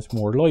 giving us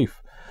more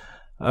life.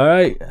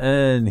 Alright,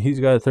 and he's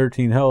got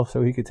 13 health,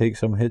 so he could take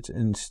some hits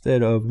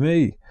instead of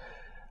me.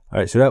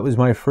 Alright, so that was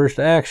my first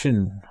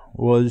action,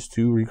 was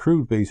to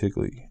recruit,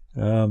 basically.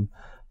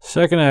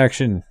 Second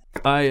action,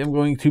 I am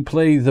going to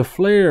play the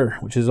Flare,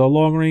 which is a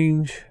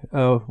long-range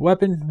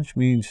weapon, which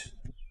means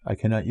I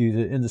cannot use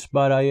it in the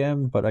spot I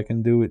am, but I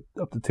can do it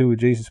up to 2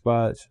 adjacent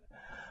spots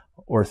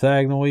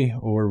orthogonally,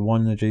 or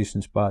 1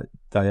 adjacent spot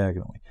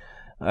diagonally.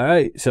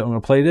 Alright, so I'm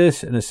going to play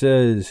this, and it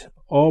says,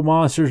 all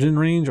monsters in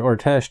range are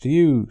attached to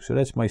you. So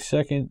that's my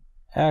second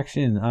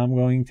action. I'm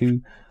going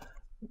to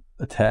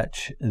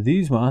attach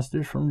these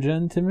monsters from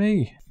Jen to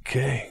me.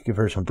 Okay, give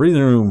her some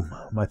breathing room.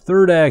 My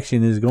third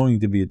action is going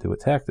to be to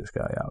attack this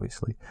guy,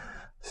 obviously.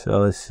 So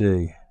let's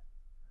see.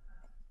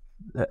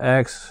 The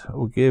axe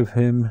will give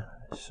him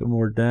some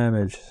more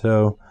damage.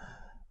 So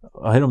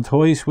I'll hit him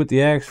twice with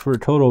the axe for a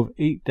total of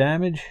 8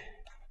 damage.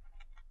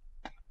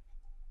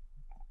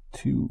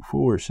 2,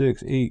 4,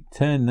 6, 8,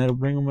 10. That'll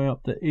bring him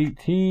up to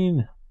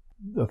 18.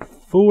 The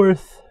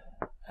fourth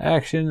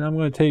action I'm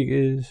going to take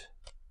is,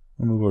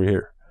 I'll move over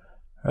here.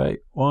 All right,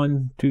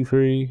 1, 2,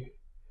 3.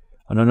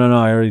 Oh, no,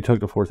 I already took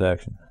the fourth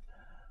action.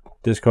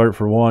 Discard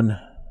for 1.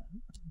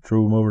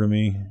 Drew him over to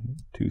me.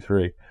 2,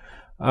 3.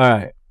 All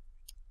right.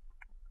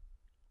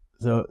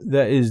 So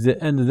that is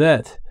the end of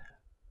that.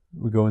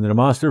 We go into the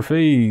monster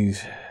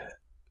phase.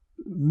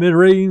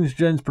 Mid-range,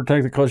 Jen's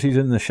protected because she's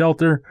in the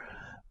shelter,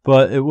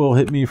 but it will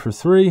hit me for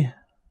 3,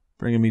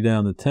 bringing me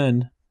down to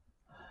 10.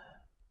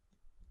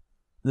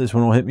 This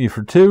one will hit me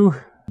for 2,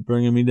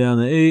 bringing me down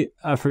to 8.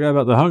 I forgot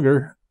about the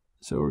hunger,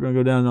 so we're going to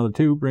go down another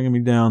 2, bringing me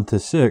down to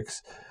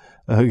 6.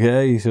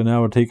 Okay, so now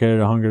we'll take care of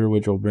the hunger,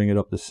 which will bring it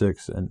up to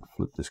 6 and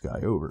flip this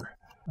guy over.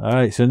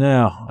 Alright, so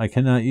now I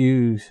cannot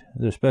use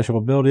the special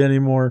ability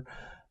anymore.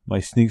 My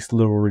sneak's a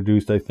little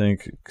reduced, I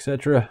think,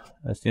 etc.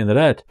 That's the end of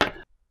that.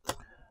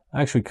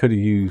 I actually could have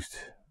used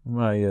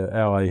my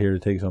ally here to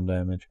take some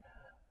damage.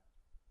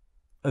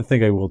 I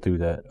think I will do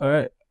that.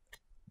 Alright.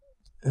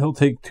 He'll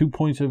take 2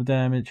 points of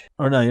damage.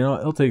 Or no, you know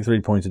what? He'll take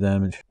 3 points of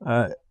damage.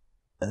 And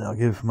I'll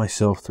give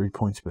myself 3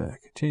 points back.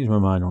 Change my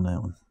mind on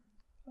that one.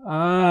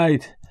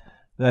 Alright.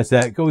 That's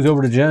that. Goes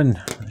over to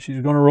Jen.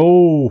 She's going to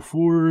roll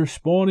for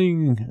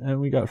spawning.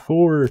 And we got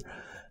 4.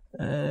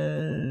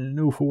 And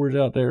no 4s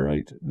out there,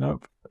 right?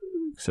 Nope.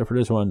 Except for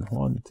this one.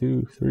 1,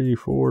 2, 3,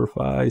 4,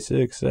 5,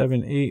 6,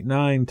 7, 8,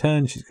 9,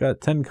 10. She's got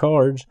 10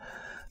 cards.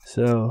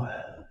 So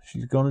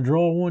she's going to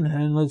draw one.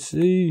 And let's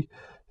see.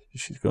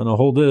 She's going to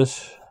hold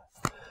this.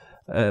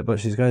 But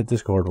she's got to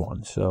discard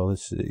one. So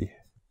let's see.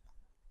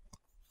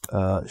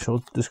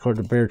 She'll discard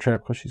the bear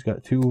trap because she's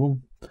got 2 of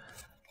them.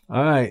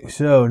 Alright,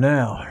 so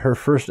now her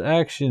first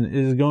action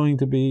is going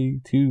to be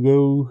to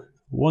go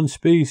 1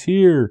 space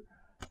here.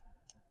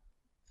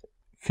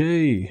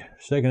 Okay,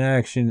 second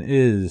action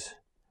is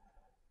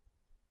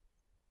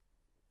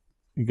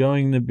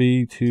going to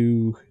be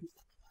to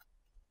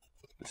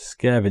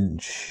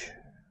scavenge.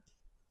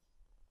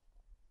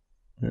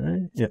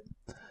 Alright, yep.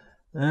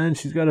 And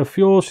she's got a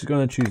fuel. She's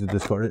going to choose to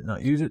discard it,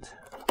 not use it.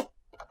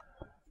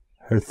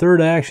 Her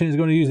third action is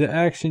going to use the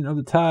action of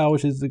the tile,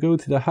 which is to go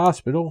to the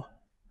hospital,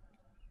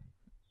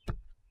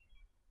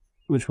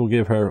 which will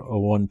give her a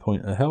 1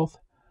 point of health.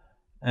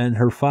 And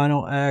her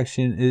final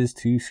action is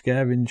to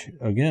scavenge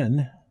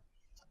again,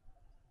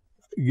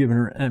 giving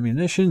her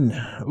ammunition.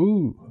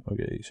 Ooh,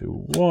 okay,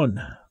 so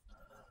 1,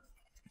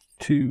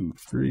 2,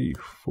 3,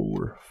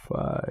 4,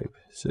 5,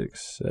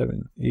 6,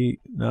 7, 8,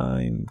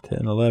 9,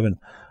 10, 11.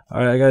 All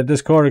right, I got to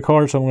discard a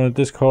card, so I'm going to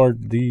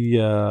discard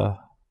the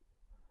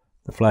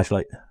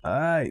flashlight. All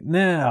right,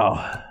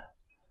 now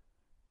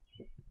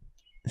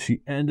she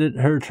ended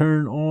her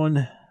turn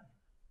on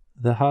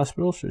the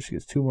hospital, so she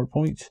gets 2 more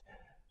points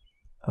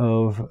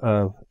of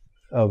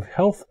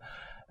health,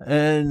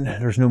 and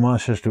there's no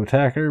monsters to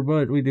attack her,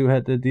 but we do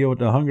have to deal with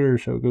the hunger,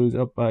 so it goes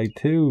up by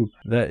 2.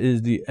 That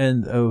is the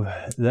end of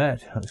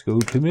that. Let's go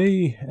to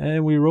me,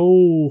 and we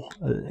roll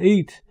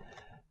 8,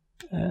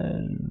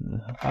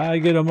 and I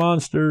get a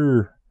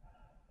monster.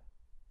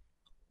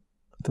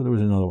 I thought there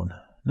was another one.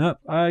 Nope,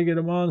 I get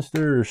a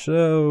monster.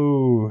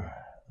 So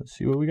let's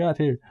see what we got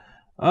here.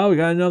 Oh, we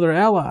got another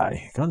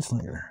ally,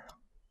 Gunslinger.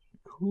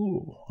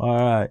 Cool. All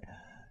right.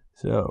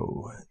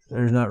 So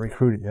there's not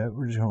recruited yet.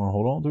 We're just going to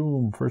hold on to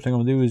them. First thing I'm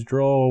going to do is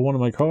draw one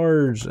of my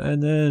cards.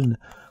 And then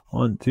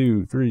 1,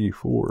 2, 3,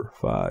 4,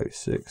 5,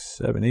 6,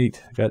 7,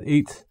 8. I got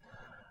 8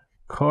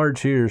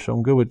 cards here, so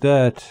I'm good with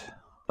that.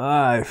 All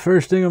right.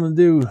 First thing I'm going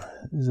to do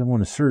is I'm going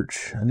to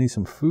search. I need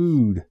some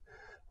food.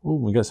 Oh,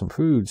 we got some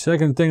food.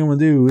 Second thing I'm going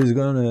to do is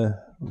going to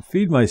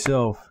feed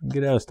myself and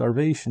get out of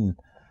starvation.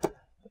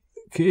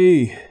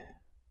 Okay.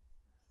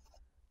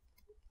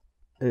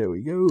 There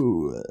we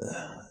go.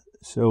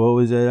 So what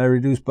was that? I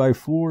reduced by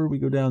 4. We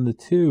go down to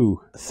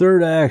 2.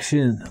 Third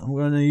action, I'm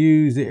going to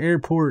use the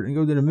airport and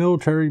go to the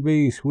military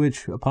base,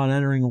 which upon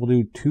entering will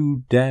do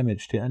 2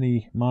 damage to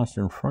any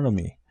monster in front of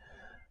me.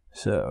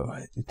 So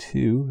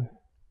 2.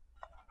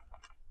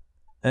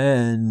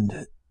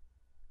 And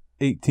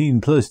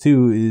 18 plus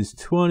 2 is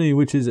 20,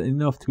 which is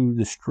enough to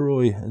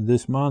destroy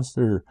this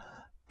monster.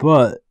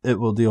 But it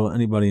will deal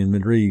anybody in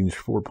mid-range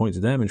 4 points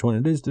of damage when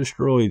it is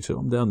destroyed. So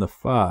I'm down to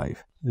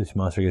 5. This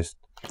monster gets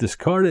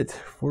discarded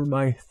for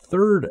my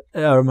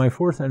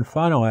fourth and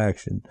final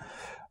action.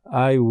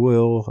 I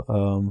will.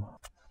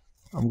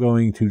 I'm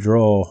going to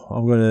draw.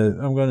 I'm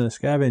gonna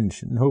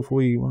scavenge and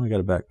hopefully. Well, I got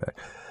a backpack.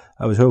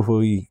 I was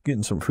hopefully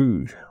getting some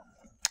food,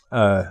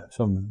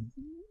 some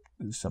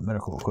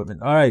medical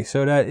equipment. All right,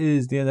 so that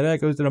is the end of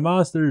that. Goes to the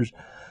monsters.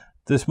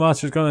 This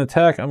monster's going to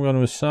attack. I'm going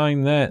to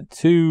assign that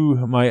to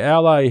my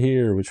ally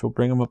here, which will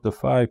bring him up to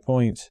 5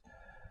 points.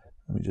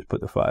 Let me just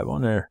put the 5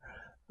 on there.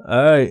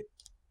 All right.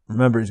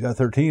 Remember, he's got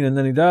 13, and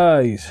then he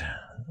dies.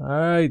 All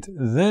right.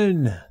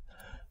 Then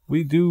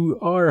we do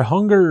our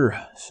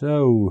hunger.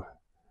 So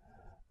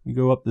we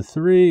go up to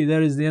 3.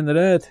 That is the end of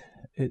that.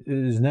 It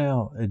is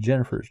now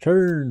Jennifer's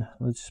turn.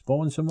 Let's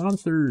spawn some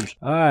monsters.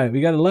 All right.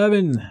 We got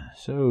 11.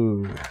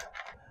 So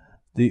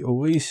the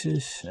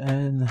Oasis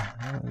and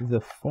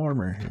the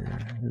farmer here.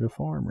 The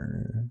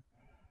farmer.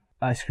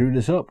 I screwed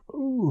this up.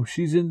 Ooh,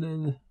 she's in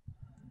the...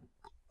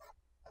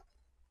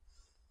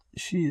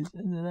 She is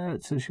into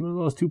that, so she would have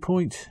lost 2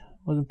 points.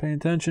 Wasn't paying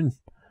attention.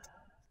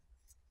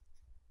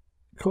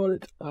 Caught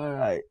it.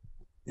 Alright.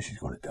 She's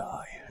going to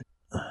die.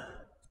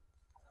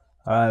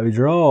 Alright, we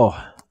draw.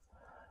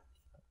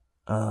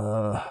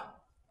 I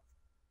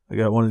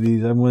got one of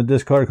these. I'm going to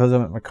discard because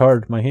I'm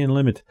at my hand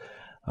limit.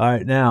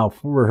 Alright, now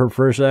for her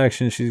first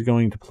action, she's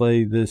going to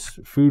play this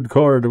food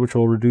card, which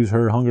will reduce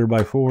her hunger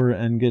by 4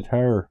 and get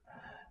her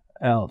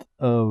out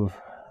of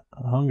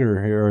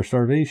hunger here, or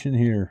starvation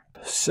here.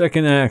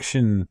 Second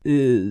action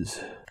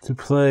is to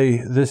play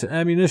this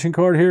ammunition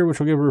card here, which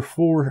will give her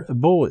 4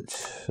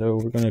 bullets. So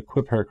we're going to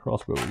equip her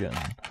crossbow again.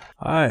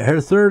 Alright, her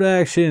third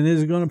action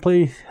is going to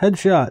play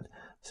headshot. It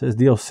says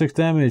deal 6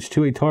 damage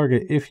to a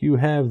target if you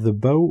have the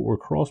bow or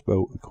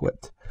crossbow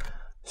equipped.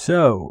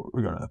 So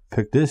we're going to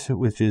pick this,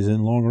 which is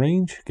in long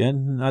range.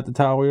 Again, not the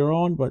tile we are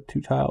on, but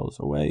 2 tiles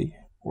away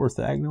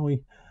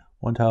orthogonally.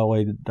 1 tile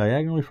away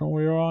diagonally from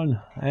where you're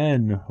on.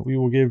 And we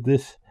will give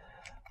this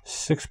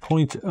 6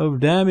 points of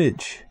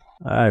damage.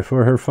 Alright,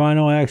 for her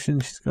final action,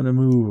 she's going to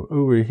move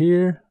over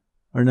here.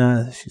 Or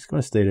not, she's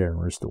going to stay there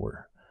and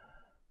restore.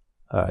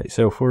 Alright,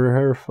 so for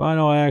her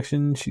final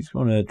action, she's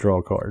going to draw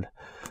a card.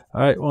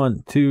 Alright,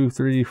 1, 2,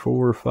 3,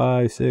 4,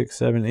 5, 6,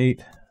 7,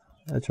 8.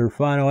 That's her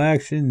final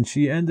action.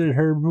 She ended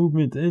her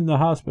movement in the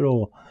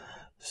hospital.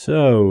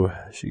 So,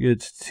 she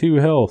gets 2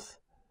 health.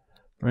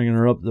 Bringing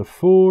her up to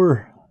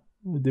 4.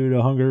 Due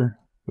to hunger.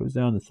 Goes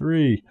down to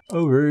 3.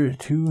 Over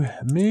to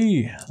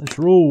me. Let's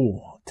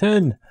roll.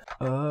 10.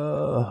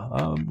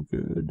 I'm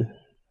good.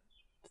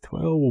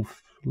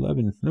 12.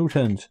 11. No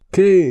 10s.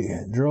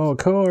 Okay. Draw a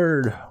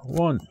card.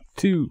 1,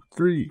 2,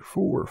 3,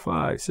 4,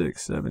 5,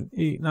 6, 7,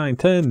 8, 9,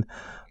 10.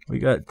 We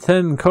got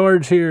 10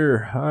 cards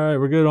here. Alright,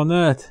 we're good on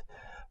that.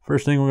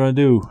 First thing we're going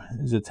to do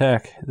is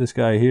attack this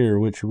guy here,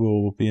 which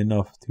will be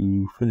enough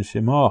to finish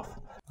him off.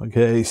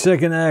 Okay,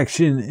 second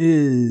action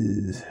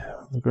is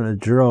we're going to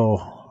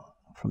draw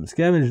from the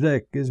scavenge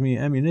deck. Gives me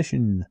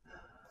ammunition.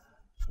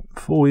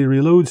 Fully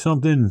reload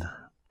something.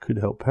 Could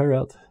help her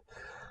out.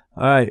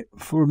 Alright,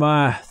 for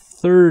my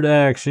third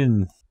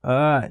action.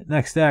 Alright,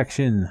 next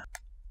action.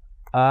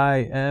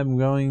 I am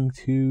going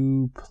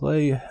to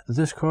play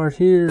this card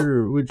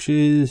here, which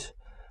is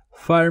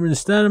Fireman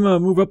Stamina.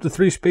 Move up to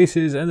 3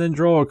 spaces and then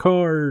draw a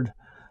card.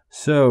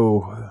 So,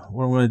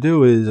 what I'm going to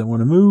do is I'm going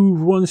to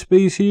move 1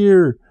 space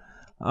here.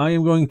 I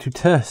am going to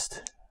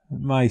test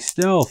my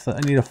stealth. I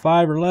need a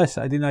 5 or less.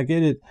 I did not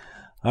get it.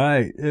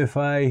 Alright, if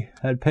I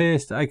had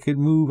passed, I could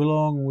move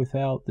along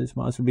without this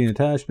monster being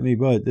attached to me,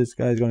 but this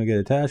guy's going to get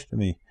attached to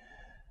me.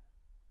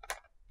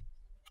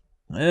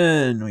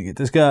 And we get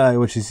this guy,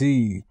 what you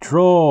see.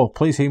 Draw.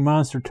 Place a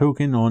monster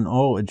token on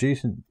all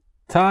adjacent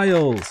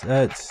tiles.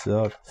 That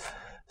sucks.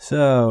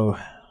 So,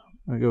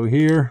 I go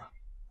here.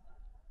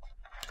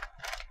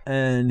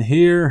 And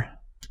here.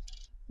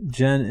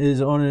 Jen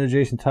is on an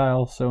adjacent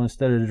tile, so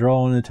instead of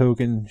drawing a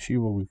token, she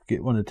will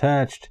get one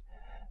attached.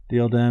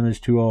 Deal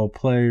damage to all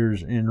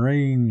players in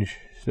range.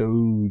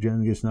 So,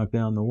 Jen gets knocked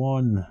down to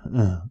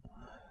 1.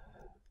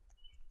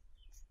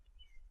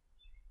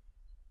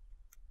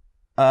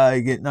 I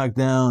get knocked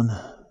down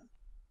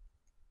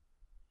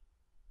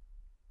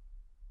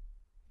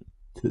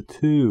to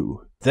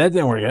 2. That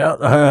didn't work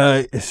out.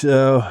 Alright,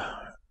 so I'm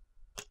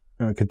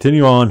going to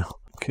continue on.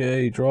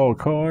 Okay, draw a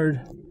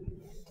card.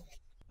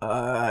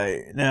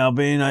 Alright, now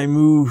being I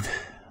moved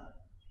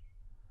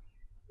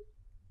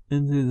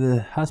into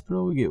the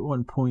hospital, we get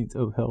 1 point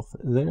of health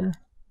there.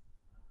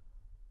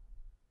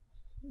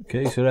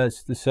 Okay, so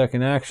that's the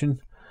second action.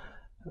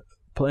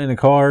 Playing a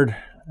card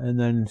and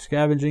then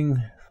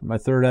scavenging. For my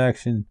third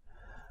action,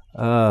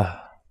 I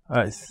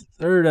Alright,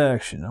 third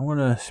action. I'm going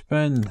to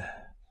spend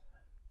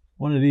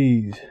one of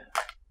these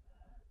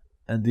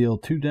and deal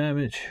 2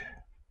 damage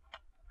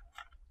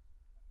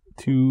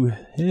to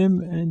him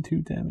and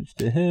 2 damage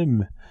to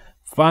him.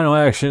 Final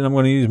action, I'm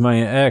going to use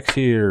my axe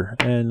here,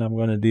 and I'm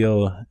going to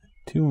deal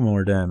 2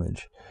 more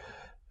damage,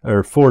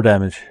 or 4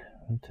 damage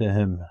to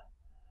him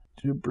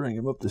to bring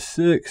him up to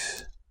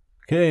 6.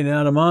 Okay,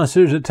 now the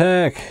monsters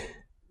attack.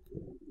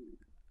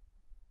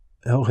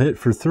 He'll hit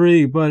for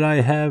 3, but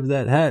I have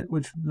that hat,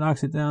 which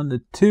knocks it down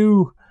to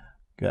 2.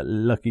 Got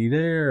lucky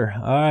there.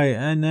 Alright,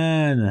 and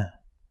then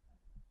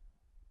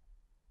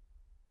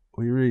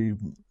we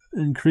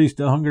increased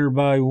the hunger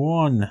by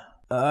 1.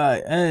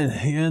 Alright, and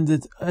he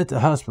ended at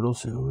the hospital,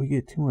 so we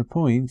get 2 more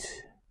points.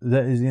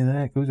 That is the end of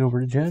that. Goes over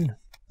to Jen.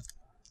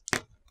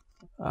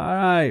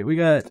 Alright, we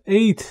got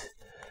 8.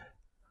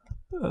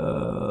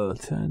 10,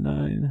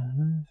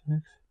 9,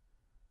 6,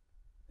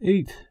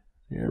 8.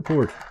 The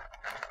airport.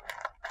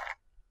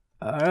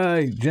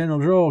 Alright, Jen will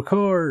draw a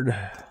card.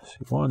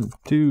 1,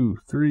 2,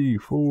 3,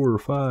 4,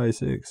 5,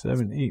 6,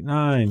 7, 8,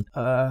 9.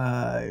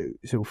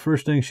 So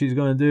first thing she's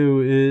going to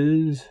do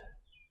is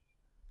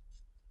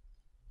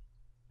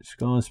she's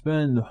going to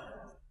spend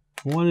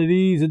one of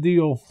these to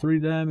deal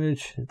 3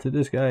 damage to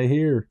this guy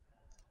here.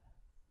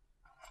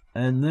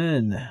 And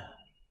then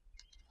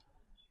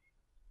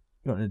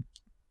going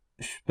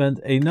to spend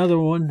another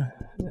one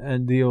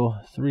and deal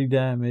 3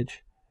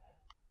 damage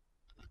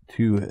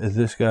to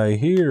this guy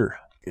here.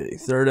 Okay,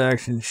 third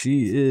action,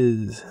 she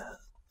is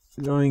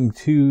going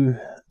to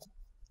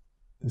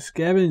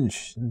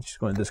scavenge, and she's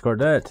going to discard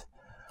that.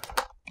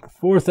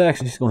 Fourth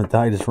action, she's going to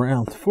die this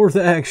round. Fourth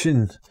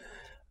action,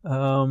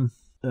 I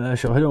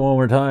shall hit it one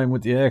more time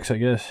with the axe, I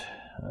guess,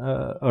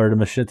 or the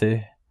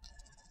machete.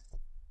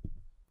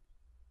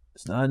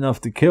 It's not enough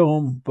to kill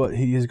him, but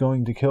he is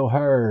going to kill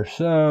her.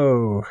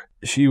 So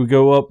she would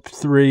go up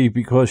 3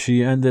 because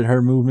she ended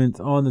her movement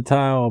on the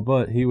tile,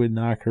 but he would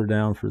knock her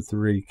down for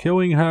 3,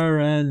 killing her,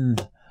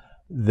 and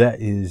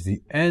that is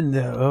the end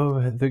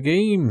of the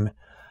game.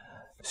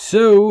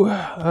 So,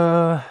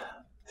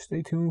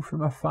 stay tuned for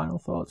my final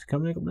thoughts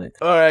coming up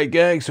next. Alright,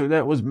 gang, so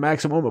that was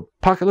Maximum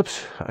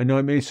Apocalypse. I know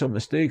I made some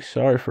mistakes.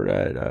 Sorry for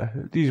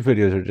that. These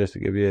videos are just to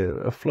give you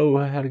a flow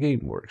of how the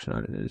game works.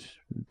 It's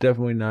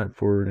definitely not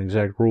for an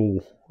exact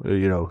rule,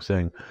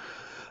 thing.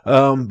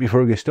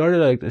 Before we get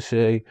started, I'd like to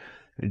say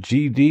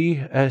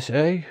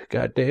GDSA,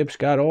 goddamn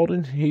Scott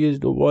Alden. He is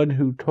the one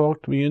who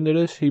talked me into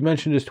this. He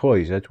mentioned his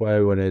toys. That's why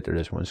I went after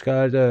this one.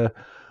 Scott,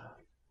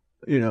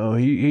 he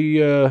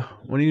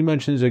when he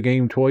mentions a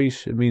game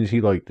twice, it means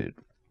he liked it.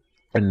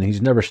 And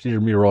he's never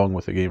steered me wrong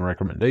with a game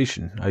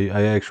recommendation.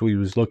 I actually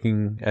was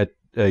looking at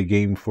a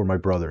game for my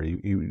brother.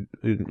 He was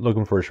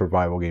looking for a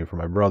survival game for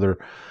my brother.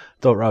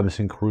 Thought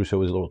Robinson Crusoe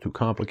was a little too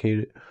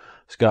complicated.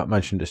 Scott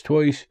mentioned this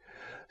twice.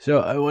 So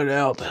I went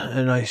out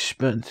and I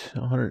spent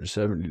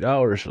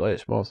 $170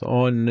 last month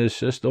on this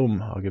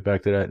system. I'll get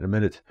back to that in a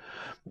minute.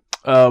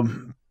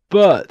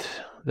 But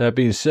that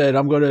being said,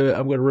 I'm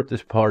gonna rip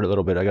this apart a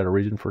little bit. I got a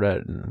reason for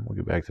that, and we'll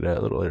get back to that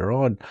a little later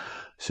on.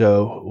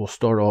 So we'll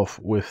start off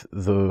with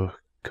the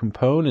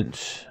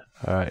components.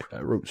 All right,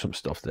 I wrote some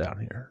stuff down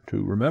here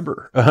to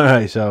remember. All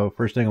right, so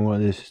first thing I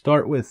want to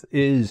start with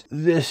is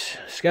this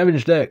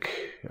scavenge deck.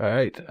 All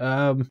right,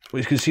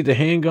 you can see the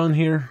handgun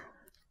here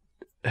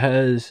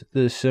has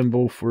the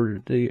symbol for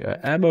the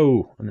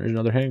ammo, and there's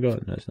another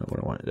handgun. That's not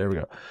what I wanted. There we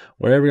go.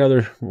 Where every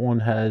other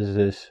one has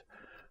this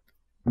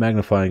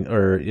magnifying,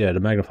 the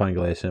magnifying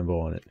glass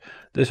symbol on it.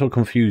 This will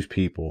confuse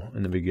people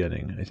in the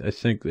beginning. I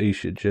think they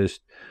should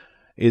just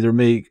either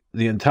make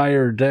the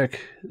entire deck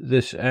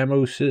this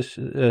ammo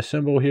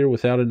symbol here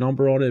without a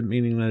number on it,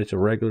 meaning that it's a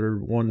regular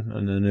one,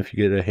 and then if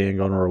you get a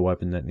handgun or a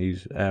weapon that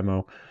needs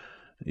ammo,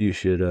 you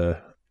should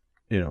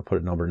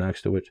put a number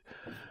next to it.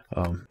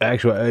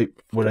 Actually,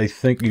 what I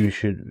think you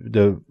should,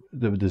 the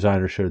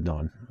designer should have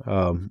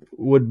done,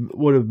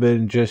 would have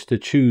been just to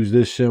choose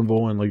this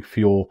symbol and like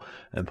fuel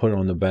and put it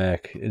on the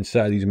back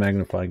inside these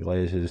magnifying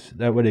glasses.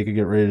 That way they could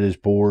get rid of this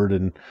board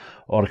and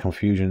all the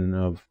confusion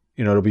of,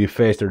 it'll be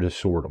faster to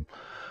sort them.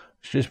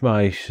 It's just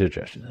my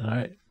suggestion. All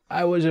right,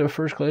 I was a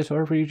first class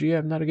RPG.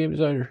 I'm not a game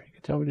designer. You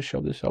can tell me to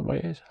shove this up my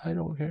ass. I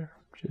don't care.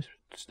 Just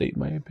state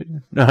my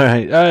opinion. All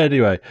right.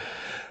 Anyway,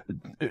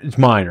 it's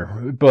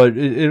minor, but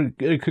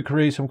it could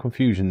create some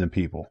confusion in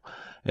people,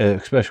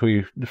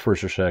 especially the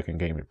first or second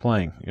game you're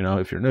playing.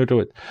 If you're new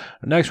to it.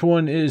 The next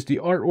one is the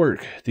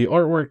artwork. The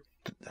artwork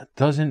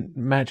doesn't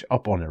match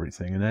up on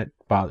everything, and that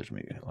bothers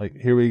me. Like,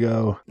 here we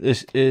go.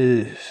 This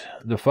is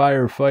the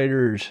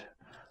firefighters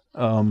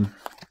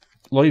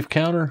life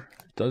counter.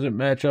 Doesn't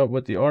match up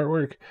with the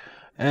artwork,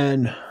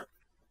 and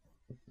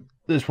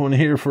this one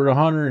here for the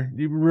hunter,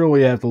 you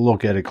really have to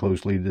look at it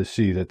closely to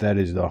see that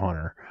is the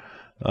hunter.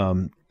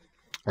 And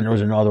there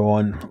was another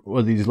one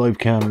with these life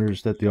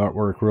counters that the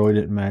artwork really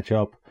didn't match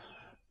up.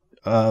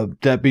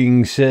 That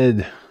being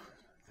said,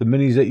 the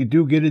minis that you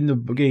do get in the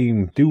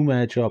game do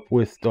match up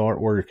with the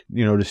artwork.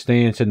 The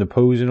stance and the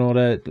pose and all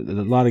that. A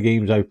lot of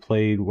games I've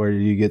played where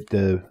you get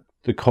the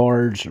the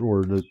cards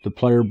or the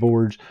player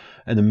boards,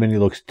 and the mini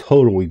looks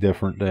totally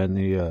different than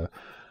the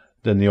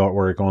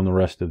artwork on the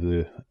rest of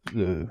the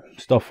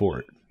stuff for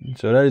it.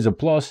 So that is a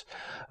plus.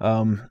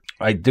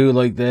 I do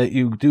like that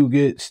you do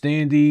get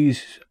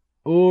standees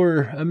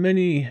or a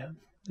mini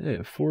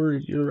for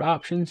your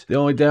options. The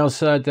only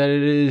downside that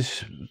it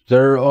is,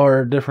 there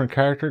are different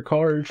character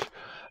cards,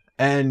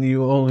 and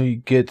you only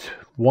get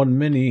one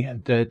mini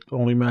that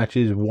only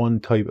matches one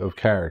type of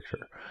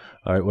character.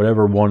 All right,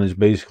 whatever one is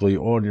basically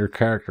on your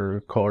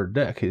character card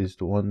deck is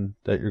the one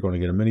that you're going to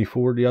get a mini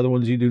for. The other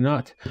ones you do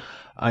not.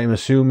 I'm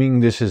assuming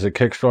this is a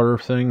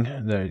Kickstarter thing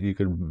that you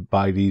could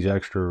buy these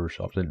extra or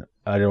something.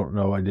 I don't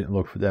know. I didn't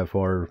look that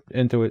far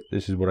into it.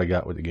 This is what I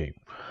got with the game.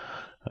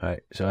 All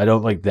right, so I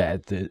don't like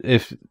that.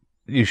 If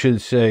you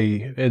should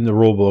say in the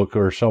rule book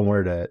or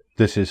somewhere that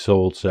this is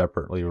sold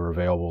separately or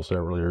available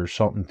separately or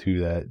something to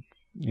that,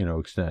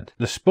 extent.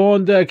 The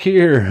Spawn deck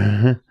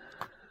here.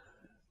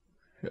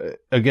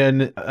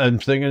 Again, I'm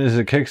thinking this is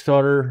a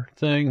Kickstarter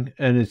thing,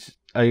 and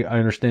I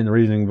understand the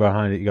reasoning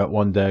behind it. You got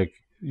one deck,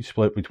 you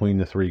split between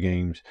the 3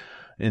 games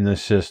in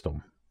this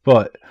system.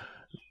 But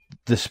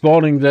the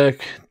spawning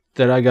deck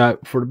that I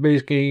got for the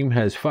base game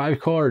has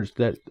 5 cards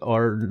that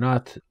are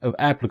not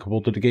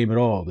applicable to the game at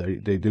all.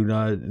 They do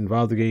not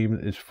involve the game.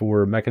 It's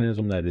for a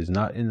mechanism that is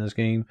not in this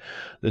game.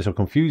 This will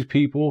confuse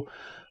people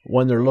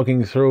when they're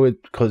looking through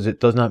it, because it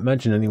does not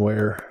mention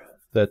anywhere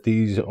that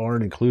these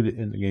aren't included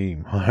in the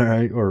game, all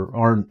right, or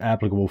aren't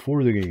applicable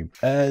for the game.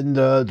 And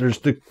there's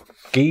the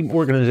game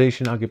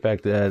organization. I'll get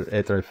back to that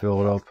after I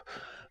fill it up.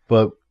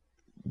 But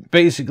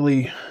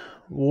basically,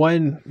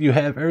 when you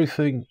have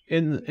everything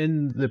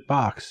in the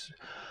box,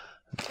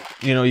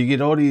 you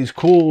get all these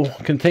cool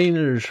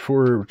containers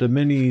for the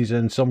minis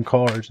and some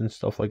cards and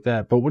stuff like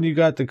that. But when you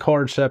got the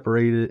cards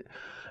separated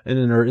and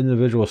in their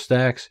individual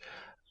stacks,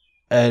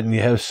 and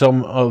you have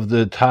some of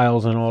the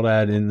tiles and all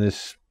that in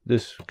this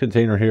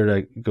container here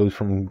that goes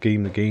from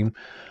game to game,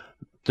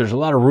 there's a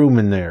lot of room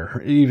in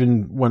there.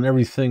 Even when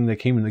everything that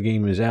came in the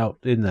game is out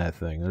in that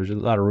thing, there's a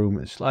lot of room.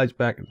 It slides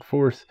back and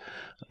forth.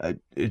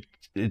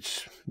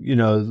 It's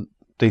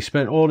they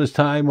spent all this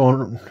time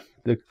on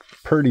the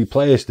pretty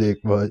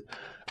plastic, but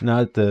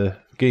not the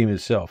game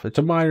itself. It's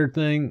a minor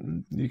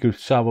thing. You could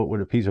solve it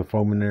with a piece of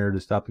foam in there to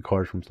stop the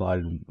cards from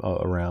sliding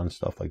around and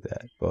stuff like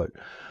that. But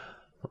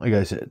like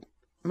I said,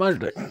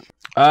 minor thing.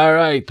 All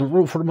right, the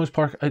rule, for the most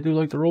part, I do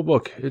like the rule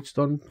book. It's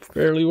done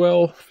fairly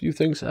well. A few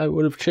things I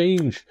would have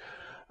changed.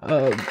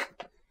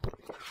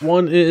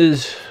 One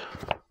is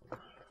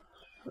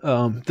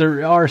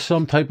there are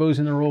some typos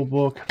in the rule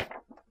book.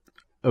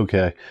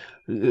 Okay,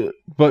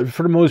 but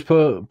for the most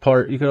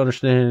part, you can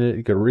understand it.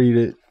 You can read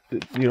it.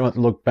 You don't have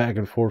to look back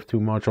and forth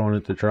too much on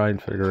it to try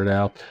and figure it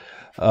out.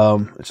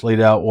 It's laid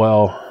out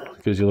well.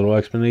 Gives you a little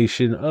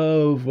explanation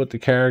of what the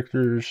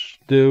characters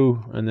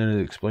do, and then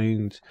it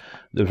explains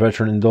the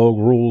veteran and dog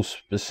rules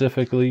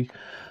specifically,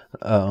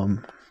 because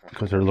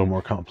they're a little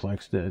more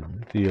complex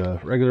than the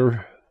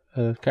regular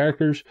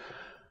characters.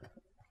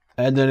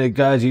 And then it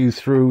guides you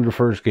through the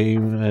first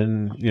game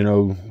and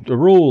the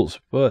rules.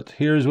 But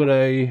here's what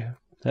I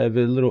have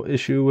a little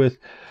issue with.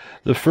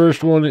 The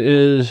first one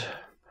is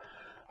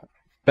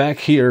back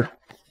here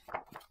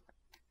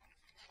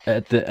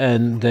at the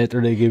end,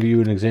 after they give you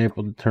an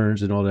example of the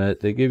turns and all that,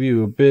 they give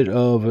you a bit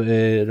of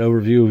an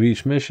overview of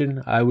each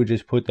mission. I would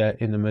just put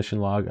that in the mission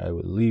log. I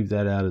would leave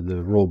that out of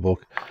the rule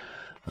book.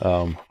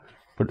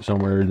 Put it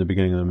somewhere in the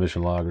beginning of the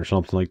mission log or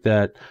something like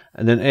that.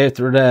 And then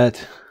after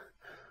that,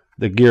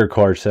 the gear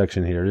card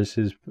section here. This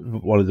is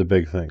one of the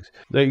big things.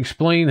 They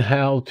explain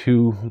how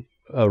to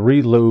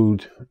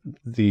reload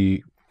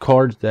the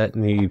cards that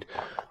need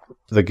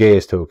the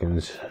gas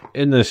tokens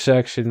in this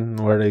section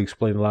where they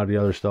explain a lot of the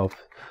other stuff.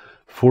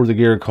 For the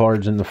gear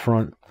cards in the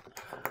front,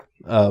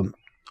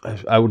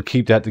 I would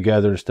keep that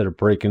together instead of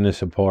breaking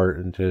this apart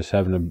and just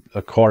having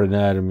a card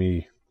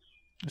anatomy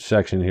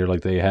section here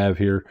like they have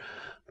here.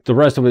 The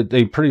rest of it,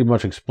 they pretty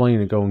much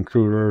explain it going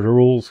through the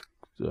rules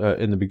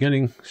in the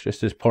beginning. It's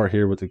just this part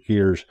here with the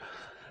gears,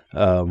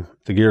 the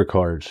gear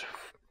cards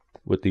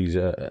with these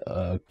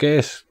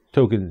gas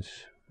tokens.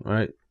 All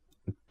right,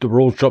 the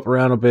rules jump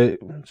around a bit.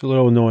 It's a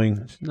little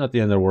annoying. It's not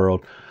the end of the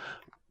world.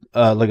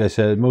 Like I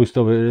said, most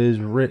of it is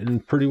written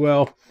pretty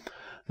well.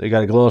 They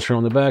got a glossary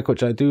on the back,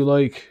 which I do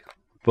like.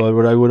 But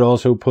what I would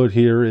also put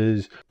here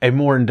is a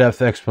more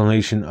in-depth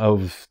explanation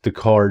of the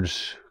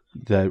cards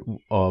that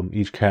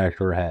each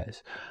character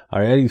has. All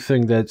right,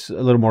 anything that's a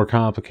little more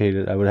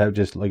complicated, I would have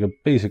just like a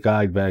basic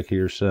guide back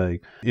here saying,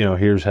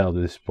 here's how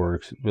this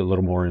works. A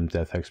little more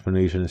in-depth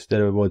explanation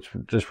instead of what's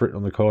just written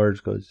on the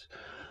cards, because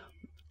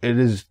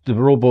the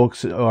rule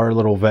books are a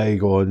little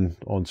vague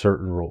on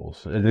certain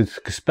rules, and it's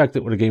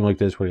expected with a game like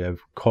this where you have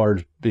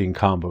cards being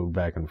comboed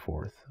back and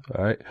forth.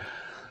 All right,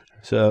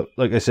 so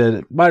like I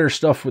said, minor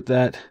stuff with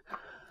that.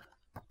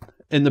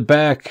 In the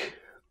back,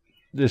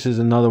 this is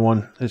another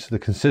one. It's the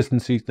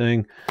consistency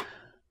thing.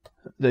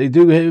 They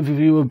do have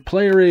you a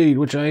player aid,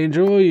 which I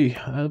enjoy.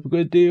 A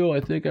good deal.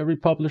 I think every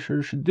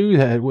publisher should do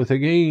that with a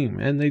game.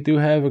 And they do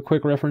have a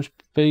quick reference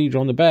page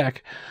on the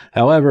back.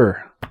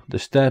 However, the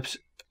steps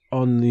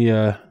on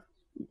the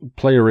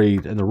player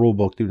aid and the rule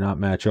book do not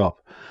match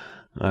up.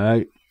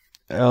 Alright.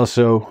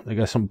 Also, I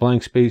got some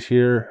blank space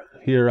here.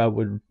 Here I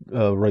would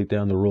write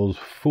down the rules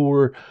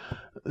for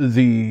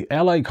the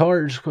allied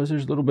cards, because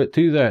there's a little bit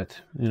to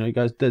that. You know, you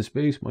got dead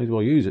space, might as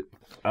well use it.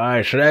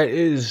 Alright, so that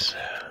is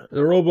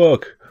the rule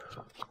book.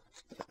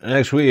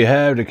 Next we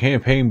have the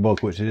campaign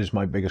book, which is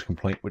my biggest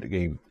complaint with the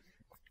game.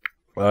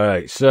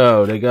 Alright,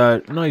 so they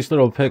got nice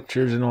little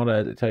pictures and all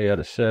that to tell you how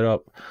to set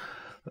up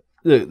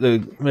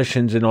the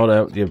missions and all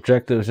that, the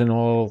objectives and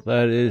all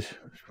that is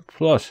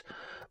plus.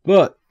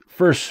 But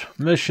first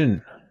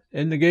mission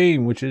in the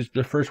game, which is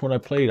the first one I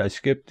played, I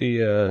skipped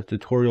the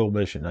tutorial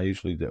mission. I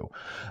usually do.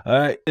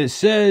 Alright, it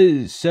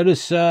says set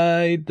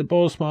aside the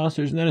boss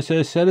monsters, and then it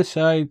says set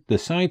aside the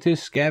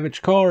scientist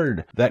scavenge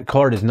card. That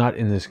card is not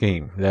in this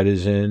game. That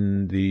is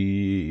in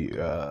the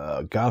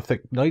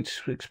Gothic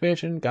Knights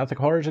expansion, Gothic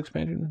Horrors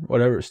expansion,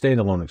 whatever,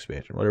 standalone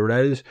expansion, whatever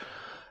that is.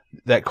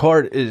 That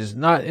card is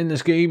not in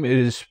this game. It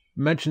is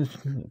mentioned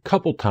a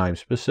couple times,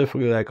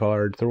 specifically that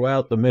card,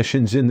 throughout the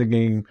missions in the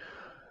game.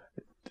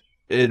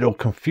 It'll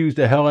confuse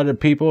the hell out of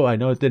people. I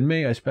know it did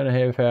me. I spent a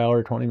half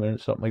hour, 20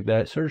 minutes, something like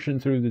that, searching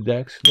through the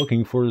decks,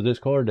 looking for this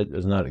card that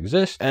does not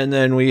exist. And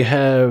then we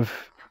have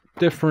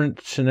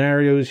different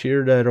scenarios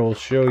here that'll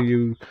show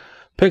you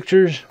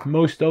pictures.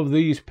 Most of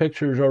these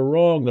pictures are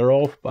wrong. They're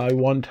off by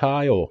one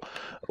tile.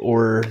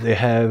 Or they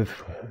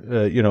have,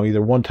 you know,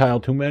 either one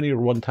tile too many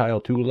or one tile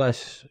too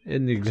less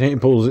in the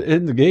examples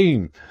in the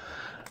game.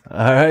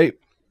 Alright.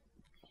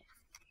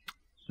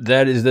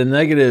 That is the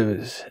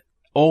negatives.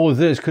 All of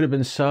this could have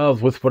been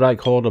solved with what I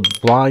call a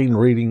blind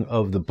reading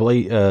of the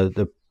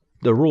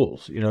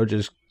rules. You know,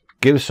 just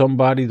give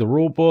somebody the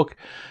rule book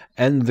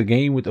and the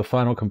game with the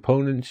final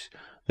components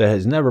that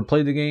has never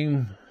played the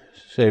game.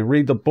 Say,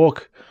 read the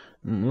book,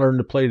 learn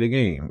to play the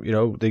game. You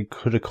know, they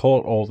could have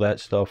caught all that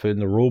stuff in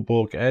the rule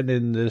book and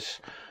in this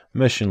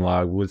mission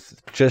log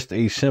with just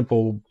a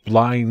simple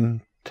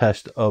blind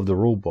test of the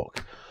rule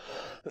book.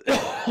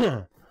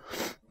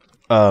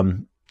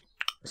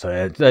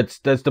 So that's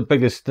the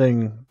biggest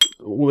thing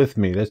with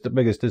me. That's the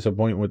biggest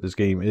disappointment with this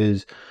game,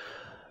 is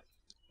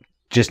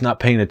just not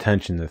paying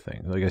attention to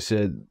things. Like I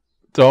said,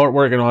 the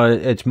artwork and all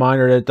it, it's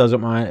minor that doesn't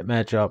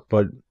match up,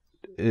 but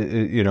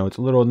you know, it's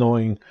a little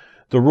annoying.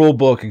 The rule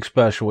book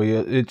especially,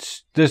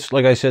 it's this,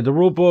 like I said, the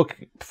rule book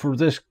for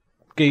this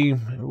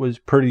game was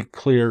pretty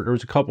clear. There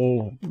was a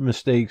couple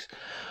mistakes.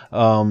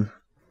 The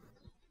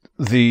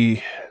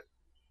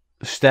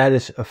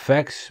status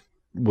effects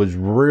was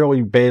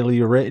really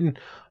badly written.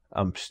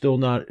 I'm still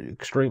not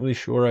extremely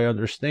sure I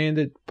understand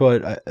it,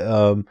 but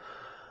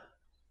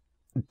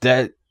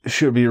that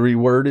should be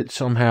reworded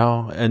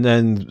somehow. And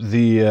then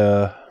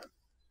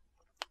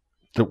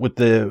with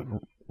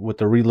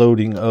the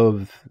reloading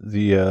of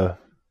the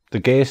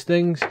gas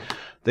things,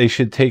 they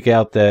should take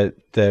out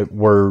that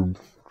word.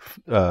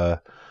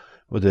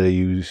 What do they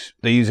use?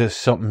 They use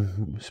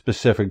something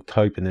specific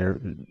type in there,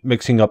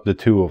 mixing up the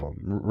two of them.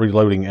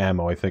 Reloading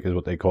ammo, I think, is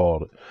what they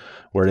called it,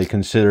 where they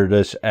consider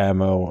this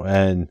ammo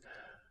and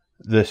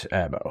this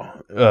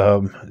ammo.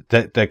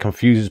 That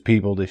confuses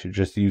people. They should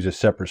just use a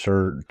separate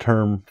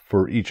term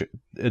for each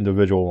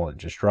individual one.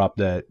 Just drop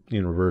that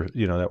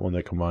that one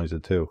that combines the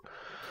two.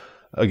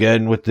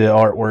 Again, with the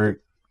artwork,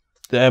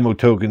 the ammo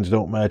tokens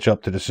don't match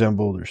up to the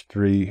symbol. There's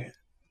 3,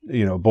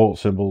 bolt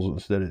symbols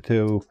instead of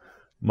 2.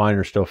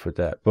 Minor stuff with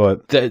that,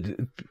 but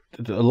a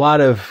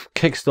lot of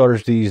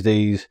Kickstarters these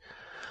days,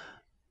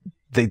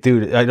 they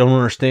do. I don't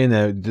understand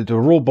that. The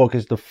rule book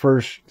is the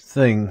first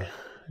thing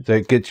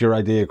that gets your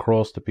idea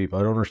across to people.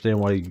 I don't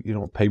understand why you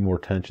don't pay more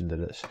attention to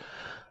this.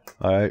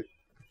 All right,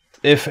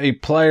 if a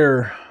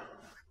player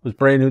was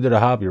brand new to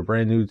the hobby or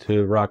brand new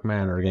to Rock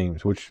Manor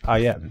games, which I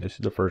am, this is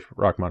the first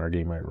Rock Manor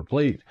game I ever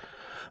played.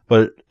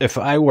 But if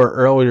I were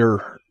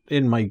earlier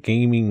in my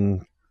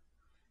gaming,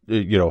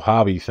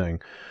 hobby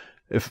thing,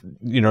 if,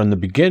 in the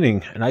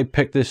beginning, and I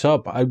picked this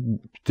up,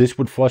 this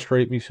would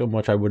frustrate me so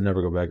much I would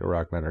never go back to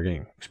Rock Manor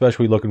game,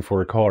 especially looking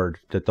for a card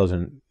that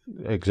doesn't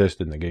exist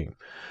in the game.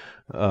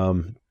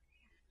 So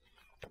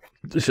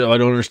I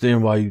don't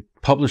understand why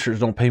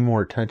publishers don't pay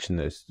more attention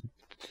to this,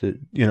 to,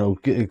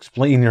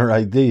 explain their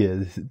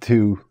idea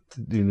to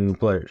the new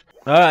players.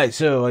 Alright,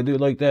 so I do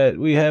like that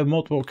we have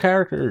multiple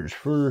characters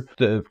for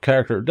the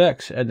character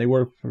decks, and they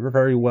work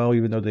very well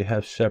even though they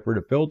have separate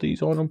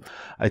abilities on them.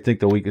 I think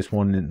the weakest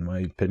one, in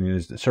my opinion,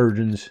 is the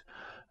surgeons,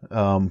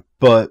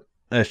 but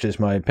that's just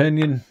my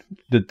opinion.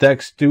 The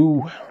decks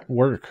do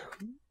work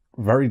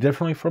very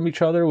differently from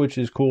each other, which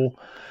is cool.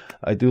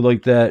 I do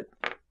like that.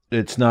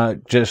 It's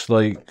not just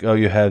like, oh,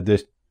 you have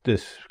this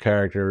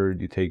character,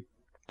 you take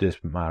this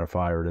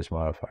modifier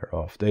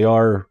off. They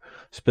are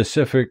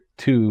specific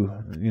to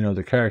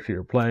the character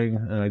you're playing,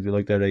 and I do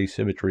like that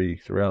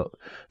asymmetry throughout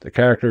the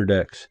character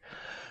decks.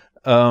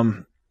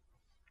 The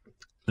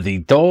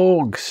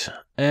dogs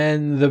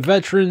And the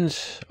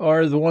veterans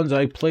are the ones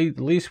I played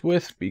least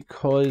with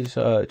because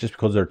just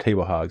because they're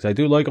table hogs. I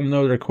do like them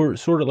though. They're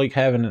sort of like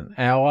having an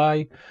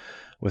ally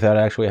without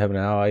actually having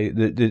an ally.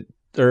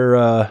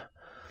 They're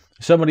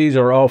some of these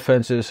are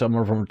offensive, some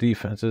of them are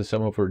defensive,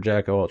 some of them are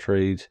jack of all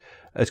trades.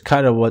 That's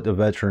kind of what the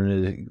veteran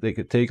is. They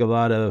could take a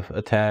lot of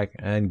attack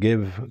and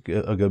give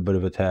a good bit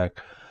of attack.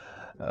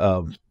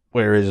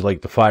 Whereas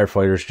like the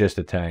firefighter's just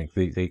a tank.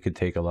 They could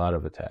take a lot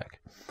of attack.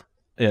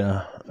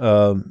 Yeah.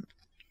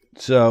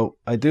 So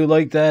I do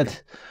like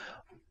that.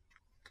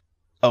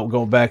 Oh,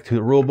 going back to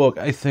the rule book,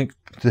 I think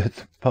that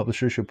the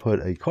publisher should put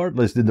a card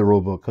list in the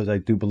rule book because I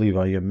do believe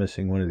I am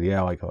missing one of the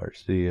ally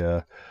cards,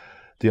 the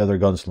other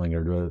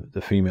gunslinger,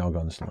 the female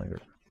gunslinger.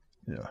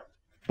 Yeah,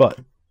 but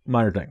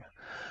minor thing.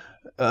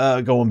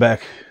 Going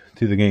back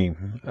to the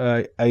game,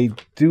 I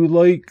do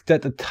like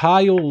that the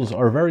tiles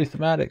are very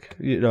thematic.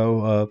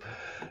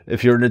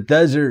 If you're in the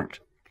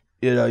desert,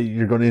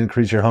 you're going to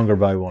increase your hunger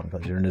by 1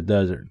 because you're in the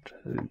desert.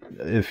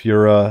 If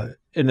you're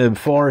in the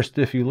forest,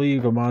 if you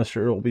leave, a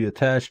monster will be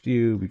attached to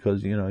you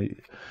because, you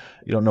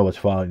don't know what's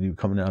following you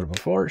coming out of a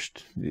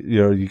forest.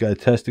 You got to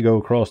test to go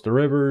across the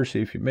river,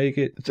 see if you make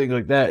it, things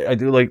like that. I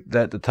do like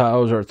that the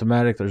tiles are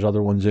thematic. There's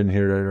other ones in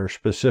here that are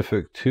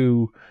specific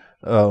to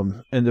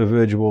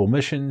individual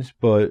missions,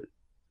 but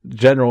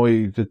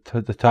generally the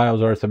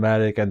tiles are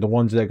thematic, and the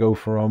ones that go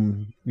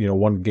from,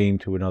 one game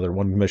to another,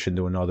 one mission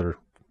to another,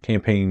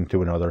 campaign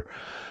to another,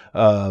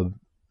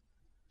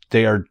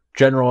 they are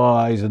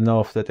generalized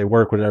enough that they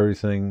work with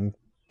everything,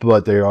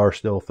 but they are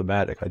still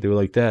thematic. I do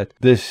like that.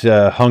 This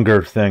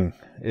hunger thing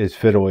is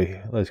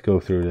fiddly. Let's go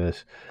through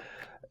this.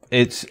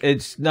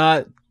 It's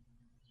not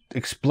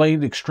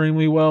explained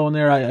extremely well in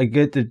there. I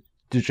get the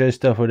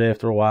gist of it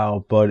after a while,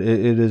 but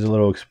it is a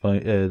little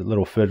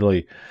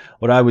fiddly.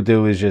 What I would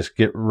do is just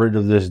get rid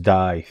of this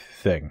die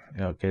thing.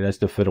 Okay, that's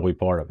the fiddly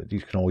part of it.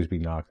 These can always be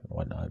knocked and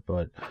whatnot.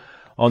 But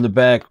on the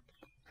back,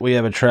 we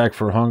have a track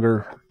for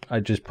hunger. I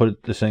just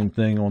put the same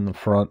thing on the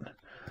front,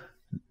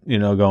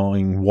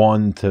 going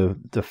 1 to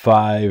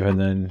 5, and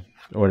then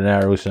with an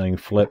arrow saying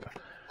flip,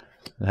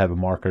 and have a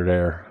marker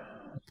there,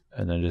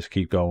 and then just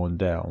keep going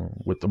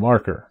down with the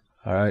marker.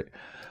 All right.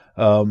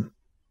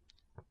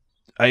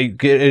 I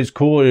get it's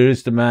cool. It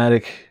is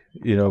thematic,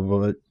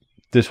 but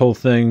this whole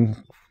thing,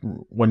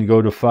 when you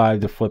go to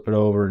 5 to flip it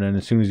over, and then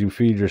as soon as you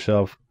feed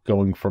yourself,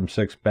 going from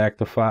 6 back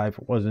to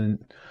 5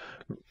 wasn't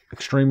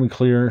extremely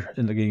clear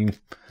in the game.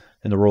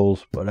 In the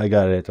rules, but I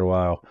got it after a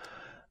while.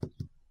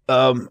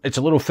 It's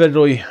a little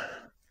fiddly,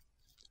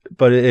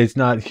 but it's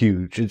not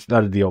huge. It's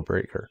not a deal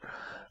breaker.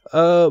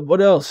 What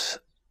else?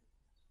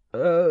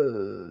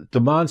 The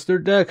monster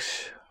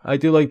decks, I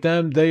do like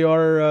them. They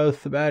are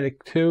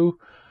thematic too,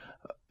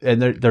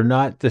 and they're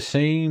not the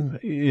same.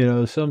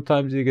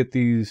 Sometimes you get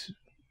these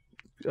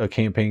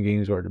campaign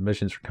games where the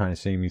missions are kind of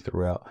samey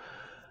throughout.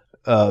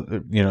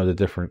 The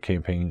different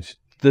campaigns.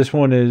 This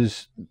one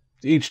is,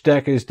 each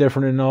deck is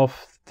different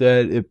enough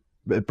that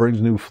it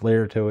brings new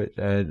flair to it,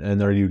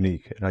 and they're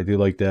unique, and I do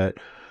like that.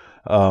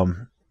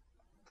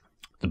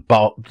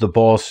 The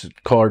boss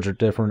cards are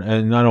different,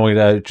 and not only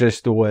that,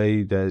 just the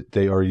way that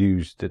they are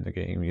used in the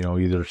game.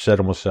 Either set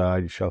them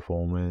aside, you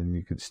shuffle them, and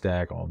you can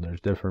stack them. There's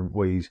different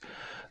ways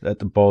that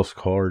the boss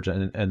cards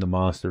and the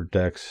monster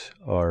decks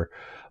are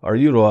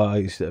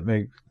utilized that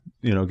make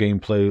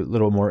gameplay a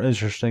little more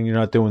interesting. You're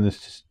not doing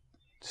this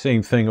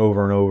same thing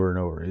over and over and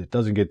over. It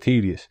doesn't get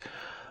tedious.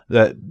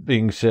 That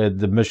being said,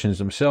 the missions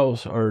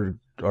themselves are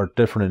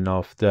different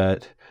enough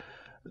that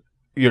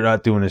you're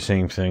not doing the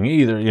same thing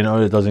either.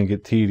 It doesn't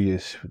get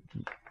tedious.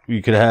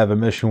 You could have a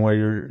mission where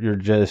you're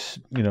just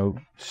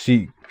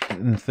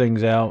seeking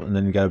things out, and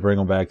then you got to bring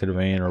them back to the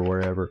van or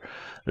wherever.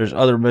 There's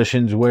other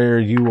missions where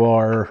you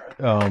are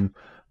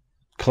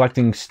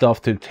collecting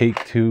stuff to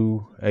take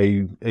to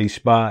a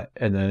spot,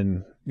 and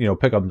then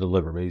pick up and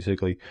deliver.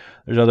 Basically,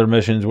 there's other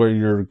missions where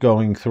you're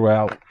going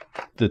throughout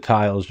the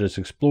tiles, just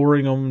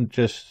exploring them,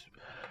 just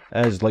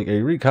as like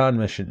a recon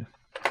mission.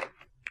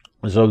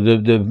 So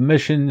the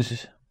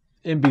missions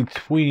in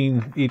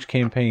between each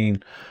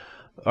campaign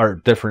are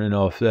different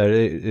enough that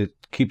it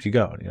keeps you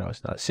going.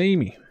 It's not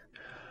samey.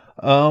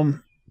 I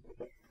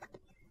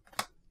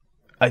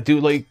do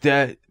like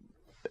that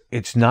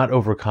it's not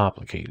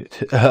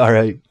overcomplicated. All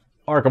right.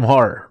 Arkham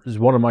Horror is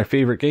one of my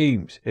favorite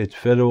games. It's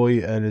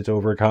fiddly and it's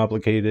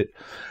overcomplicated.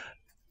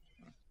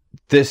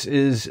 This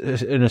is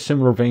in a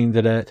similar vein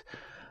to that.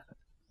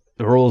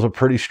 The rules are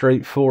pretty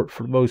straightforward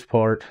for the most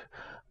part,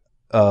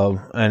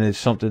 and it's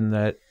something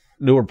that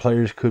newer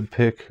players could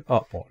pick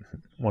up on.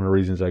 One of the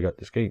reasons I got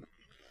this game.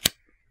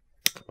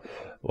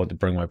 I want to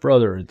bring my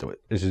brother into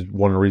it. This is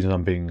one of the reasons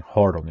I'm being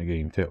hard on the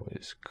game too,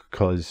 is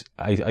because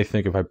I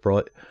think if I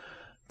brought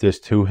this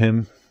to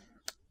him,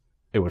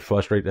 it would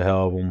frustrate the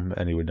hell out of him,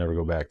 and he would never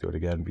go back to it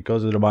again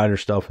because of the minor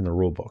stuff in the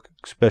rule book,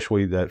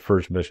 especially that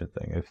first mission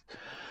thing. If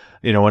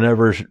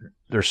whenever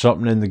there's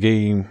something in the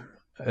game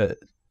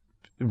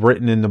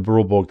written in the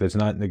rule book that's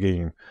not in the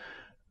game,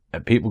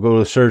 and people go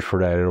to search for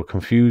that, it'll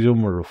confuse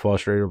them or it'll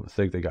frustrate them,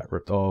 think they got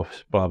ripped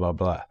off, blah blah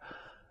blah.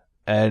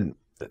 And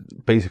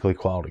basically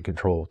quality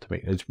control to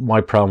me. It's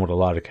my problem with a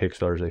lot of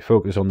Kickstarters. They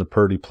focus on the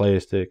pretty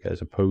plastic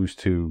as opposed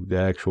to the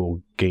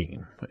actual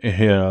game,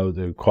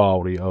 the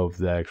quality of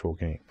the actual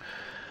game.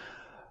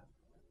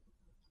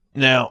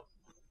 Now,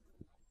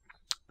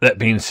 that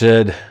being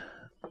said,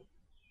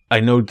 I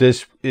know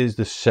this is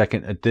the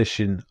second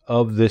edition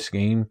of this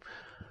game.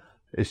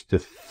 It's the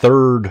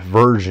third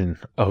version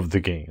of the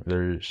game.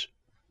 There's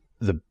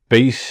the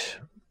base,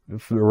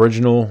 the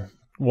original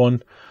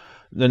one.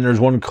 Then there's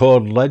one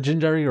called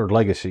Legendary or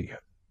Legacy.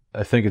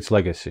 I think it's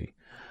Legacy.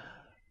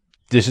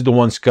 This is the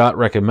one Scott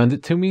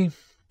recommended to me.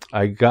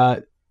 I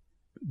got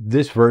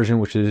this version,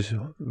 which is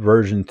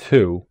version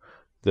 2,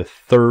 the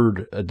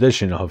third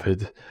edition of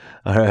it.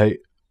 All right.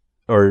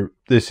 Or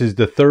this is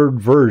the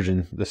third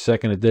version, the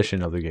second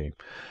edition of the game.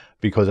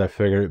 Because I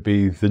figured it'd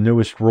be the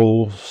newest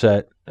rule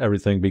set,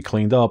 everything be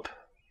cleaned up.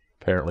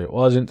 Apparently it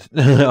wasn't.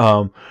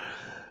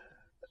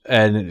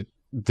 And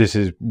this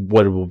is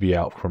what it will be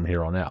out from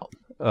here on out.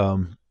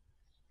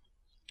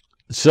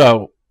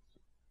 So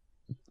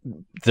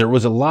there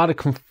was a lot of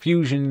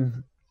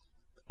confusion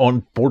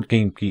on Board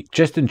Game Geek,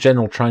 just in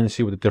general, trying to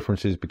see what the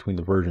differences between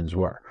the versions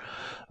were.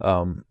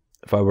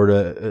 If I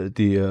were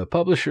the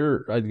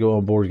publisher, I'd go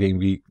on Board Game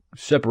Geek,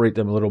 separate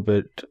them a little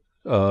bit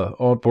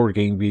on Board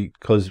Game Geek,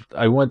 because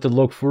I went to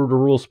look for the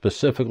rules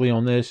specifically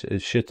on this.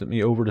 It shifted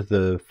me over to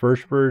the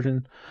first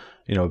version,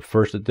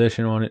 first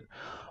edition on it.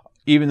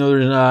 Even though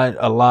there's not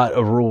a lot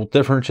of rule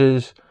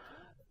differences,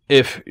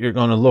 if you're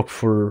going to look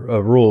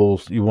for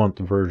rules, you want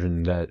the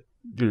version that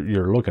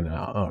you're looking at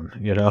on,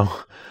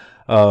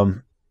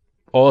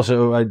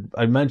 Also,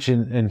 I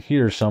mentioned in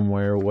here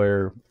somewhere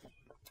where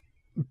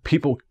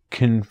people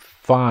can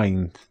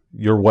find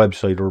your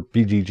website or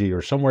BGG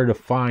or somewhere to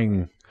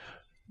find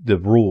the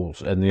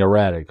rules and the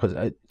errata.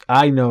 Because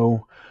I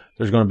know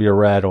there's going to be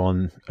errata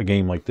on a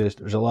game like this.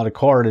 There's a lot of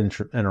card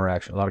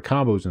interaction, a lot of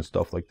combos and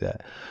stuff like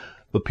that.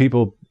 But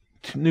people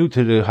new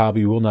to the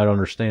hobby will not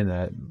understand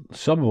that.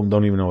 Some of them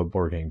don't even know what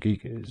Board Game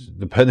Geek is,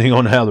 depending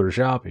on how they're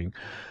shopping.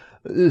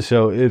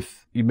 So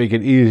if you make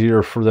it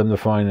easier for them to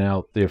find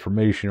out the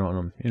information on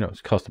them,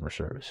 it's customer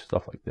service,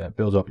 stuff like that.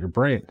 Builds up your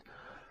brand.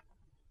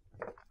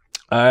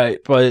 All right,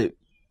 but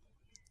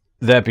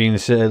that being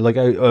said, like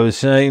I was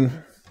saying,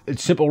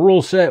 it's simple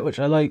rule set, which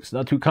I like. It's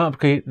not too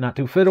complicated, not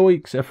too fiddly,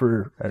 except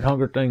for that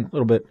hunger thing, a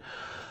little bit.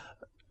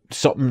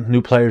 Something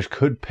new players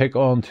could pick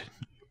on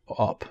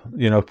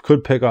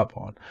could pick up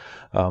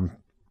on.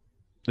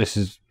 This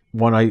is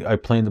one I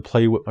plan to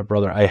play with my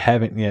brother. I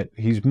haven't yet.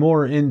 He's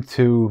more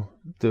into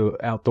the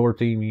outdoor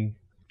theme.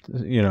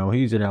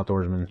 He's an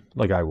outdoorsman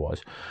like I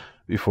was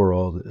before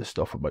all this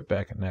stuff with my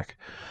back and neck.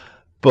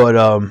 But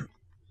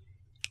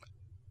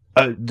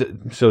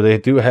so they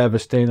do have a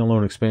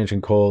standalone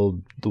expansion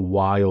called The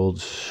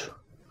Wilds.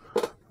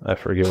 I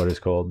forget what it's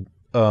called.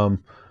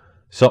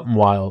 Something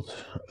Wilds.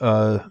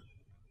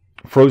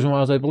 Frozen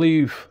Wilds, I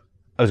believe.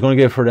 I was going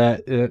to get for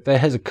that. That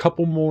has a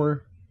couple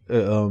more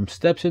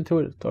steps into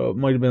it. I thought it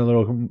might have been a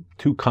little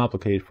too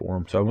complicated for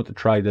him, so I went to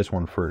try this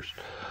one first.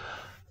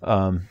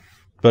 But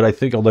I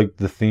think I like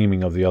the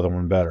theming of the other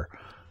one better.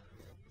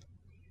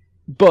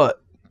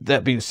 But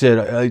that being said,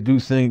 I do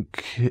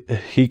think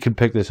he can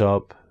pick this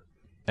up,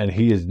 and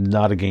he is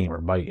not a gamer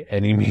by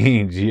any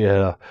means.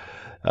 Yeah,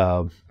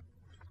 I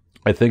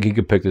think he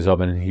could pick this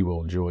up and he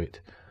will enjoy it.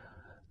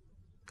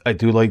 I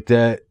do like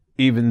that,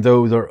 even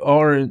though there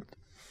aren't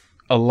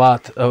a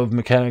lot of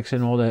mechanics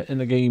and all that in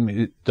the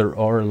game, there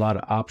are a lot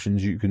of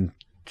options you can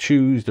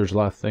choose. There's a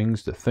lot of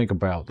things to think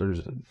about. There's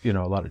a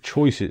lot of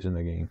choices in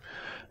the game.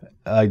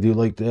 I do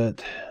like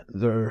that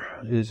there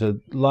is a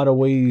lot of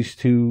ways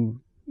to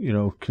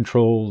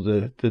control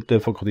the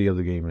difficulty of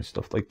the game and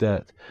stuff like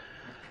that.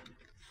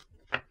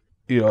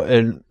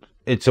 And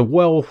it's a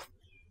well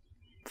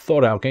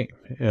thought out game.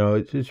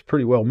 It's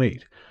pretty well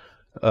made.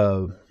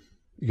 You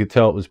could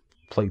tell it was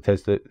play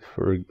tested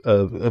for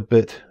a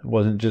bit. It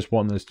wasn't just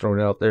one that's thrown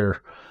out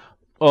there.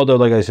 Although,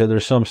 like I said,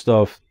 there's some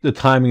stuff, the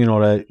timing and all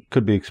that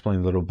could be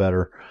explained a little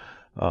better.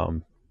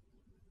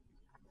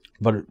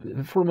 But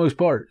for the most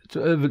part,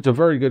 it's a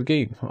very good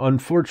game.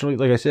 Unfortunately,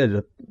 like I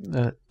said,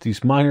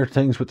 these minor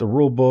things with the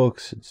rule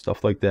books and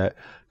stuff like that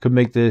could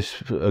make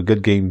this a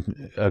good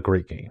game, a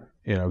great game.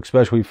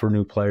 Especially for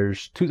new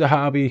players to the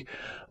hobby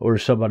or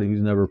somebody who's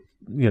never,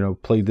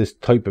 played this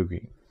type of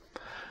game.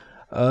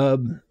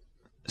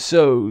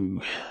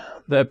 So,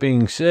 that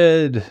being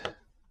said,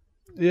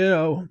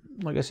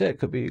 like I said, it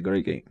could be a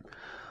great game.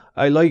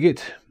 I like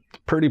it.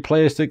 Pretty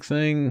plastic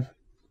thing.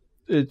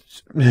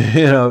 It's,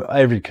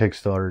 every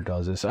Kickstarter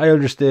does this. I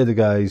understand the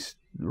guy's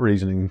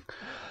reasoning.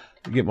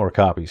 You get more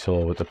copies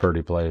sold with the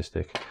pretty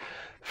plastic.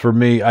 For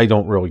me, I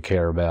don't really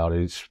care about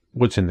it. It's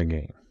what's in the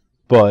game.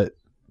 But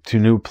to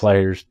new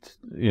players,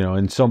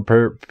 and some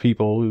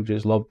people who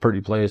just love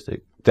pretty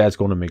plastic, that's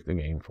going to make the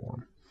game for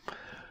them.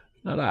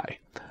 Not I.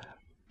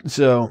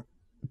 So,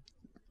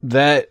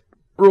 that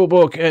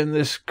rulebook and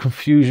this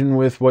confusion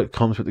with what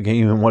comes with the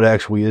game and what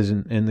actually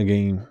isn't in the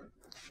game,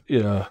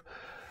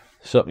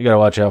 something you got to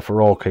watch out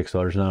for all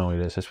Kickstarters, not only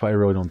this. That's why I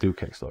really don't do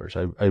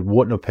Kickstarters. I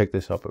wouldn't have picked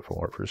this up if it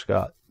weren't for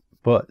Scott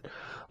But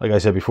like I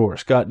said before,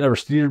 Scott never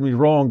steered me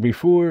wrong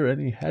before,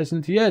 and he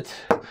hasn't yet.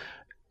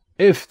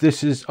 If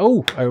this is...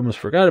 Oh, I almost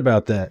forgot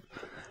about that.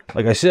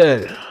 Like I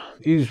said,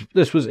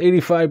 this was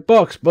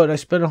 $85, but I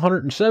spent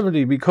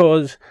 $170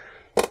 because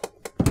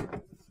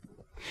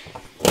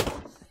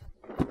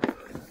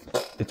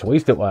it's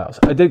Wasted Wilds.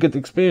 I did get the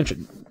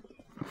expansion.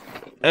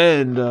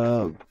 And,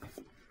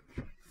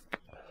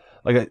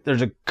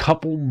 there's a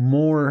couple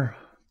more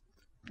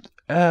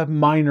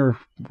minor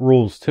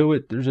rules to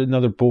it. There's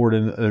another board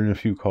and a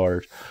few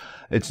cards.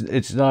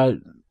 It's not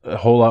a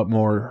whole lot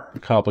more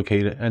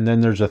complicated. And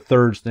then there's a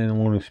third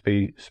standalone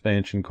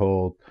expansion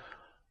called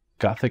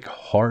Gothic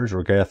Horrors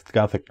or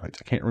Gothic Knights.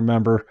 I can't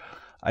remember.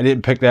 I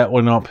didn't pick that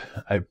one up.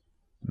 I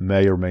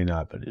may or may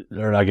not, but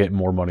they're not getting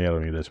more money out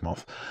of me this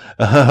month.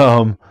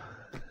 And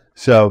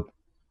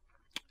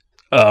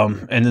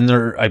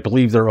then I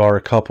believe there are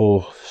a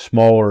couple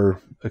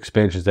smaller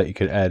expansions that you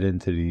could add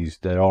into these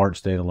that aren't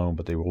standalone,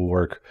 but they will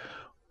work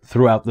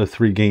throughout the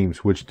 3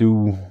 games, which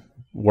do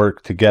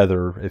work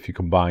together if you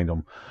combine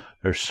them.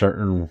 There's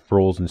certain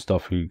rules and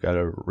stuff you got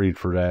to read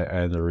for that,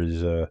 and there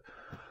is a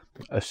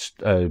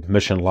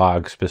mission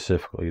log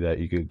specifically that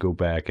you could go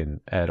back and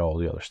add all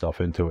the other stuff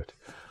into it.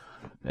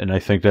 And I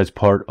think that's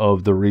part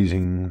of the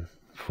reason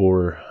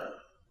for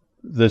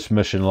this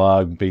mission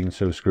log being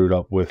so screwed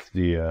up with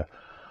the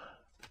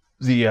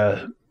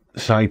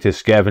scientist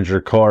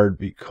scavenger card,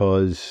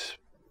 because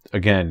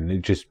again, they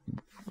just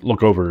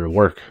look over the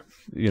work.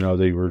 You know,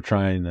 they were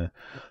trying to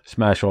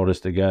smash all this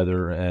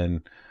together,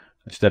 and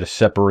instead of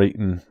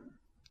separating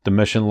the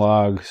mission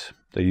logs,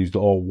 they used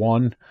all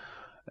one.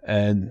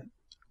 And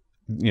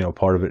you know,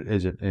 part of it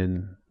isn't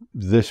in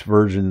this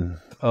version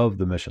of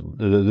the mission,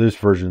 this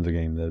version of the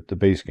game, the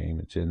base game.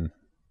 It's in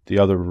the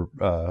other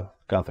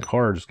Gothic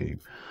Horrors game.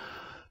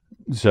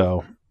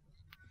 So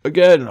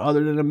again,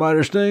 other than the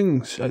minor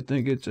things, I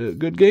think it's a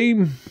good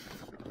game.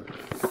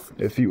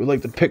 If you would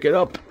like to pick it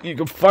up, you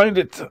can find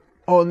it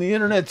on the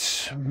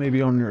internet,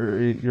 maybe on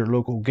your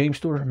local game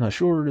store. I'm not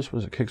sure. This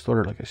was a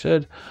Kickstarter, like I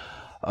said.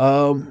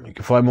 You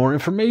can find more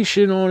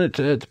information on it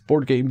at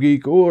Board Game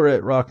Geek or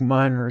at Rock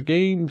Miner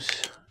Games.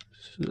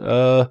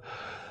 So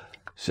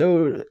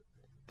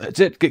that's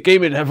it. Get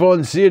gaming, have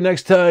fun. See you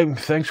next time.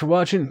 Thanks for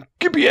watching.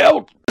 Gippy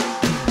out.